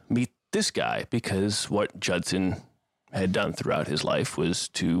to meet this guy because what Judson had done throughout his life was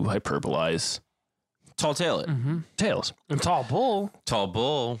to hyperbolize Tall tale it. tales. And Tall Bull. Tall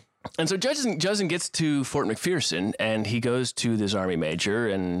bull. And so Judson gets to Fort McPherson, and he goes to this Army major,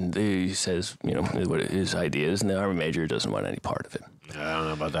 and he says, what his idea is, and the Army major doesn't want any part of it. I don't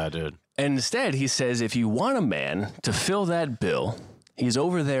know about that, dude. And instead, he says, if you want a man to fill that bill, he's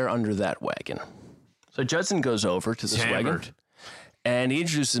over there under that wagon. So Judson goes over to this wagon, and he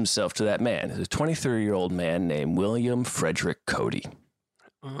introduces himself to that man. It's a 23-year-old man named William Frederick Cody.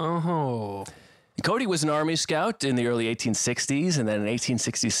 Oh. Cody was an Army scout in the early 1860s, and then in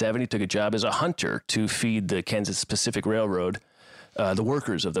 1867, he took a job as a hunter to feed the Kansas Pacific Railroad, the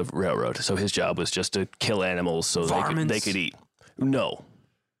workers of the railroad. So his job was just to kill animals so they could eat. No.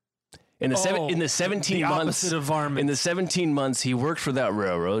 In the 17 months opposite of varmints. In the 17 months he worked for that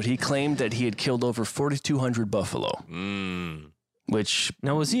railroad, he claimed that he had killed over 4,200 buffalo. Which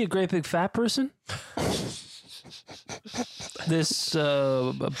Now, was he a great big fat person? This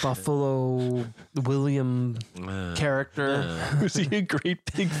Buffalo William character. was he a great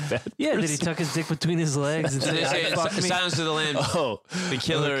big fat Yeah, did he tuck his dick between his legs and They say, say, "Fuck me"? Silence of the Lambs. Oh, The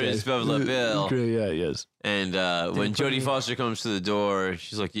killer is Buffalo Bill. Okay, yeah, yes. And when Jodie Foster comes to the door,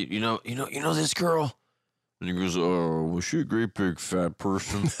 she's like, you know this girl? And he goes, oh, was she a great big fat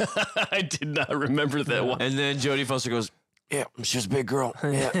person? I did not remember that one. And then Jodie Foster goes, yeah, she's a big girl.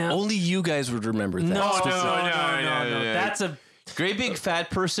 Yeah. Only you guys would remember that. No, no. That's a Great big fat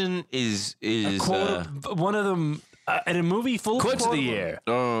person is quote. One of them in a movie full of Quotes of the quote- year.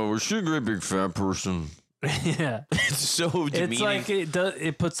 oh, was she a great big fat person? Yeah, It's so demeaning. it's like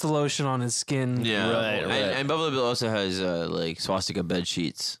it puts the lotion on his skin. Yeah, Right, right. And Buffalo Bill also has like swastika bed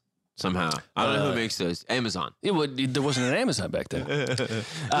sheets somehow. I don't know who makes those. Amazon. There wasn't an Amazon back then.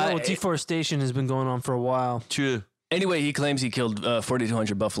 Deforestation has been going on for a while. True. Anyway, he claims he killed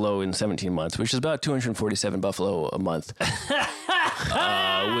 4,200 buffalo in 17 months, which is about 247 buffalo a month.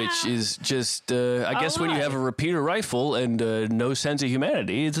 Which is just, I guess, when you have a repeater rifle and no sense of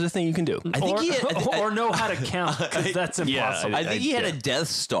humanity, it's a thing you can do. I think he had, or know how to count, because that's impossible. I think he had a Death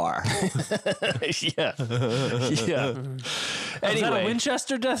Star. Yeah. Yeah. Is that a Anyway,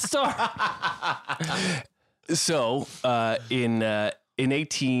 Winchester Death Star? so in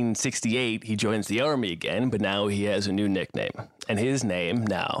 1868, he joins the Army again, but now he has a new nickname. And his name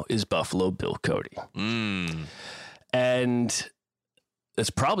now is Buffalo Bill Cody. And that's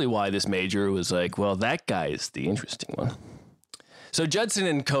probably why this major was like, well, that guy is the interesting one. So Judson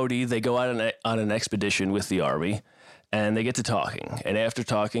and Cody, they go out on an expedition with the Army, and they get to talking. And after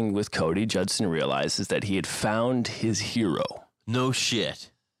talking with Cody, Judson realizes that he had found his hero. No shit.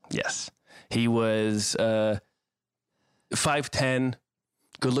 Yes. He was 5'10",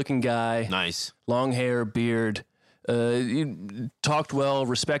 good-looking guy, Nice. long hair, beard, he talked well,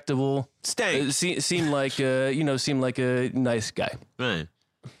 respectable. Stank. Seemed like a nice guy. Right.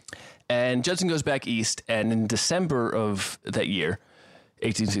 And Judson goes back east, and in December of that year,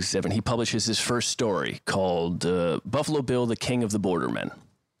 1867, he publishes his first story called Buffalo Bill, the King of the Bordermen.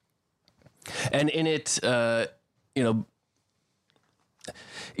 And in it, one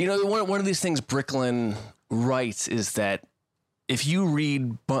of these things Bricklin writes is that if you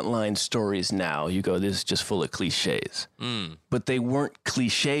read Buntline stories now, you go, this is just full of cliches. But they weren't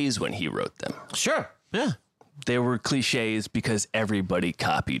cliches when he wrote them. Sure. Yeah. They were cliches because everybody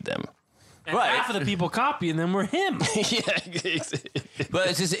copied them. And half of the people copying them were him. Yeah.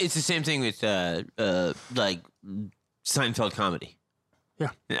 But it's the same thing with like Seinfeld comedy. Yeah.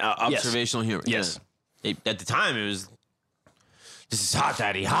 Observational humor. Yes. Yeah. At the time, it was, this is hot,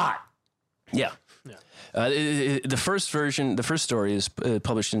 daddy, hot. Yeah. The first story is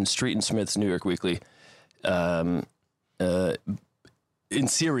published in Street and Smith's New York Weekly, in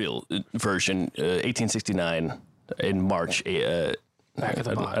serial version, 1869 in March. Back of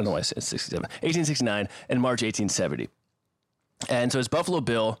the box. I don't know why I said 67. 1869 and March 1870. And so it's Buffalo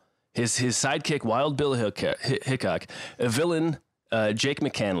Bill, his sidekick Wild Bill Hickok, a villain Jake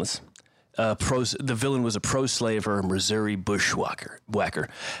McCandless. The villain was a pro-slaver Missouri bushwhacker,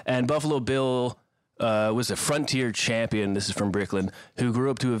 and Buffalo Bill was a frontier champion. This is from Bricklin, who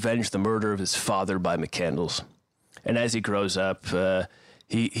grew up to avenge the murder of his father by McCandless. And as he grows up,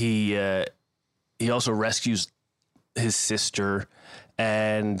 he also rescues his sister,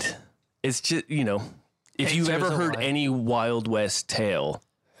 and it's just if you've ever heard any Wild West tale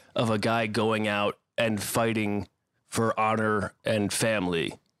of a guy going out and fighting for honor and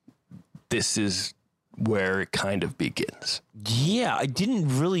family, this is where it kind of begins. Yeah, I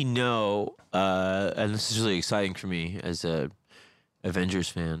didn't really know, and this is really exciting for me as a Avengers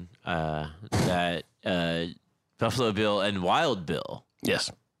fan, that Buffalo Bill and Wild Bill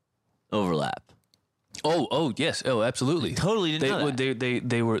Yes. overlap. Oh, yes. Oh, absolutely. Totally didn't know that.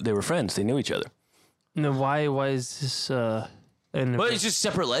 They were friends. They knew each other. No, why is this? Well, it's just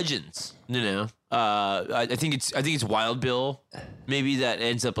separate legends, you know. I think it's Wild Bill, maybe that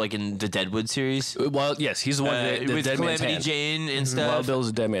ends up like in the Deadwood series. Well, yes, he's the one the with Dead Man's Calamity Hand. Jane and stuff. Wild Bill's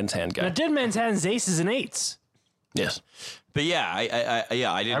a Dead Man's Hand guy. Now, Dead Man's Hands, aces and eights. Yes, But yeah, I didn't.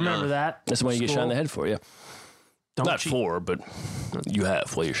 I remember that. that's the one you get shot in the School. head for. Yeah, Don't not cheat. 4, but you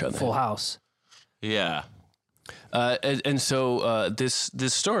have while you're shot in the Full head. House. Yeah, And so this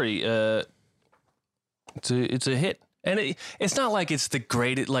story, it's a hit, and it's not like it's the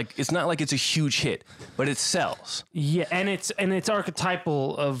greatest. Like it's not like it's a huge hit, but it sells. Yeah, and it's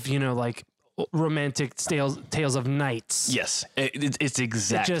archetypal of like romantic tales of knights. Yes, it's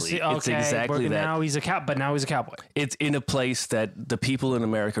exactly. It's exactly that. Now he's a cowboy. It's in a place that the people in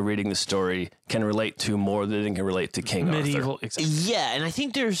America reading the story can relate to more than they can relate to King Medieval. Arthur. Exactly. yeah, and I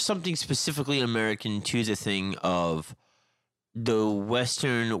think there's something specifically American to the thing of the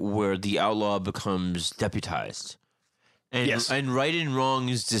Western where the outlaw becomes deputized. And, Yes. and right and wrong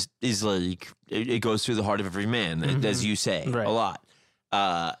is like it goes through the heart of every man, as you say Right. a lot.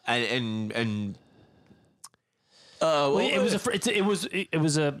 Well, It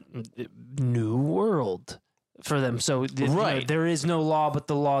was a new world for them. So Right. there is no law but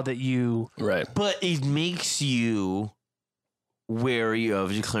the law that you. Right. but it makes you wary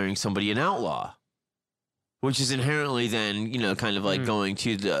of declaring somebody an outlaw, which is inherently then kind of like going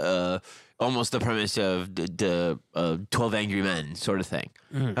to the almost the premise of the 12 Angry Men sort of thing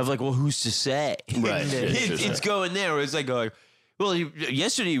of like, well, who's to say? Right. It's going there where it's like going, well,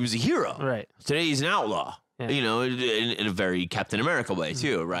 yesterday he was a hero, Right. today he's an outlaw. Yeah. In a very Captain America way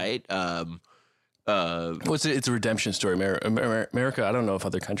too, right? Well, it's a redemption story. America, I don't know if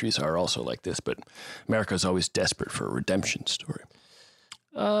other countries are also like this, but America is always desperate for a redemption story.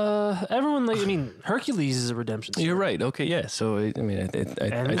 Everyone Hercules is a redemption story. You're right. Okay, yeah. So I think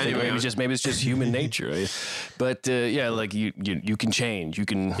Anyway, maybe it's just human nature. But yeah, like you can change. You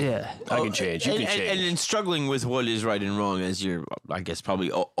can. Yeah. I can change. You can change. And in struggling with what is right and wrong, as you're, I guess,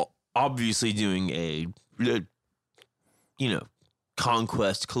 probably obviously doing a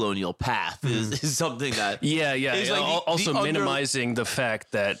conquest colonial path is something that Yeah. It's like Also the minimizing the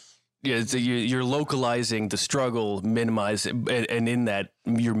fact that you're localizing the struggle, minimizing, and in that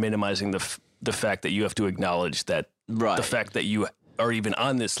you're minimizing the fact that you have to acknowledge that Right. the fact that you are even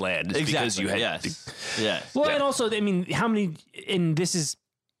on this land is because you had. yes. Well, Yeah. and also, how many? And this is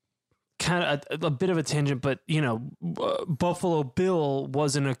kind of a bit of a tangent, but Buffalo Bill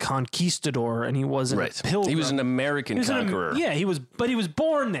wasn't a conquistador, and he wasn't a pilgrim. He was an American conqueror. He was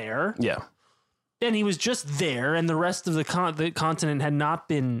born there, Yeah. and he was just there, and the rest of the continent had not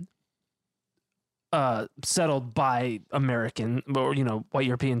been settled by American or white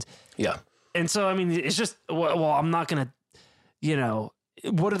Europeans. Yeah. And so, it's just, well, I'm not going to,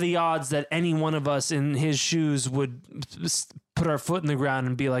 what are the odds that any one of us in his shoes would put our foot in the ground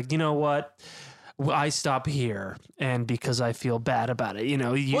and be like, you know what? I stop here. And because I feel bad about it,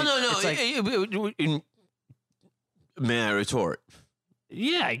 Well, no. it's like, May I retort?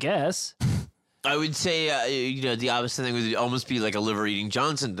 yeah, I guess. I would say, the opposite thing would almost be like a liver-eating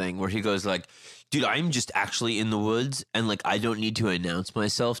Johnson thing, where he goes like, dude, I'm just actually in the woods, and like I don't need to announce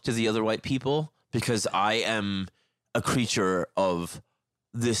myself to the other white people because I am a creature of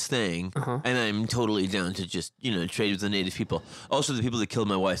this thing, and I'm totally down to just trade with the native people. Also, the people that killed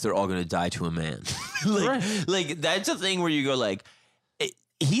my wife, they're all going to die to a man. like that's a thing where you go like,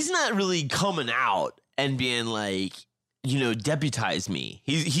 he's not really coming out and being like, deputize me.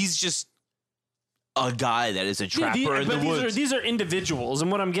 He's just a guy that is a trapper in the woods. These are individuals,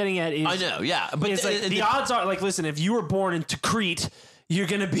 and what I'm getting at is, I know, yeah, but it's like the odds are like, listen, if you were born into Crete, you're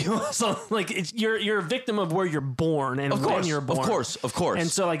gonna be you're a victim of where you're born and when you're born. Of course.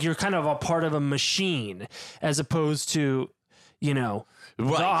 And so like you're kind of a part of a machine as opposed to, the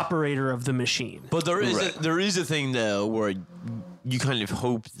operator of the machine. But there is a thing though where you kind of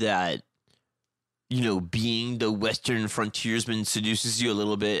hope that being the Western frontiersman seduces you a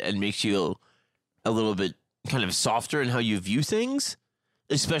little bit and makes you a little bit kind of softer in how you view things,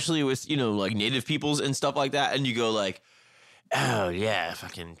 especially with like native peoples and stuff like that. And you go like, oh yeah,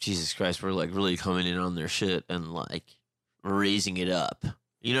 fucking Jesus Christ, we're like really coming in on their shit and like raising it up.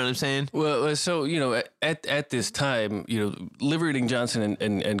 You know what I'm saying? Well, so at this time, Liver-Eating Johnson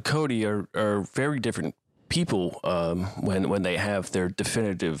and Cody are very different people when they have their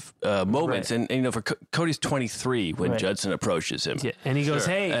definitive moments. Right. And for Cody's 23 when Right. Judson approaches him. Yeah, and he goes,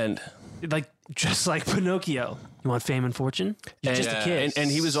 hey, And just like Pinocchio, you want fame and fortune? You're just a kid.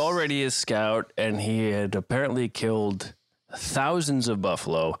 And he was already a scout, and he had apparently killed thousands of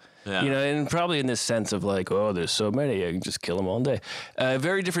buffalo Yeah. You know, and probably in this sense of like, oh, there's so many, I can just kill them all day. A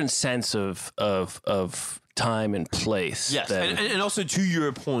very different sense of time and place. Yes, than- and also to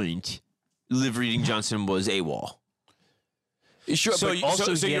your point, Liv Reading Johnson was AWOL. Sure, So but you-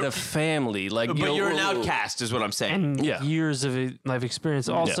 also so get you're- a family. Like, But you know, you're an outcast, is what I'm saying. and Yeah. years of life experience.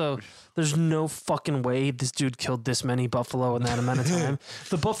 Also, there's no fucking way this dude killed this many buffalo in that amount of time.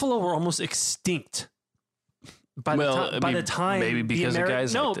 The buffalo were almost extinct. By Well, the, I mean, the time, maybe the because of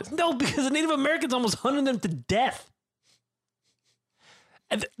guys no, like this. no, because the Native Americans almost hunted them to death.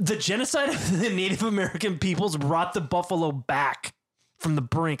 And the genocide of the Native American peoples brought the buffalo back from the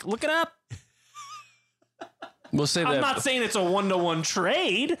brink. Look it up. We'll say I'm that. not saying it's a 1-to-1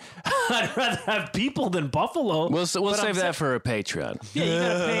 trade. I'd rather have people than buffalo. We'll but save I'm that for a Patreon. Yeah, you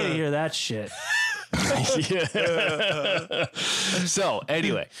gotta pay to hear that shit. So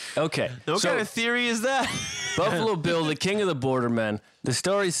anyway, okay. What so kind of theory is that? Buffalo Bill, the king of the bordermen. The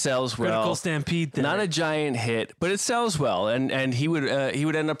story sells well. Critical stampede. There. Not a giant hit, but it sells well, and he would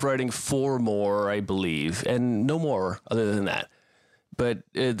end up writing 4 more, I believe, and no more other than that. But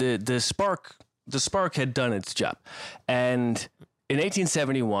the spark had done its job, and in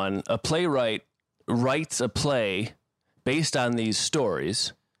 1871, a playwright writes a play based on these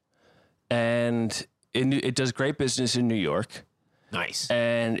stories, and it does great business in New York. Nice.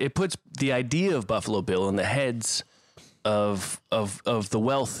 And it puts the idea of Buffalo Bill in the heads of the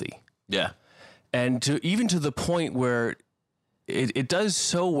wealthy, Yeah. and even to the point where it does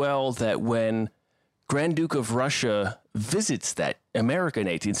so well that when Grand Duke of Russia visits that America in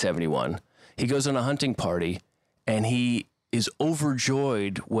 1871, he goes on a hunting party, and he is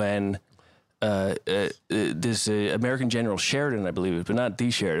overjoyed when this American General Sheridan, I believe, but not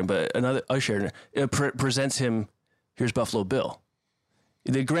the Sheridan, but another Sheridan, presents him. Here's Buffalo Bill.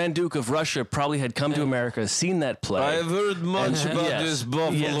 The Grand Duke of Russia probably had come to America, seen that play. I've heard much about yes. this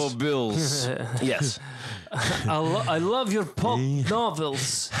Buffalo Yes. Bills. Yes. I love your pulp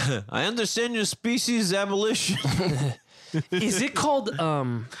novels. I understand your species abolition. Is it called?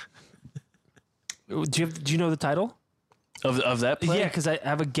 Do you know the title? Of that play? Yeah, because I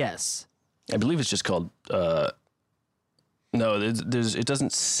have a guess. I believe it's just called. No, it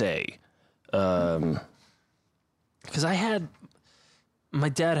doesn't say. Because my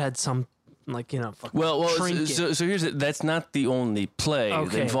dad had some fucking Well, trinket. so here's it. That's not the only play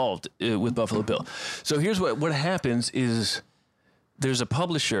Okay. involved with Buffalo Bill. So here's what happens is there's a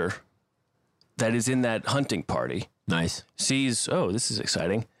publisher that is in that hunting party. Nice. Sees, oh, this is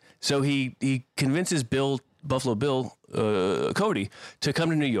exciting. So he convinces Buffalo Bill Cody to come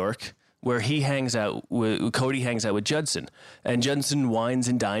to New York, where he hangs out with Cody hangs out with Judson, and Judson wines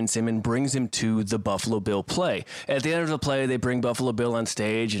and dines him and brings him to the Buffalo Bill play. At the end of the play, they bring Buffalo Bill on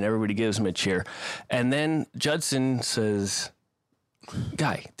stage, and everybody gives him a cheer. And then Judson says,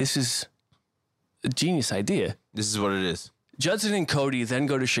 "Guy, this is a genius idea." This is what it is. Judson and Cody then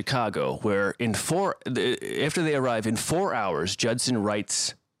go to Chicago, where after they arrive in 4 hours, Judson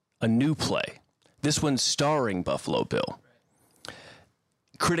writes a new play. This one starring Buffalo Bill.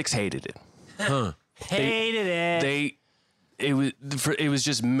 Critics hated it. Hated it. It was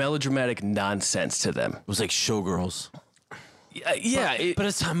just melodramatic nonsense to them. It was like Showgirls. Yeah, But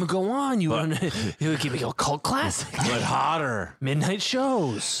as time would go on, you would keep it a cult classic. But hotter. Midnight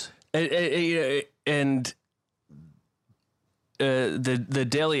shows. and the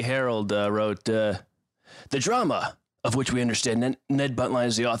Daily Herald wrote the drama, of which we understand Ned Buntline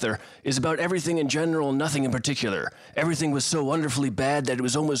is the author, is about everything in general and nothing in particular. Everything was so wonderfully bad that it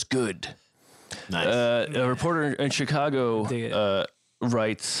was almost good. Nice. A reporter in Chicago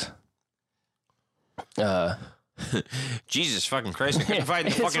writes, Jesus fucking Christ. I couldn't find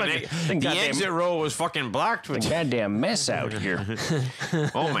the fucking fucking the goddamn- exit row was fucking blocked with goddamn mess out here.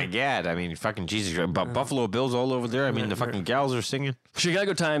 Oh my god. I mean fucking Jesus. Buffalo Bills all over there. I mean the fucking gals are singing.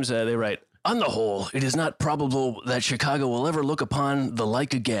 Chicago Times, they write, on the whole, it is not probable that Chicago will ever look upon the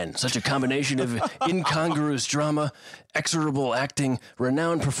like again. Such a combination of incongruous drama, execrable acting,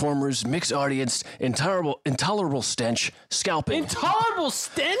 renowned performers, mixed audience, intolerable stench, scalping, Intolerable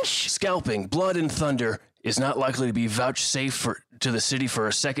stench. scalping, blood and thunder is not likely to be vouchsafed to the city for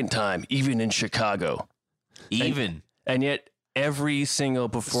a second time, even in Chicago. Even. And yet, every single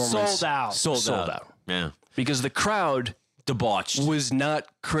performance Sold out. Sold out. Yeah. Because the crowd Debauched. was not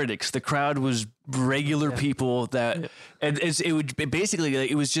critics. The crowd was regular people that, and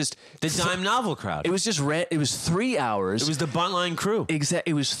it was just The dime novel crowd. It was just it was 3 hours. It was the Buntline crew.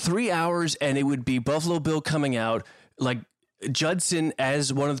 It was 3 hours, and it would be Buffalo Bill coming out like Judson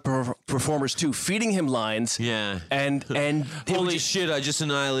as one of the performers too, feeding him lines. Yeah. And Holy shit! I just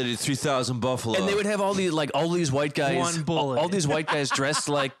annihilated 3,000 buffalo. and they would have all these white guys, One bullet. all these white guys dressed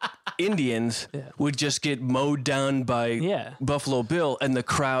like Indians would just get mowed down by Buffalo Bill, and the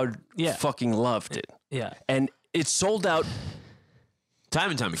crowd fucking loved it. Yeah. And it sold out time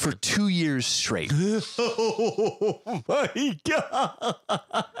and time again. for 2 years straight. Oh my god!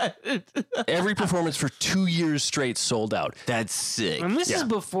 Every performance for 2 years straight sold out. That's sick. And this is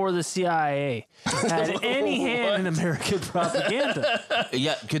before the CIA had any hand in American propaganda.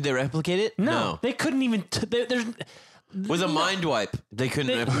 Yeah, could they replicate it? No, they couldn't even. There's With a mind wipe, they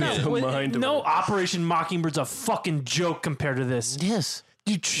couldn't replicate it. Mind Operation Mockingbird's a fucking joke compared to this. Yes.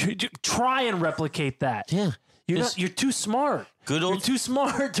 You try and replicate that. Yeah. You're too smart. Good old- You're too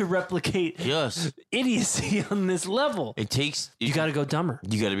smart to replicate Yes. idiocy on this level. It takes. You got to go dumber.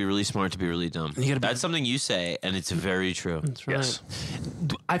 You got to be really smart to be really dumb. gotta be- That's something you say, and it's very true. That's right. Yes.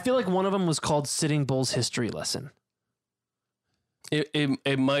 I feel like one of them was called Sitting Bull's History Lesson.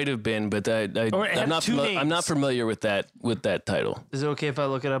 It might have been, but Or it I'm had not two I'm not names. familiar with that title. Is it okay if I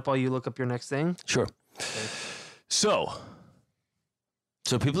look it up while you look up your next thing? Sure. So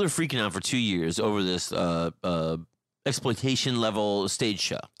So people are freaking out for 2 years over this exploitation level stage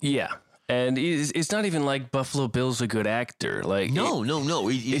show. yeah, and it's not even like Buffalo Bill's a good actor. Like No.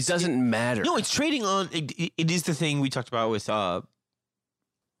 it doesn't matter. No, it's trading on. It is the thing we talked about with,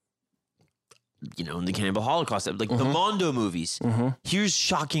 in the Cannibal Holocaust, like the Mondo movies. Here's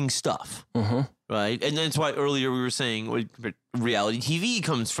shocking stuff, right? And that's why earlier we were saying reality TV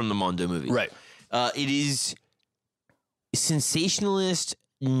comes from the Mondo movies, Right. It is sensationalist,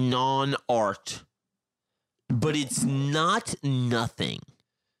 non-art, but it's not nothing.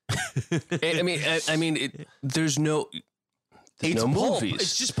 I mean, there's no It's no pulp. movies.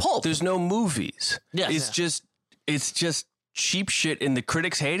 It's just pulp. There's no movies. Yes. It's just cheap shit, and the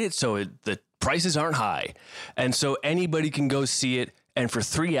critics hate it, so the prices aren't high, and so anybody can go see it. And for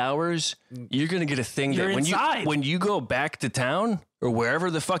 3 hours, you're gonna get a thing You're that inside. when you go back to town or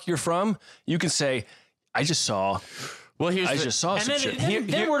wherever the fuck you're from, you can say, "I just saw." Well, I just saw And some then, shit.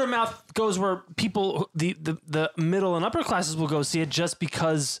 then word of mouth goes where people, the middle and upper classes will go see it just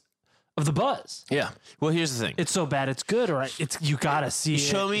because of the buzz. Yeah. Well, here's the thing. It's so bad it's good, or you gotta see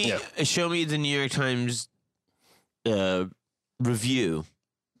Show it. Show me the New York Times review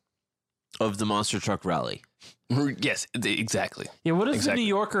of the monster truck rally. Yes, exactly. Yeah, what does Exactly. the New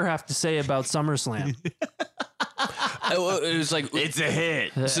Yorker have to say about SummerSlam? It was like It's a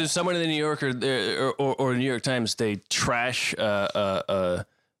hit. so someone in the New Yorker or New York Times, they trash a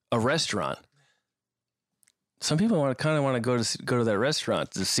restaurant. Some people kind of want to go to that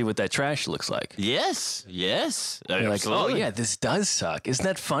restaurant to see what that trash looks like. Yes. They're like, oh yeah, this does suck. Isn't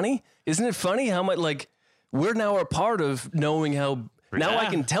that funny? Isn't it funny how much like we're now a part of knowing how now I Yeah.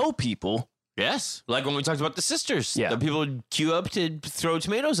 can tell people. Yes. Like when we talked about the sisters. Yeah. The people would queue up to throw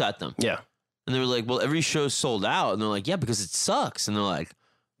tomatoes at them. Yeah. And they were like, well, every show's sold out. And they're like, yeah, because it sucks. And they're like,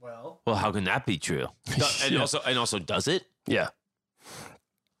 well, how can that be true? And also, does it? Yeah.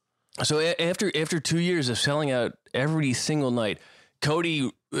 So after 2 years of selling out every single night,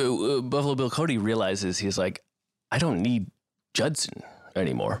 Cody, Buffalo Bill Cody realizes he's like, I don't need Judson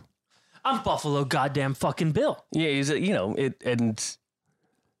anymore. I'm Buffalo goddamn fucking Bill. Yeah, he's and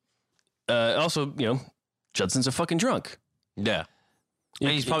also Judson's a fucking drunk. Yeah. And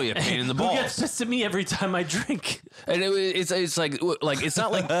he's probably a pain in the Who balls. gets pissed at me every time I drink? And it's like it's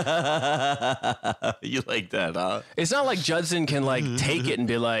not like You like that, huh? it's not like Judson can like take it and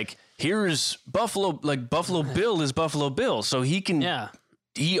be like, here's Buffalo Bill is Buffalo Bill, so he can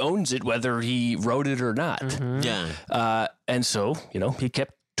he owns it whether he wrote it or not. Yeah. And so he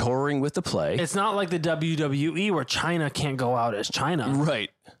kept touring with the play. It's not like the WWE where China can't go out as China.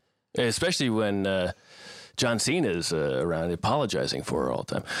 Right. Especially when John Cena's around apologizing for her all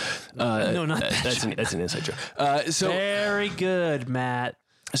the time. No, not that. That's an inside joke. Very good, Matt.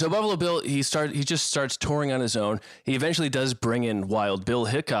 So Buffalo Bill, he just starts touring on his own. He eventually does bring in Wild Bill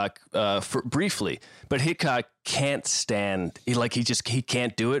Hickok briefly, but Hickok can't stand. He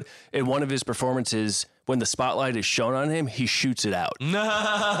can't do it. In one of his performances, when the spotlight is shown on him, he shoots it out.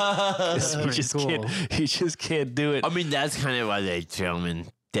 No. He just can't do it. I mean, that's kind of why they film in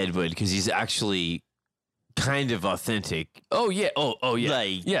Deadwood, because he's actually kind of authentic. Oh yeah. Oh yeah.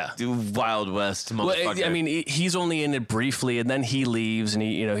 Like, yeah. the Wild West motherfucker. Well, I mean, he's only in it briefly, and then he leaves, and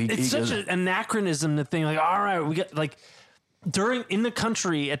he It's such goes, an anachronism to think like, all right, we got like in the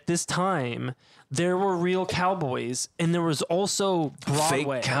country at this time, there were real cowboys, and there was also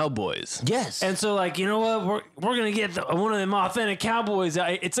Broadway. Fake cowboys. Yes. And so, like, you know what? We're gonna get one of them authentic cowboys.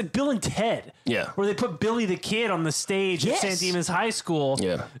 It's like Bill and Ted. Yeah. Where they put Billy the Kid on the stage Yes. at St. Demas High School.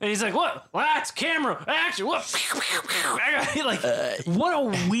 Yeah. And he's like, "What? Lights, camera, action! What? Like, what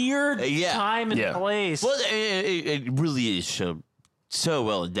a weird yeah. time and Yeah. place." Well, it really is shown so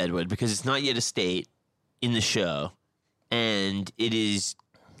well in Deadwood because it's not yet a state in the show, and it is,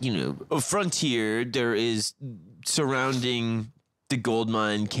 you know, a frontier. There is surrounding the gold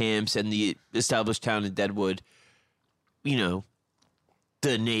mine camps and the established town of Deadwood, you know,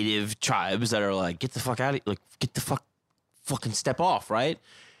 the native tribes that are like, get the fuck out of here, like, get the fucking step off, right?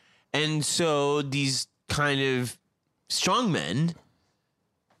 And so these kind of strong men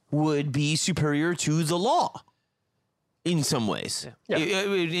would be superior to the law in some ways, Yeah.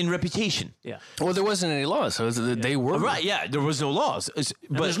 in reputation. Yeah. Well, there wasn't any law, so they were Right, yeah, there was no laws. But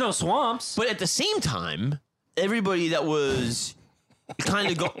there's no swamps. But at the same time, everybody that was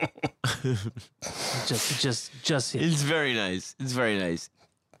kind of just It's very nice. It's very nice.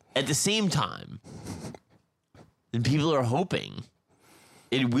 At the same time, and people are hoping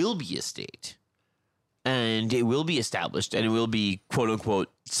it will be a state, and it will be established, and it will be quote unquote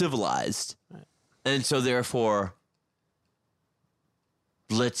civilized, and so therefore,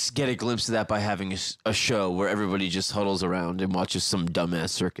 let's get a glimpse of that by having a show where everybody just huddles around and watches some dumbass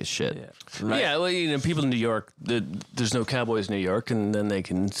circus shit. Yeah. Yeah, well, you know, people in New York, there's no cowboys in New York, and then they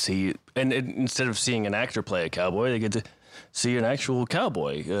can see, and instead of seeing an actor play a cowboy, they get to see an actual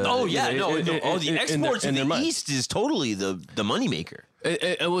cowboy. Oh yeah, you know, the exports in their the mind. East is totally the moneymaker.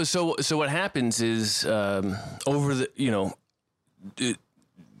 So what happens is over the, you know,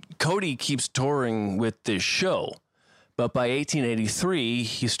 Cody keeps touring with this show. But by 1883,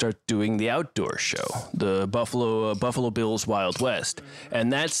 he starts doing the outdoor show, the Buffalo Bills Wild West,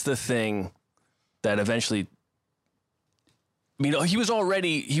 and that's the thing that eventually. I mean, he was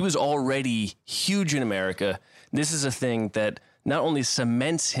already huge in America. This is a thing that not only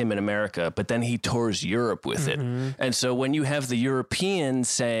cements him in America, but then he tours Europe with it. And so when you have the Europeans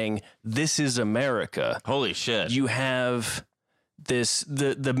saying this is America, Holy shit! you have this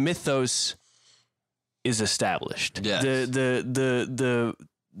the mythos is established. Yes. The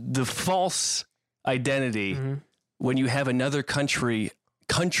false identity when you have another countries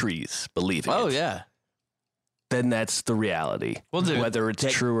believing Oh it, yeah. then that's the reality. Well, whether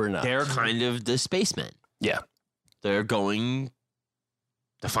it's true or not. They're kind of the spacemen. Yeah. They're going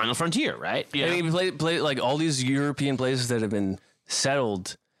the final frontier, right? Yeah. I mean, play like all these European places that have been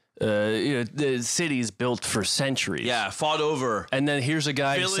settled, you know, the cities built for centuries. yeah, fought over. And then here's a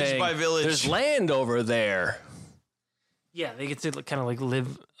guy Village saying, by village. there's land over there. Yeah, they get to kind of like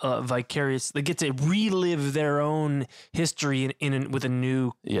live vicarious. They get to relive their own history with a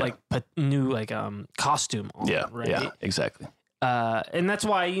new costume on. Yeah, right. yeah, exactly. And that's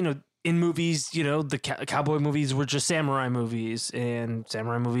why, you know, in movies, you know, the cowboy movies were just samurai movies, and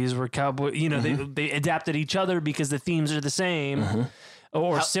samurai movies were cowboy. You know, they adapted each other because the themes are the same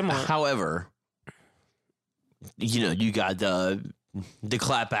or similar. However, you know, you got the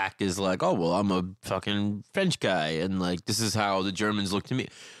clap act is like, oh well, I'm a fucking French guy, and like this is how the Germans look to me.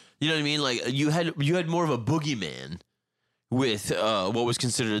 You know what I mean? Like you had more of a boogeyman with what was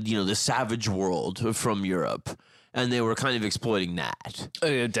considered, you know, the savage world from Europe, and they were kind of exploiting that.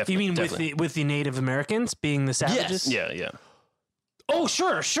 Yeah, definitely. You mean definitely. with the Native Americans being the savages? Yes. Yeah. Oh,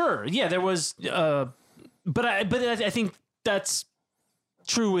 sure. Yeah, there was. But I think that's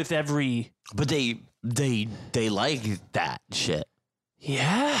true with every. But they like that shit.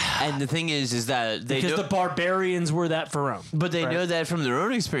 Yeah. And the thing is that they Because know, the barbarians were that for Rome. but they right. know that from their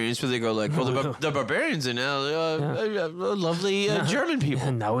own experience, where they go like, well, the barbarians are now lovely German people.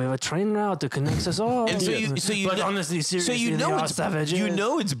 And now we have a train route that connects us all. And but honestly, seriously, so you they know are it's savages. you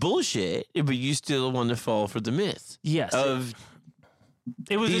know it's bullshit, but you still want to fall for the myth Yes. of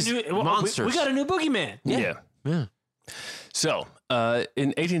it was these a new monsters. We got a new boogeyman. Yeah. yeah. So, in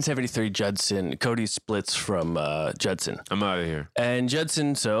 1873, Cody splits from Judson. I'm out of here. And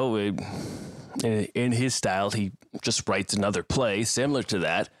Judson, in his style, he just writes another play similar to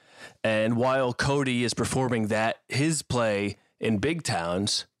that. And while Cody is performing his play in big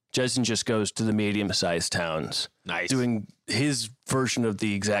towns, Judson just goes to the medium-sized towns. Nice. Doing his version of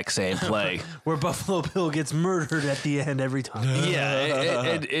the exact same play. Where Buffalo Bill gets murdered at the end every time.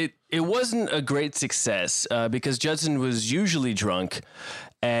 Yeah, it wasn't a great success because Judson was usually drunk,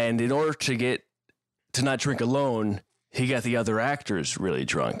 and in order to not drink alone, he got the other actors really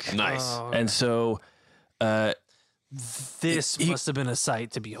drunk. Nice. Oh. And so This must have been a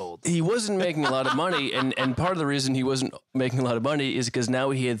sight to behold. He wasn't making a lot of money, and part of the reason he wasn't making a lot of money is because now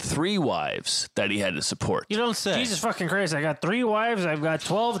he had 3 wives that he had to support. You don't say. Jesus fucking Christ, I got 3 wives, I've got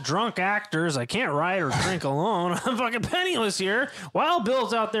 12 drunk actors, I can't ride or drink alone, I'm fucking penniless here. Wild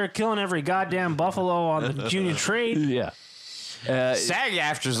Bill's out there killing every goddamn buffalo on the junior trade. Yeah.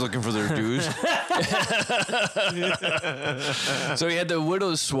 SAG-AFTRA's looking for their dues. So he had the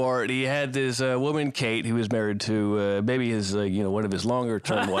widow's sword. He had this woman, Kate, who was married to maybe his, one of his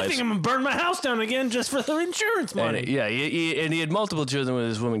longer-term I wives. think I'm gonna burn my house down again just for the insurance money. And, he had multiple children with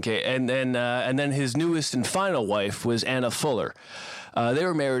his woman, Kate, and then his newest and final wife was Anna Fuller. They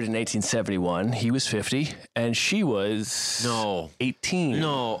were married in 1871. He was 50, and she was 18.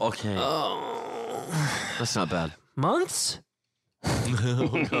 No, okay. That's not bad. Months?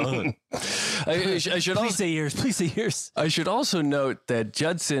 I should Please also say years. Please say years. I should also note that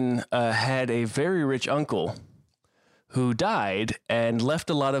Judson had a very rich uncle who died and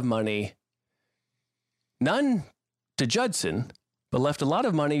left a lot of money, none to Judson, but left a lot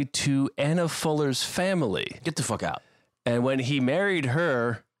of money to Anna Fuller's family. Get the fuck out. And when he married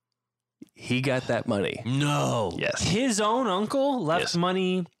her, he got that money. No. Yes. His own uncle left Yes.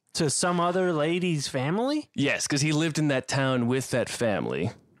 money to some other lady's family? Yes, because he lived in that town with that family.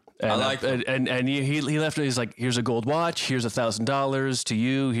 And, I like that. and he left. He's like, here's a gold watch. Here's $1,000 to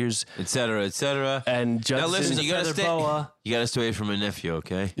you. Here's Et cetera, et cetera. and Now Judson. listen, you gotta feather stay. boa. You gotta stay away from my nephew,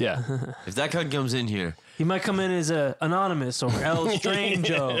 okay? Yeah. If that cunt comes in here, He might come in as a anonymous or El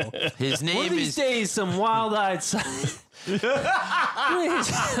Strango. his One name of these is. days, some wild-eyed some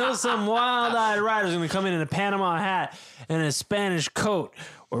wild-eyed rider's gonna come in a Panama hat and a Spanish coat,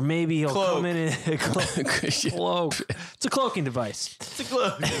 or maybe he'll Cloak. come in a cloak. It's a cloaking device. It's a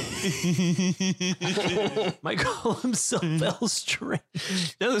glove. Might call himself El Strange.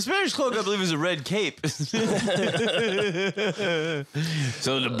 Now the Spanish cloak, I believe, is a red cape. So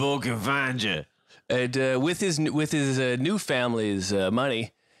the bull can find you. And with his new family's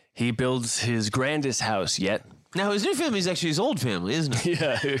money, he builds his grandest house yet. Now his new family is actually his old family, isn't it?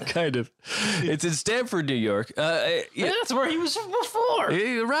 Yeah, kind of. It's in Stamford, New York. Yeah, That's where he was before.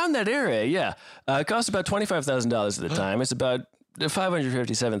 around that area. Yeah, it cost about $25,000 at the time. It's about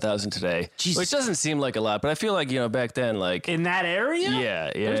 $557,000 today, which doesn't seem like a lot, but I feel like back then, like In that area?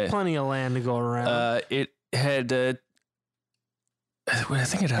 yeah. There's plenty of land to go around. It had. I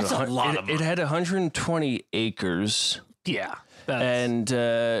think it had That's a lot of it had 120 acres. Yeah. And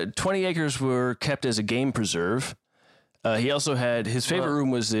 20 acres were kept as a game preserve. He also had his favorite room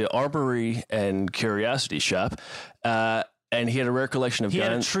was the arbory and curiosity shop, and he had a rare collection of he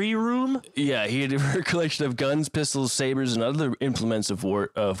had a guns. tree room. Yeah, he had a rare collection of guns, pistols, sabers, and other implements of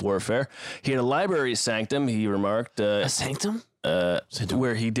warfare. He had a library sanctum. He remarked A sanctum?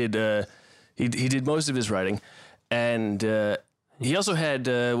 where he did he did most of his writing, and he also had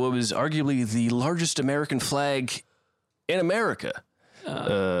what was arguably the largest American flag in America.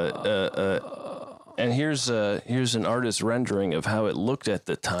 And here's an artist's rendering of how it looked at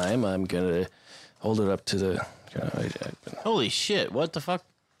the time. I'm gonna hold it up to the. Holy shit! What the fuck?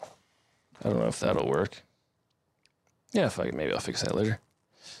 I don't know if that'll work. Yeah, maybe I'll fix that later.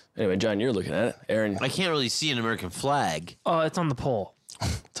 Anyway, John, you're looking at it. Aaron, I can't really see an American flag. Oh, it's on the pole.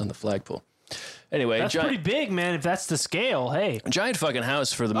 it's on the flagpole. Anyway, That's pretty big, man. If that's the scale, hey. giant fucking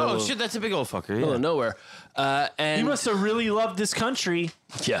house for the middle, Oh shit! That's a big old fucker. middle Yeah. of nowhere. And He must have really loved this country.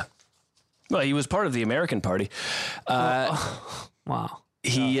 yeah. Well, he was part of the American Party. Wow.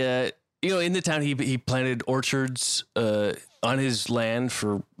 He, in the town, he planted orchards on his land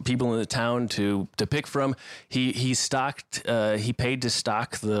for people in the town to pick from. He paid to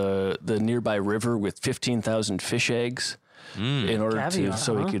stock the nearby river with 15,000 fish eggs in order Caviar, to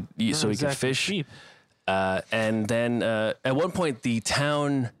so huh? he could Not so he could exactly fish. cheap. And then at one point, the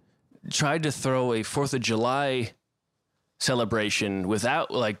town tried to throw a 4th of July celebration without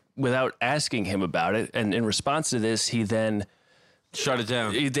asking him about it. And in response to this, he then Shut it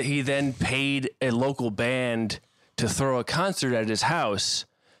down. he then paid a local band to throw a concert at his house,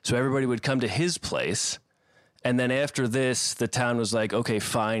 so everybody would come to his place. And then after this, the town was like, "Okay,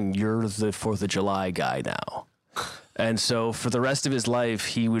 fine, you're the 4th of July guy now." And so for the rest of his life,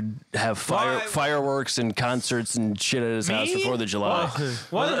 he would have fireworks and concerts and shit at his house for 4th of July.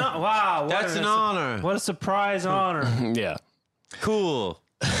 Wow. That's an honor. What a surprise honor. Yeah. Cool.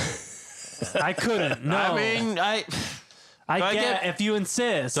 I couldn't. No. I mean, I I get get- if you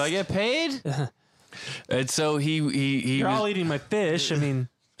insist. do I get paid? And so he You're all was, eating my fish. I mean,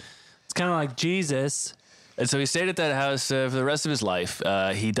 it's kind of like Jesus. and so he stayed at that house for the rest of his life.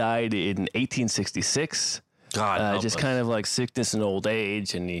 He died in 1866. God, help Just us. kind of like sickness and old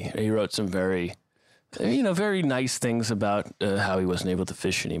age, and he wrote some very very nice things about how he wasn't able to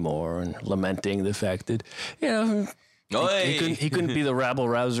fish anymore, and lamenting the fact that he couldn't be the rabble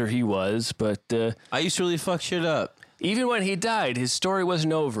rouser he was. But I used to really fuck shit up. even when he died, his story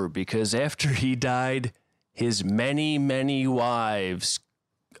wasn't over, because after he died, his many, many wives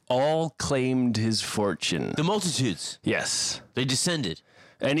all claimed his fortune. The multitudes. Yes. They descended.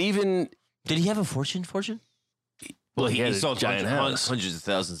 And even... Did he have a fortune? Well, he had a sold giant house. hundreds of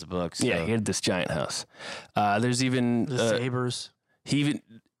thousands of bucks. So. Yeah, he had this giant house. There's even... The Sabres. He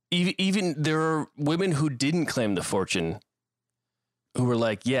even there are women who didn't claim the fortune who were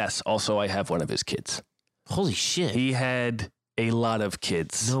like, yes, also I have one of his kids. Holy shit. He had a lot of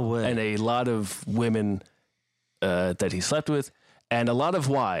kids. No way. And a lot of women that he slept with, and a lot of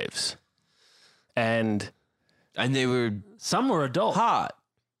wives. And they were Some were adult. hot.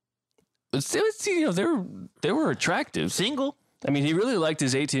 they were attractive. Single. I mean, he really liked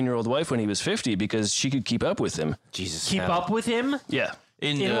his 18-year-old wife when he was 50 because she could keep up with him. Jesus. Keep hell. up with him? Yeah.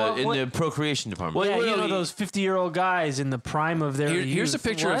 In what- the procreation department. Well, Yeah, well, you know he- those 50-year-old guys in the prime of their Here's a youth.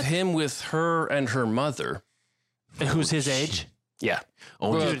 picture What? of him with her and her mother. Who's his age? Yeah.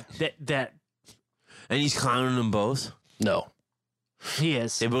 Oh, Dude, that and he's clowning them both. No. he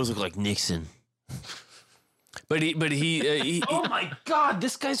is. They both look like Nixon. But he Oh my god,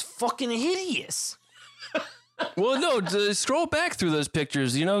 this guy's fucking hideous. well, no, scroll back through those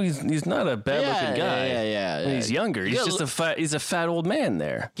pictures. You know, he's not a bad-looking guy. Yeah. When he's younger. He's Yeah, just a fat old man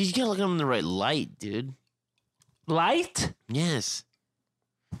there. You gotta look at him in the right light, dude. Light? Yes.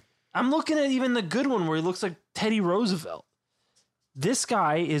 I'm looking at even the good one where he looks like Teddy Roosevelt. This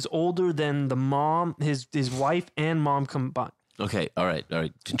guy is older than the mom, his wife and mom combined. Okay. All right.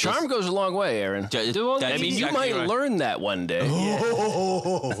 Charm goes a long way, Aaron. Well, I mean, you might learn that one day.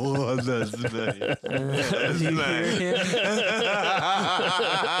 That's nice. Do you hear him?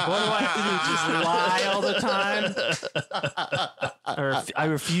 What do I have to do? Just lie all the time? Or I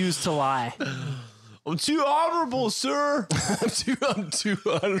refuse to lie. I'm too honorable, sir. I'm too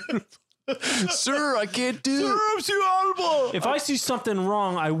honorable. Sir, I can't do it. I'm too honorable. If I see something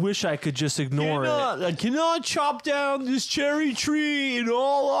wrong, I wish I could just ignore it. I cannot chop down this cherry tree. In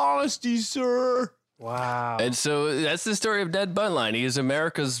all honesty, sir. Wow. And so that's the story of Ned Buntline. He is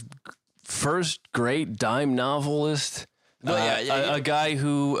America's first great dime novelist. A guy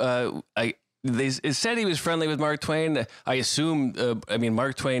who it said he was friendly with Mark Twain. I assume.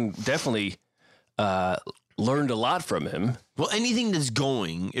 Mark Twain definitely learned a lot from him. Well, anything that's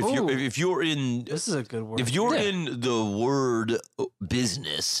going, if you're in, This is a good word. if you're in the word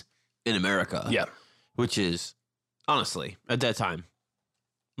business in America, Yeah. which is honestly at that time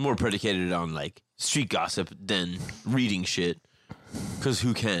more predicated on like street gossip than reading shit. Because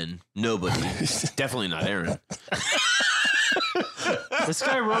who can? Nobody. Definitely not Aaron. This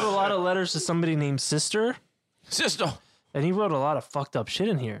guy wrote a lot of letters to somebody named Sister, Sister. and he wrote a lot of fucked up shit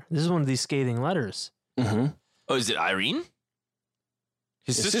in here. This is one of these scathing letters. Mm-hmm. Oh, is it Irene?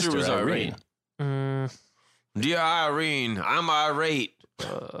 His sister was Irene. Dear Irene, I'm irate.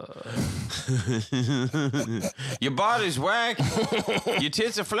 Your body's whack. Your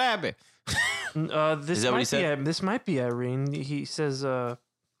tits are flabby. This Is that what he might said? be. This might be Irene. He says, well,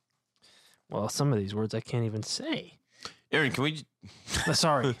 some of these words I can't even say. Aaron, can we?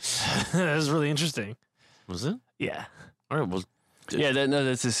 Sorry. That was really interesting. Was it? Yeah. All right. Well, Yeah,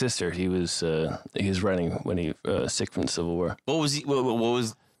 that's his sister. He was running when he sick from the Civil War. what was he? What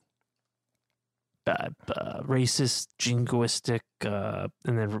was? Racist, jingoistic, and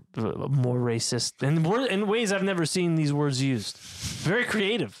then more racist, and in ways I've never seen these words used. Very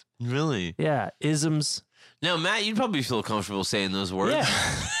creative. Really? Yeah, isms. Now, Matt, you'd probably feel comfortable saying those words.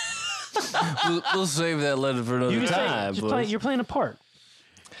 Yeah, We'll save that letter for another you time. you're playing a part.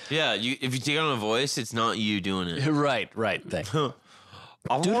 Yeah. If you take on a voice, it's not you doing it. Right. Thank you.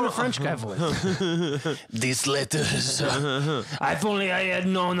 Do the French guy voice. These letters. If only I had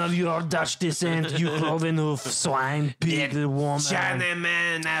known of your Dutch descent, you cloven hoof, swine, pig, the woman.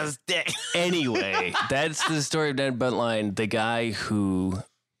 man, that's dick. Anyway, that's the story of Ned Buntline, the guy who,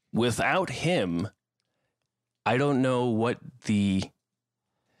 without him, I don't know what the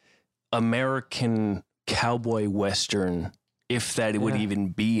American cowboy western, if that would Yeah. even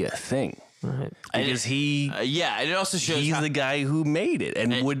be a thing. Right. Because Yeah, and it also shows he's how, the guy who made it.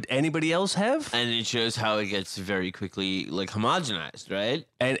 And would anybody else have? and it shows how it gets very quickly like homogenized, right?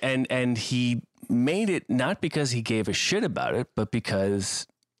 And he made it not because he gave a shit about it, but because,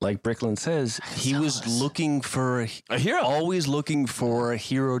 like Bricklin says, he was looking for A hero. always looking for a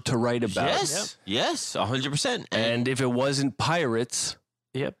hero to write about. Yes, 100%. And if it wasn't pirates,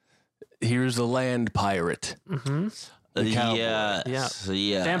 Yep. here's a land pirate. Mm-hmm. Yeah.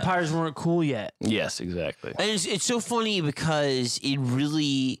 Vampires weren't cool yet. Yes, exactly. And it's so funny because it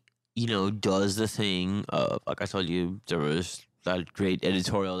really, does the thing of, like I told you, there was that great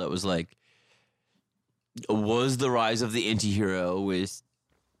editorial that was like, was the rise of the anti-hero with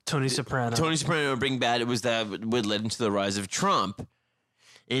Tony Soprano. Breaking Bad, it was that would led into the rise of Trump.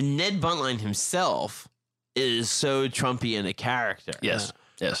 And Ned Buntline himself is so Trumpian a character. Yes.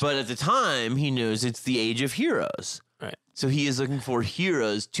 But at the time, he knows it's the age of heroes. Right. So he is looking for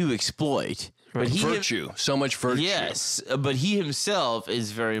heroes to exploit. But Virtue. So much virtue. Yes, but he himself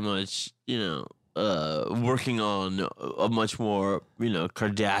is very much, working on a much more,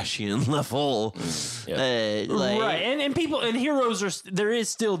 Kardashian level. Right. And people and heroes there is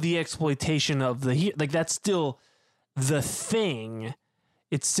still the exploitation of that's still the thing.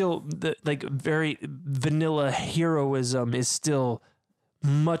 It's still very vanilla heroism is still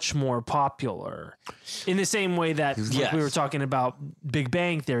much more popular in the same way that like we were talking about Big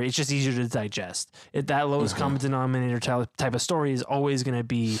Bang Theory. It's just easier to digest. That lowest common denominator type of story is always going to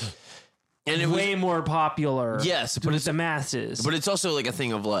be way more popular. Yes, but with the masses. But it's also like a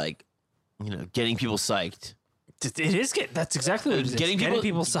thing of getting people psyched. It is. That's exactly what it is. Getting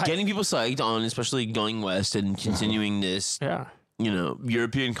people psyched on, especially going west and continuing this. Yeah.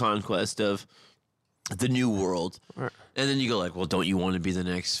 European conquest of the new world. Right. And then you go like, well, don't you want to be the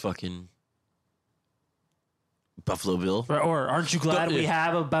next fucking Buffalo Bill? Or aren't you glad we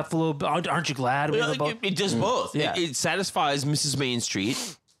have a Buffalo Bill? Aren't you glad we have a Buffalo? It does both. Yeah. It satisfies Mrs. Main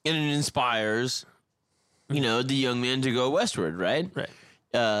Street and it inspires, the young man to go westward, right?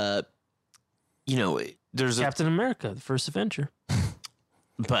 Right. There's Captain America, the first Avenger.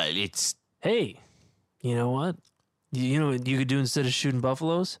 But it's... Hey, you know what? You know what you could do instead of shooting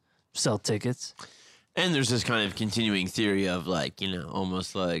buffaloes? Sell tickets. And there's this kind of continuing theory of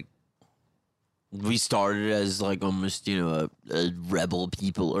almost like we started as like almost, a rebel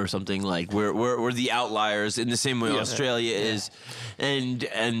people or something, like we're the outliers in the same way Australia is.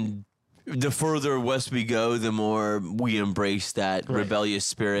 And the further west we go, the more we embrace that rebellious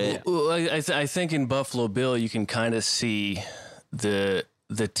spirit. Well, I think in Buffalo Bill, you can kind of see the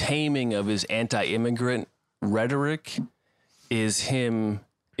taming of his anti-immigrant rhetoric is him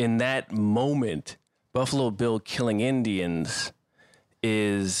in that moment. Buffalo Bill killing Indians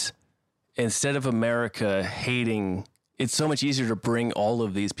is, instead of America hating, it's so much easier to bring all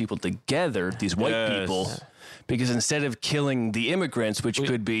of these people together, these white people, because instead of killing the immigrants, which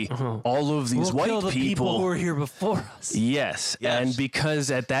could be all of these white kill the people who were here before us. Yes. And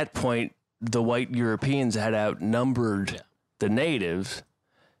because at that point, the white Europeans had outnumbered the natives.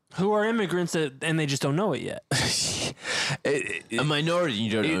 Who are immigrants and they just don't know it yet. A minority you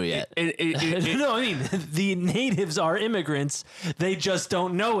don't know yet. No, I mean, the natives are immigrants. They just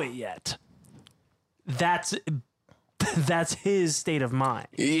don't know it yet. That's his state of mind.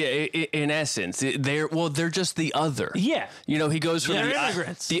 Yeah, in essence, they're just the other. Yeah, he goes from they're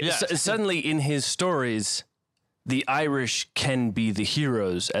immigrants. Suddenly, in his stories, the Irish can be the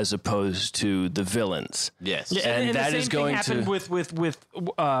heroes as opposed to the villains. Yes, yeah, and that is going to happen with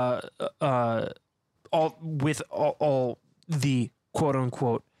all the quote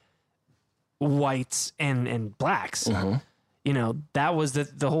unquote whites and blacks. That was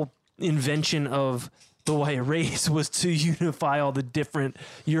the whole invention of the white race, was to unify all the different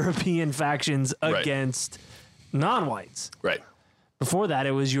European factions against non-whites. Right. Before that,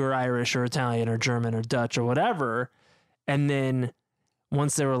 it was you were Irish or Italian or German or Dutch or whatever. And then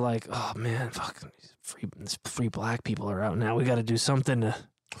once they were like, oh man, fuck, free black people are out now. We got to do something to...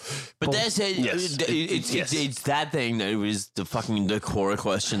 But that's it. Yes. It's that thing that was the core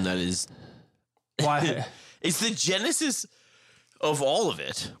question that is... Why? It's the genesis of all of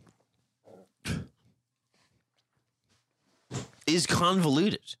it. Is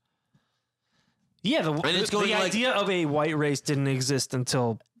convoluted. Yeah, the idea of a white race didn't exist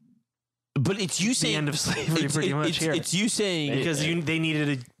until... But it's you saying... the end of slavery, pretty much here. It's you saying... Because they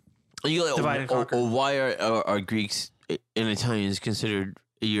needed to divide and conquer. Why are Greeks and Italians considered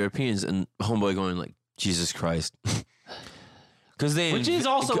Europeans? And homeboy going like, Jesus Christ. Which is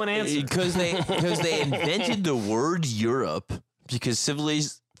also an answer. Because they invented the word Europe, because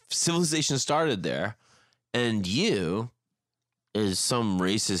civilization started there, and you, as some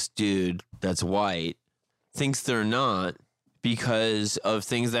racist dude that's white, thinks they're not because of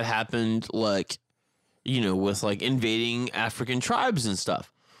things that happened, like, with like invading African tribes and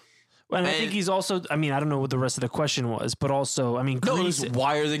stuff. And I think he's also, I don't know what the rest of the question was, but also, Greece...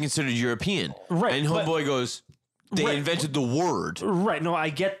 why are they considered European? Right. And homeboy goes, they invented the word. Right. No, I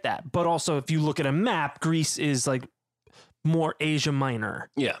get that. But also, if you look at a map, Greece is like more Asia Minor.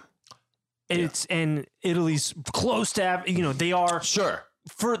 Yeah. and Italy's close to, they are Sure.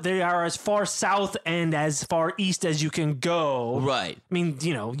 they are as far south and as far east as you can go. Right. I mean,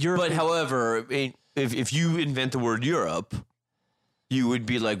 Europe. But however, if you invent the word Europe, you would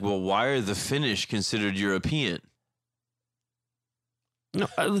be like, well, why are the Finnish considered European? No,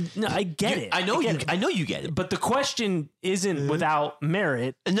 I get it. I know you get it. But the question isn't without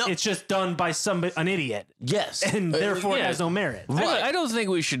merit. No. It's just done by an idiot, Yes. and therefore it has no merit. Right. I don't think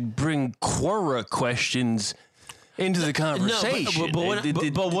we should bring Quora questions into the conversation.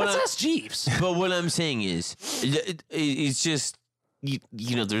 but what Let's I- ask Jeeves. But what I'm saying is, it's just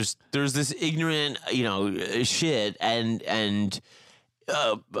there's this ignorant shit and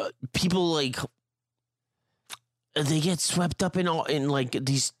people like they get swept up in like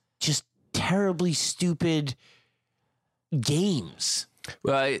these just terribly stupid games.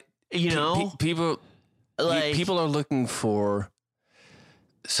 Well, people Like people are looking for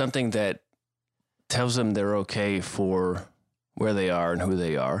something that tells them they're okay for where they are and who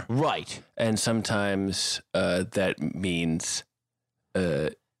they are. right. And sometimes that means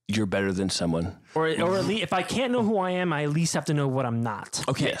you're better than someone. Or at least if I can't know who I am, I at least have to know what I'm not.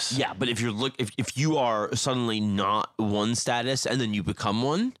 Okay. Yes. Yeah, but if if you are suddenly not one status and then you become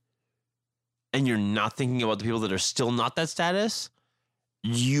one, and you're not thinking about the people that are still not that status,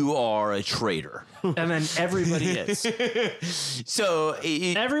 you are a traitor. And then everybody is. So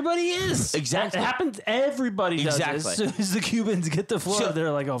Everybody is. Exactly. It happens. Everybody does. Exactly. As soon as the Cubans get the floor, So-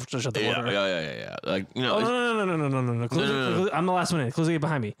 they're like, "Oh, shut the water." yeah. Like Oh, no. Close it. I'm the last one in. Close the gate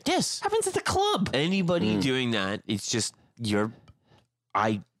behind me. yes. Happens at the club. Anybody doing that, it's just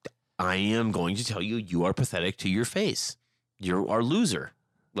I am going to tell you, you are pathetic to your face. You are a loser.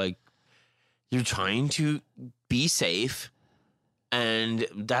 Like you're trying to be safe, and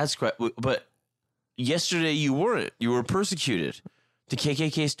that's great. But yesterday you weren't. You were persecuted. The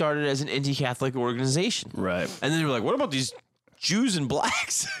KKK started as an anti-Catholic organization, Right. and then they were like, "What about these Jews and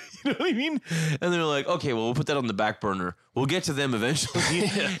blacks?" You know what I mean? And they're like, "Okay, well, we'll put that on the back burner. We'll get to them eventually."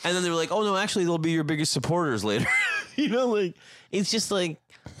 And then they were like, "Oh no, actually, they'll be your biggest supporters later." Like it's just like.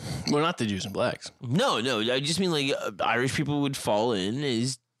 Well, not the Jews and blacks. No, I just mean like Irish people would fall in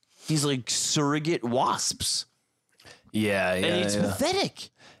as these like surrogate wasps, Yeah, and it's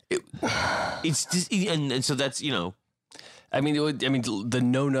pathetic. It's just, and so that's I mean, the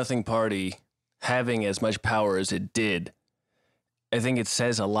Know Nothing Party having as much power as it did, I think it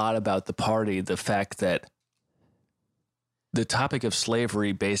says a lot about the party. The fact that the topic of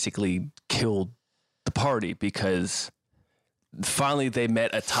slavery basically killed the party because finally they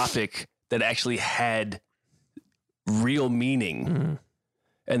met a topic that actually had real meaning,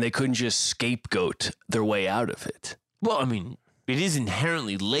 and they couldn't just scapegoat their way out of it. well, I mean, it is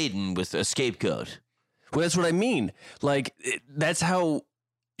inherently laden with a scapegoat. Well, that's what I mean. Like that's how,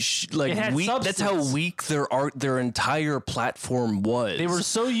 It had weak. That's how substance. weak their entire platform was. They were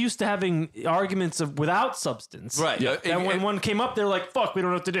so used to having arguments without substance. Yeah, And when one came up, they're like, "Fuck, we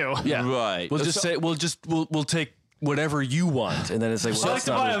don't know what to do." yeah. right. We'll just say we'll take whatever you want, and then it's like, well, I like that's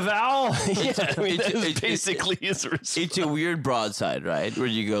to not buy a it. vowel. Yeah, I mean, It- that's it- basically his response. It's a weird broadside, right? Where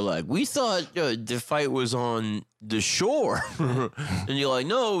you go like, we thought the fight was on the shore, and you're like,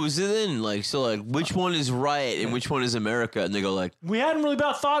 no, it was in. Like, so like, which one is right and which one is America? And they go like, We hadn't really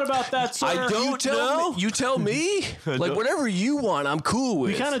thought about that, sir. I don't know. You tell me. Like whatever you want, I'm cool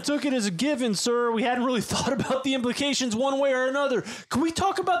with. We kind of took it as a given, sir. We hadn't really thought about the implications one way or another. Can we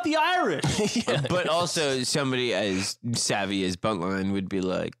talk about the Irish? But also somebody as savvy as Buntline would be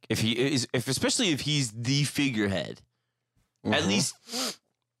like, especially if he's the figurehead, at least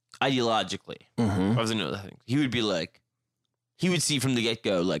ideologically, of the North thing, he would be like, he would see from the get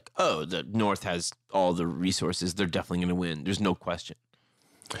go, like, oh, the North has all the resources. They're definitely going to win. There's no question.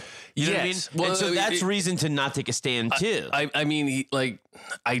 You know Yes. what I mean? Well, And so that's reason to not take a stand too. I mean,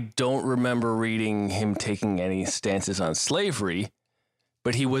 I don't remember reading him taking any stances on slavery,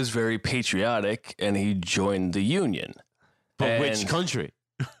 but he was very patriotic and he joined the Union. but which and- country?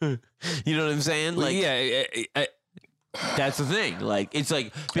 You know what I'm saying? Like, yeah, that's the thing. Like, it's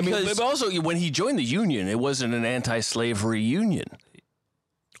like, I mean, because but also when he joined the Union, it wasn't an anti-slavery union.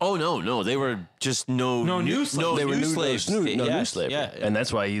 oh no, they were just no new slaves. They were new slaves. No new Yes, slavery, yeah. and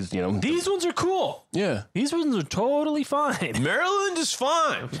that's why he's These ones are cool. yeah. These ones are totally fine. Maryland is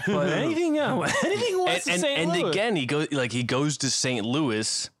fine. But anything west of St. And Louis. again, he goes to St.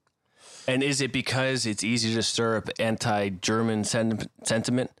 Louis, and is it because it's easy to stir up anti-German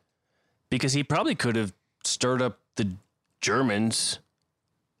sentiment? Because he probably could have stirred up the Germans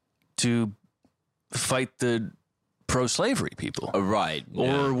to fight the pro-slavery people. Right.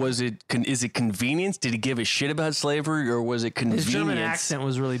 Or was it? Is it convenience? Did he give a shit about slavery, or was it convenience? His German accent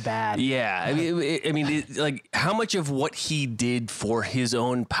was really bad. Yeah, I mean, like how much of what he did for his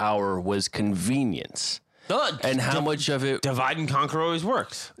own power was convenience, and how much of it? Divide and conquer always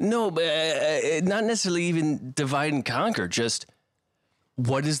works. No, but not necessarily even divide and conquer. Just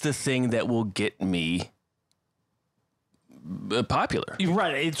what is the thing that will get me popular? You're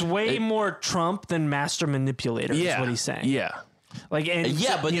right. It's way more Trump than master manipulator. Is what he's saying. Yeah. Like, and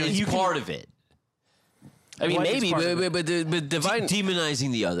Yeah, but it's part of it. I mean, What is maybe, part of but divide.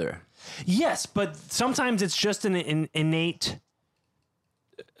 Demonizing the other. Yes, but sometimes it's just an innate.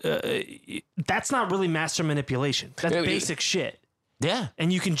 That's not really master manipulation. That's basic shit. Yeah.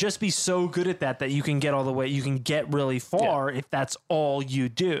 And you can just be so good at that you can get all the way. You can get really far if that's all you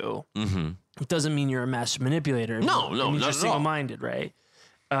do. Mm-hmm. It doesn't mean you're a master manipulator. No, It means not you're at all. single-minded, right?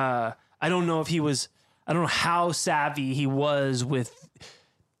 I don't know if he was. I don't know how savvy he was with,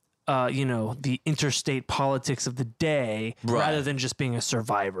 the interstate politics of the day, rather than just being a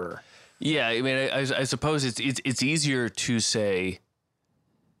survivor. Yeah, I mean, I suppose it's easier to say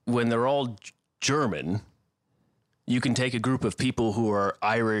when they're all German, you can take a group of people who are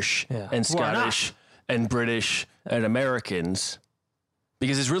Irish and Scottish and British and Americans,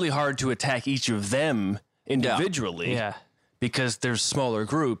 because it's really hard to attack each of them individually. Yeah. Because there's smaller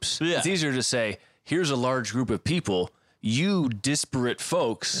groups. Yeah. It's easier to say, here's a large group of people, you disparate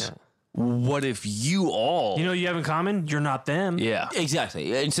folks. Yeah. What if you all... You know what you have in common? You're not them. Yeah.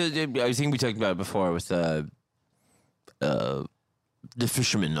 Exactly. And so I think we talked about it before with the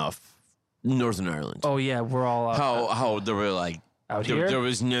fishermen off Northern Ireland. Oh, yeah. We're all... How there were like... Out there, here? there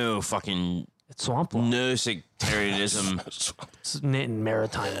was no fucking... It's swampland. No sectarianism. It's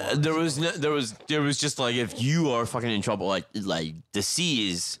maritime. There was just like, if you are fucking in trouble, like the sea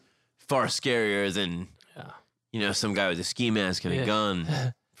is far scarier than some guy with a ski mask and a gun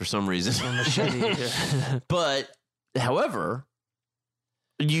for some reason. But however,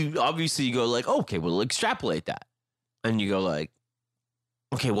 you go like, okay, well, extrapolate that, and you go like,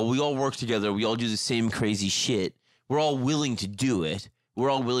 okay, well, we all work together, we all do the same crazy shit, we're all willing to do it, we're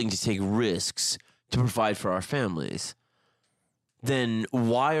all willing to take risks to provide for our families. Then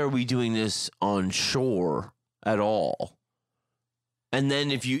why are we doing this on shore at all? And then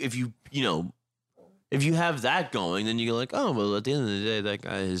if you have that going, then you go like, oh, well, at the end of the day, that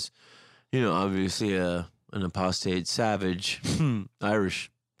guy is, obviously an apostate savage, Irish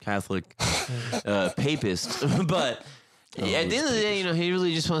Catholic, papist, but at the end of the day, he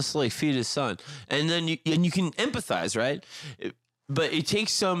really just wants to like feed his son, and then you can empathize, right? But it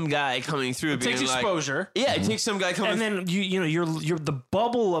takes some guy coming through. It takes exposure. Yeah, it takes some guy coming. And then you're the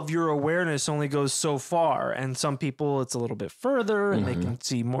bubble of your awareness only goes so far, and some people it's a little bit further, and they can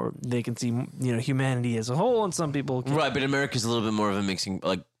see more. They can see humanity as a whole, and some people can. Right, but America's a little bit more of a mixing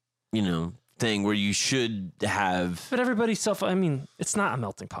thing where you should have. But everybody's it's not a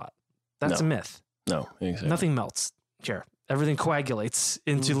melting pot. That's a myth. No, exactly. Nothing melts here. Everything coagulates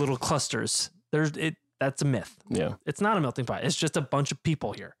into little clusters. That's a myth. Yeah, it's not a melting pot. It's just a bunch of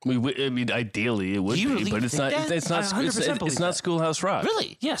people here. I mean, ideally it would Do you be, really but it's think not. that? It's not. I 100% It's believe not that. Schoolhouse Rock.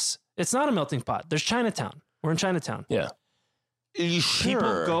 Really? Yes, it's not a melting pot. There's Chinatown. We're in Chinatown. Yeah.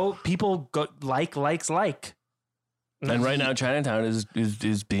 Sure. People go likes. And right now, Chinatown is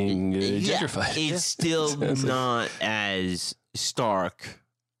being gentrified. It's still not as stark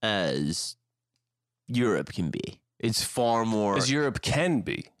as Europe can be. It's far more. As Europe can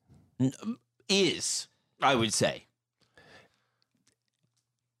be. I would say.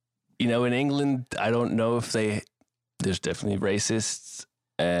 In England, I don't know if there's definitely racists,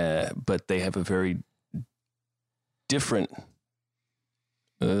 but they have a very different.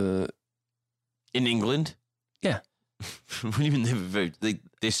 In England? Yeah. What do you mean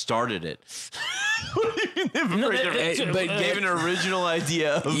they started it? What do you mean they have a very different, but gave an original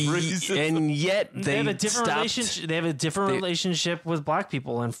idea of racism? And yet They have a different stopped. relationship. They have a different relationship with black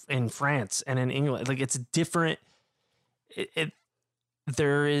people in France and in England. Like it's different.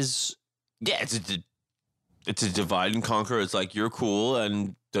 There is. Yeah, it's a divide and conquer. It's like you're cool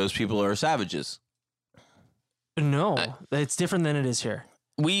and those people are savages. No, it's different than it is here.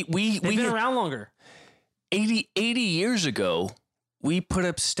 They've They've been around longer. 80 years ago, we put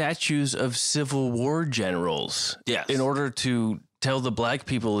up statues of Civil War generals. Yes. In order to tell the black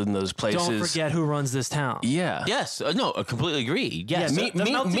people in those places. Don't forget who runs this town. Yeah. Yes. No, I completely agree. Yes. Yeah, the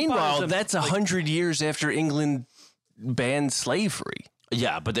melting pot Meanwhile, is that's 100 years after England banned slavery.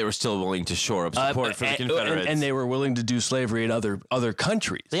 Yeah, but they were still willing to shore up support for the Confederates. And they were willing to do slavery in other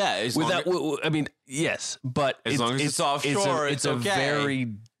countries. Yeah, Yes, but as long as it's offshore, it's okay.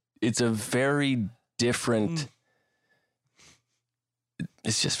 a very different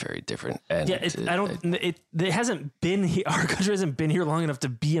It's just very different. And Yeah, I don't. It hasn't been here. Our country hasn't been here long enough to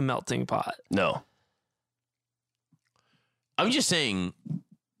be a melting pot. No. I'm just saying,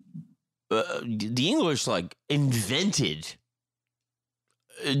 the English like invented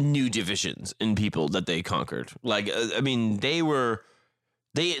new divisions in people that they conquered. Like, I mean, they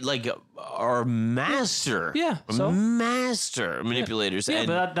like are master, master manipulators. Yeah, and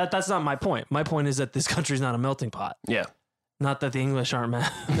but that's not my point. My point is that this country's not a melting pot. Yeah. Not that the English aren't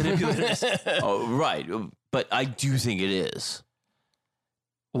manipulators. oh, right, but I do think it is.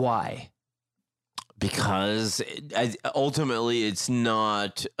 Why? Because ultimately, it's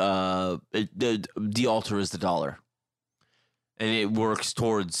not the altar is the dollar, and it works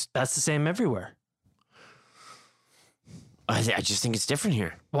towards. That's the same everywhere. I just think it's different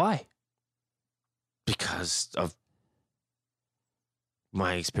here Why? because of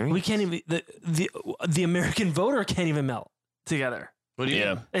my experience. We can't even the American voter can't even melt together. What do you?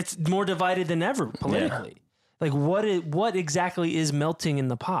 Yeah. mean? It's more divided than ever politically. Like what exactly is melting in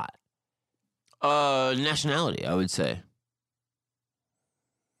the pot? Nationality, I would say.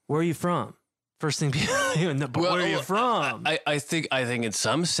 Where are you from? First thing people where are you from? I think in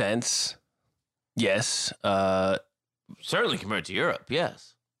some sense, yes. Certainly compared to Europe,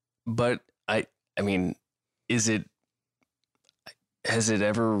 yes. But I mean, has it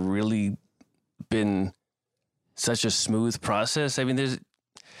ever really been such a smooth process? I mean, there's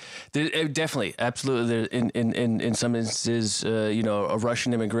definitely, absolutely. In some instances, a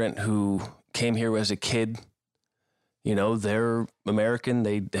Russian immigrant who came here as a kid, they're American.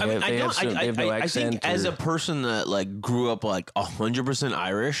 They have no accent. I think as a person that like grew up like 100%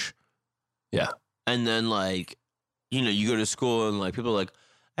 Irish, yeah, and then like, you go to school and like people are like,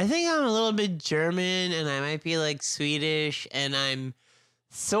 I think I'm a little bit German and I might be like Swedish and I'm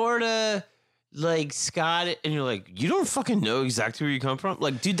sort of like Scottish, and you're like, you don't fucking know exactly where you come from.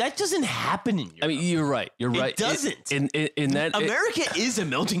 Like, dude, that doesn't happen in Europe. I mean, you're right. It doesn't. In that America is a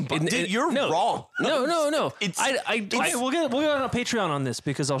melting pot. Dude, you're wrong. No. It's Okay, we'll get on a Patreon on this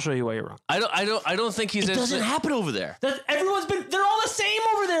because I'll show you why you're wrong. I don't think he's. It doesn't happen over there. They're all the same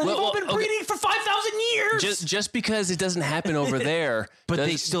over there. They've all been breeding for 5,000 years. Just because it doesn't happen over there, But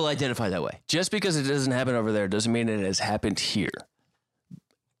they still identify that way. just because it doesn't happen over there doesn't mean it has happened here.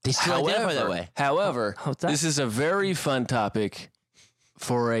 They still identify that way. However, How's that? this is a very fun topic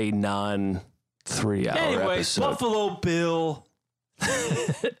for a non-3-hour Anyways, episode. Buffalo Bill.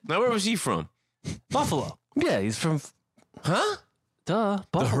 Now, where was he from? Buffalo. Yeah, he's from. Huh? Duh. The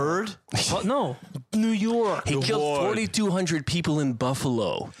Buffalo. herd? No. New York. He killed 4,200 people in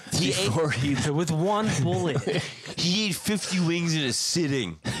Buffalo before he. With one bullet. He ate 50 wings in a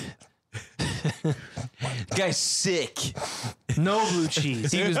sitting. Guy's sick. No blue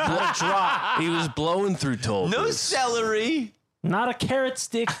cheese. He was He was blowing through toll No booths. celery. Not a carrot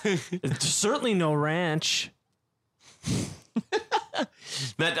stick. Certainly no ranch.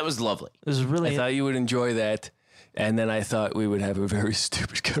 Matt, that was lovely. It was I really. thought you would enjoy that, and then I thought we would have a very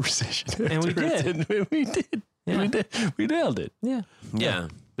stupid conversation. And we afterwards, did. and we did. Yeah. We did. We nailed it. Yeah. Yeah,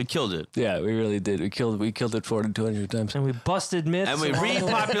 we killed it. Yeah, we really did. We killed it 4,200 times. And we busted myths. And we along the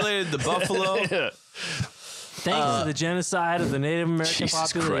way. repopulated the buffalo. Thanks to the genocide of the Native American Jesus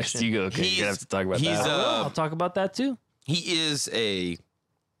population. Christ, you go. Okay, you're gonna have to talk about he's that. I'll talk about that too. he is a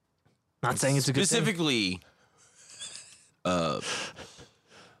Not saying it's a good thing. specifically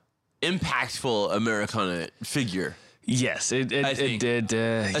impactful Americana figure, Yes, it I think. did.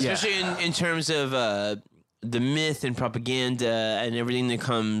 especially in terms of the myth and propaganda and everything that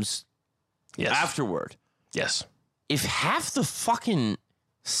comes yes. afterward. Yes. If half the fucking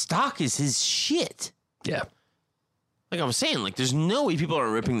stock is his shit, Yeah. like I was saying, like there's no way people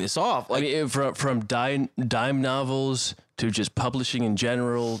aren't ripping this off. Like, I mean, from dime novels to just publishing in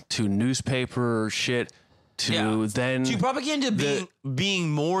general to newspaper shit to then to propaganda being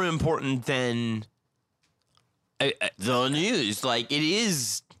more important than the news. Like it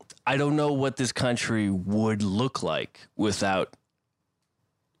is. I don't know what this country would look like without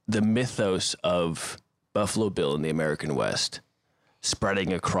the mythos of Buffalo Bill in the American West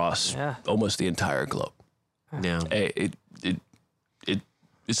spreading across almost the entire globe. Yeah.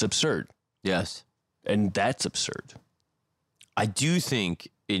 It's absurd, Yes. and that's absurd. I do think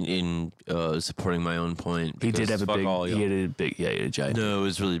in supporting my own point. He did because have a fuck big. all y'all. He had a big. Yeah, he had a giant. No, it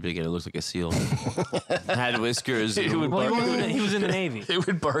was really big and it looked like a seal. Had whiskers. It would Well, he was in the Navy. It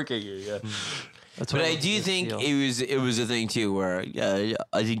would bark at you. Yeah. That's But what I do think it was a thing too where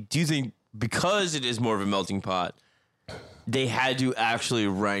I do think because it is more of a melting pot, they had to actually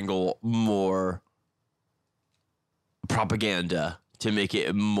wrangle more propaganda to make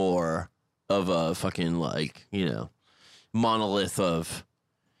it more of a fucking monolith of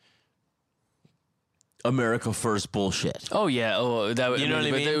America First bullshit. Oh yeah. Oh, that You know what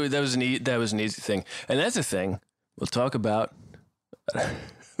I mean? That was an easy thing, and that's a thing we'll talk about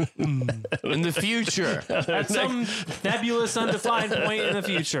In the future. At some fabulous, undefined point in the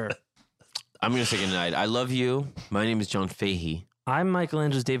future. I'm going to say goodnight. I love you. My name is John Fahey. I'm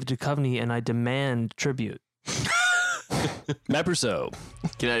Michelangelo's David Duchovny, and I demand tribute. Matt Brousseau.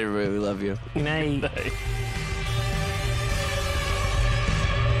 Good night, everybody. We love you. Good night.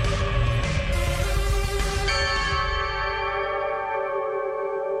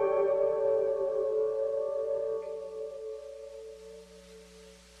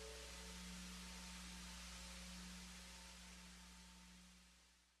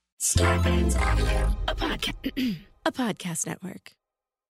 Starbane's Audio, a podcast network.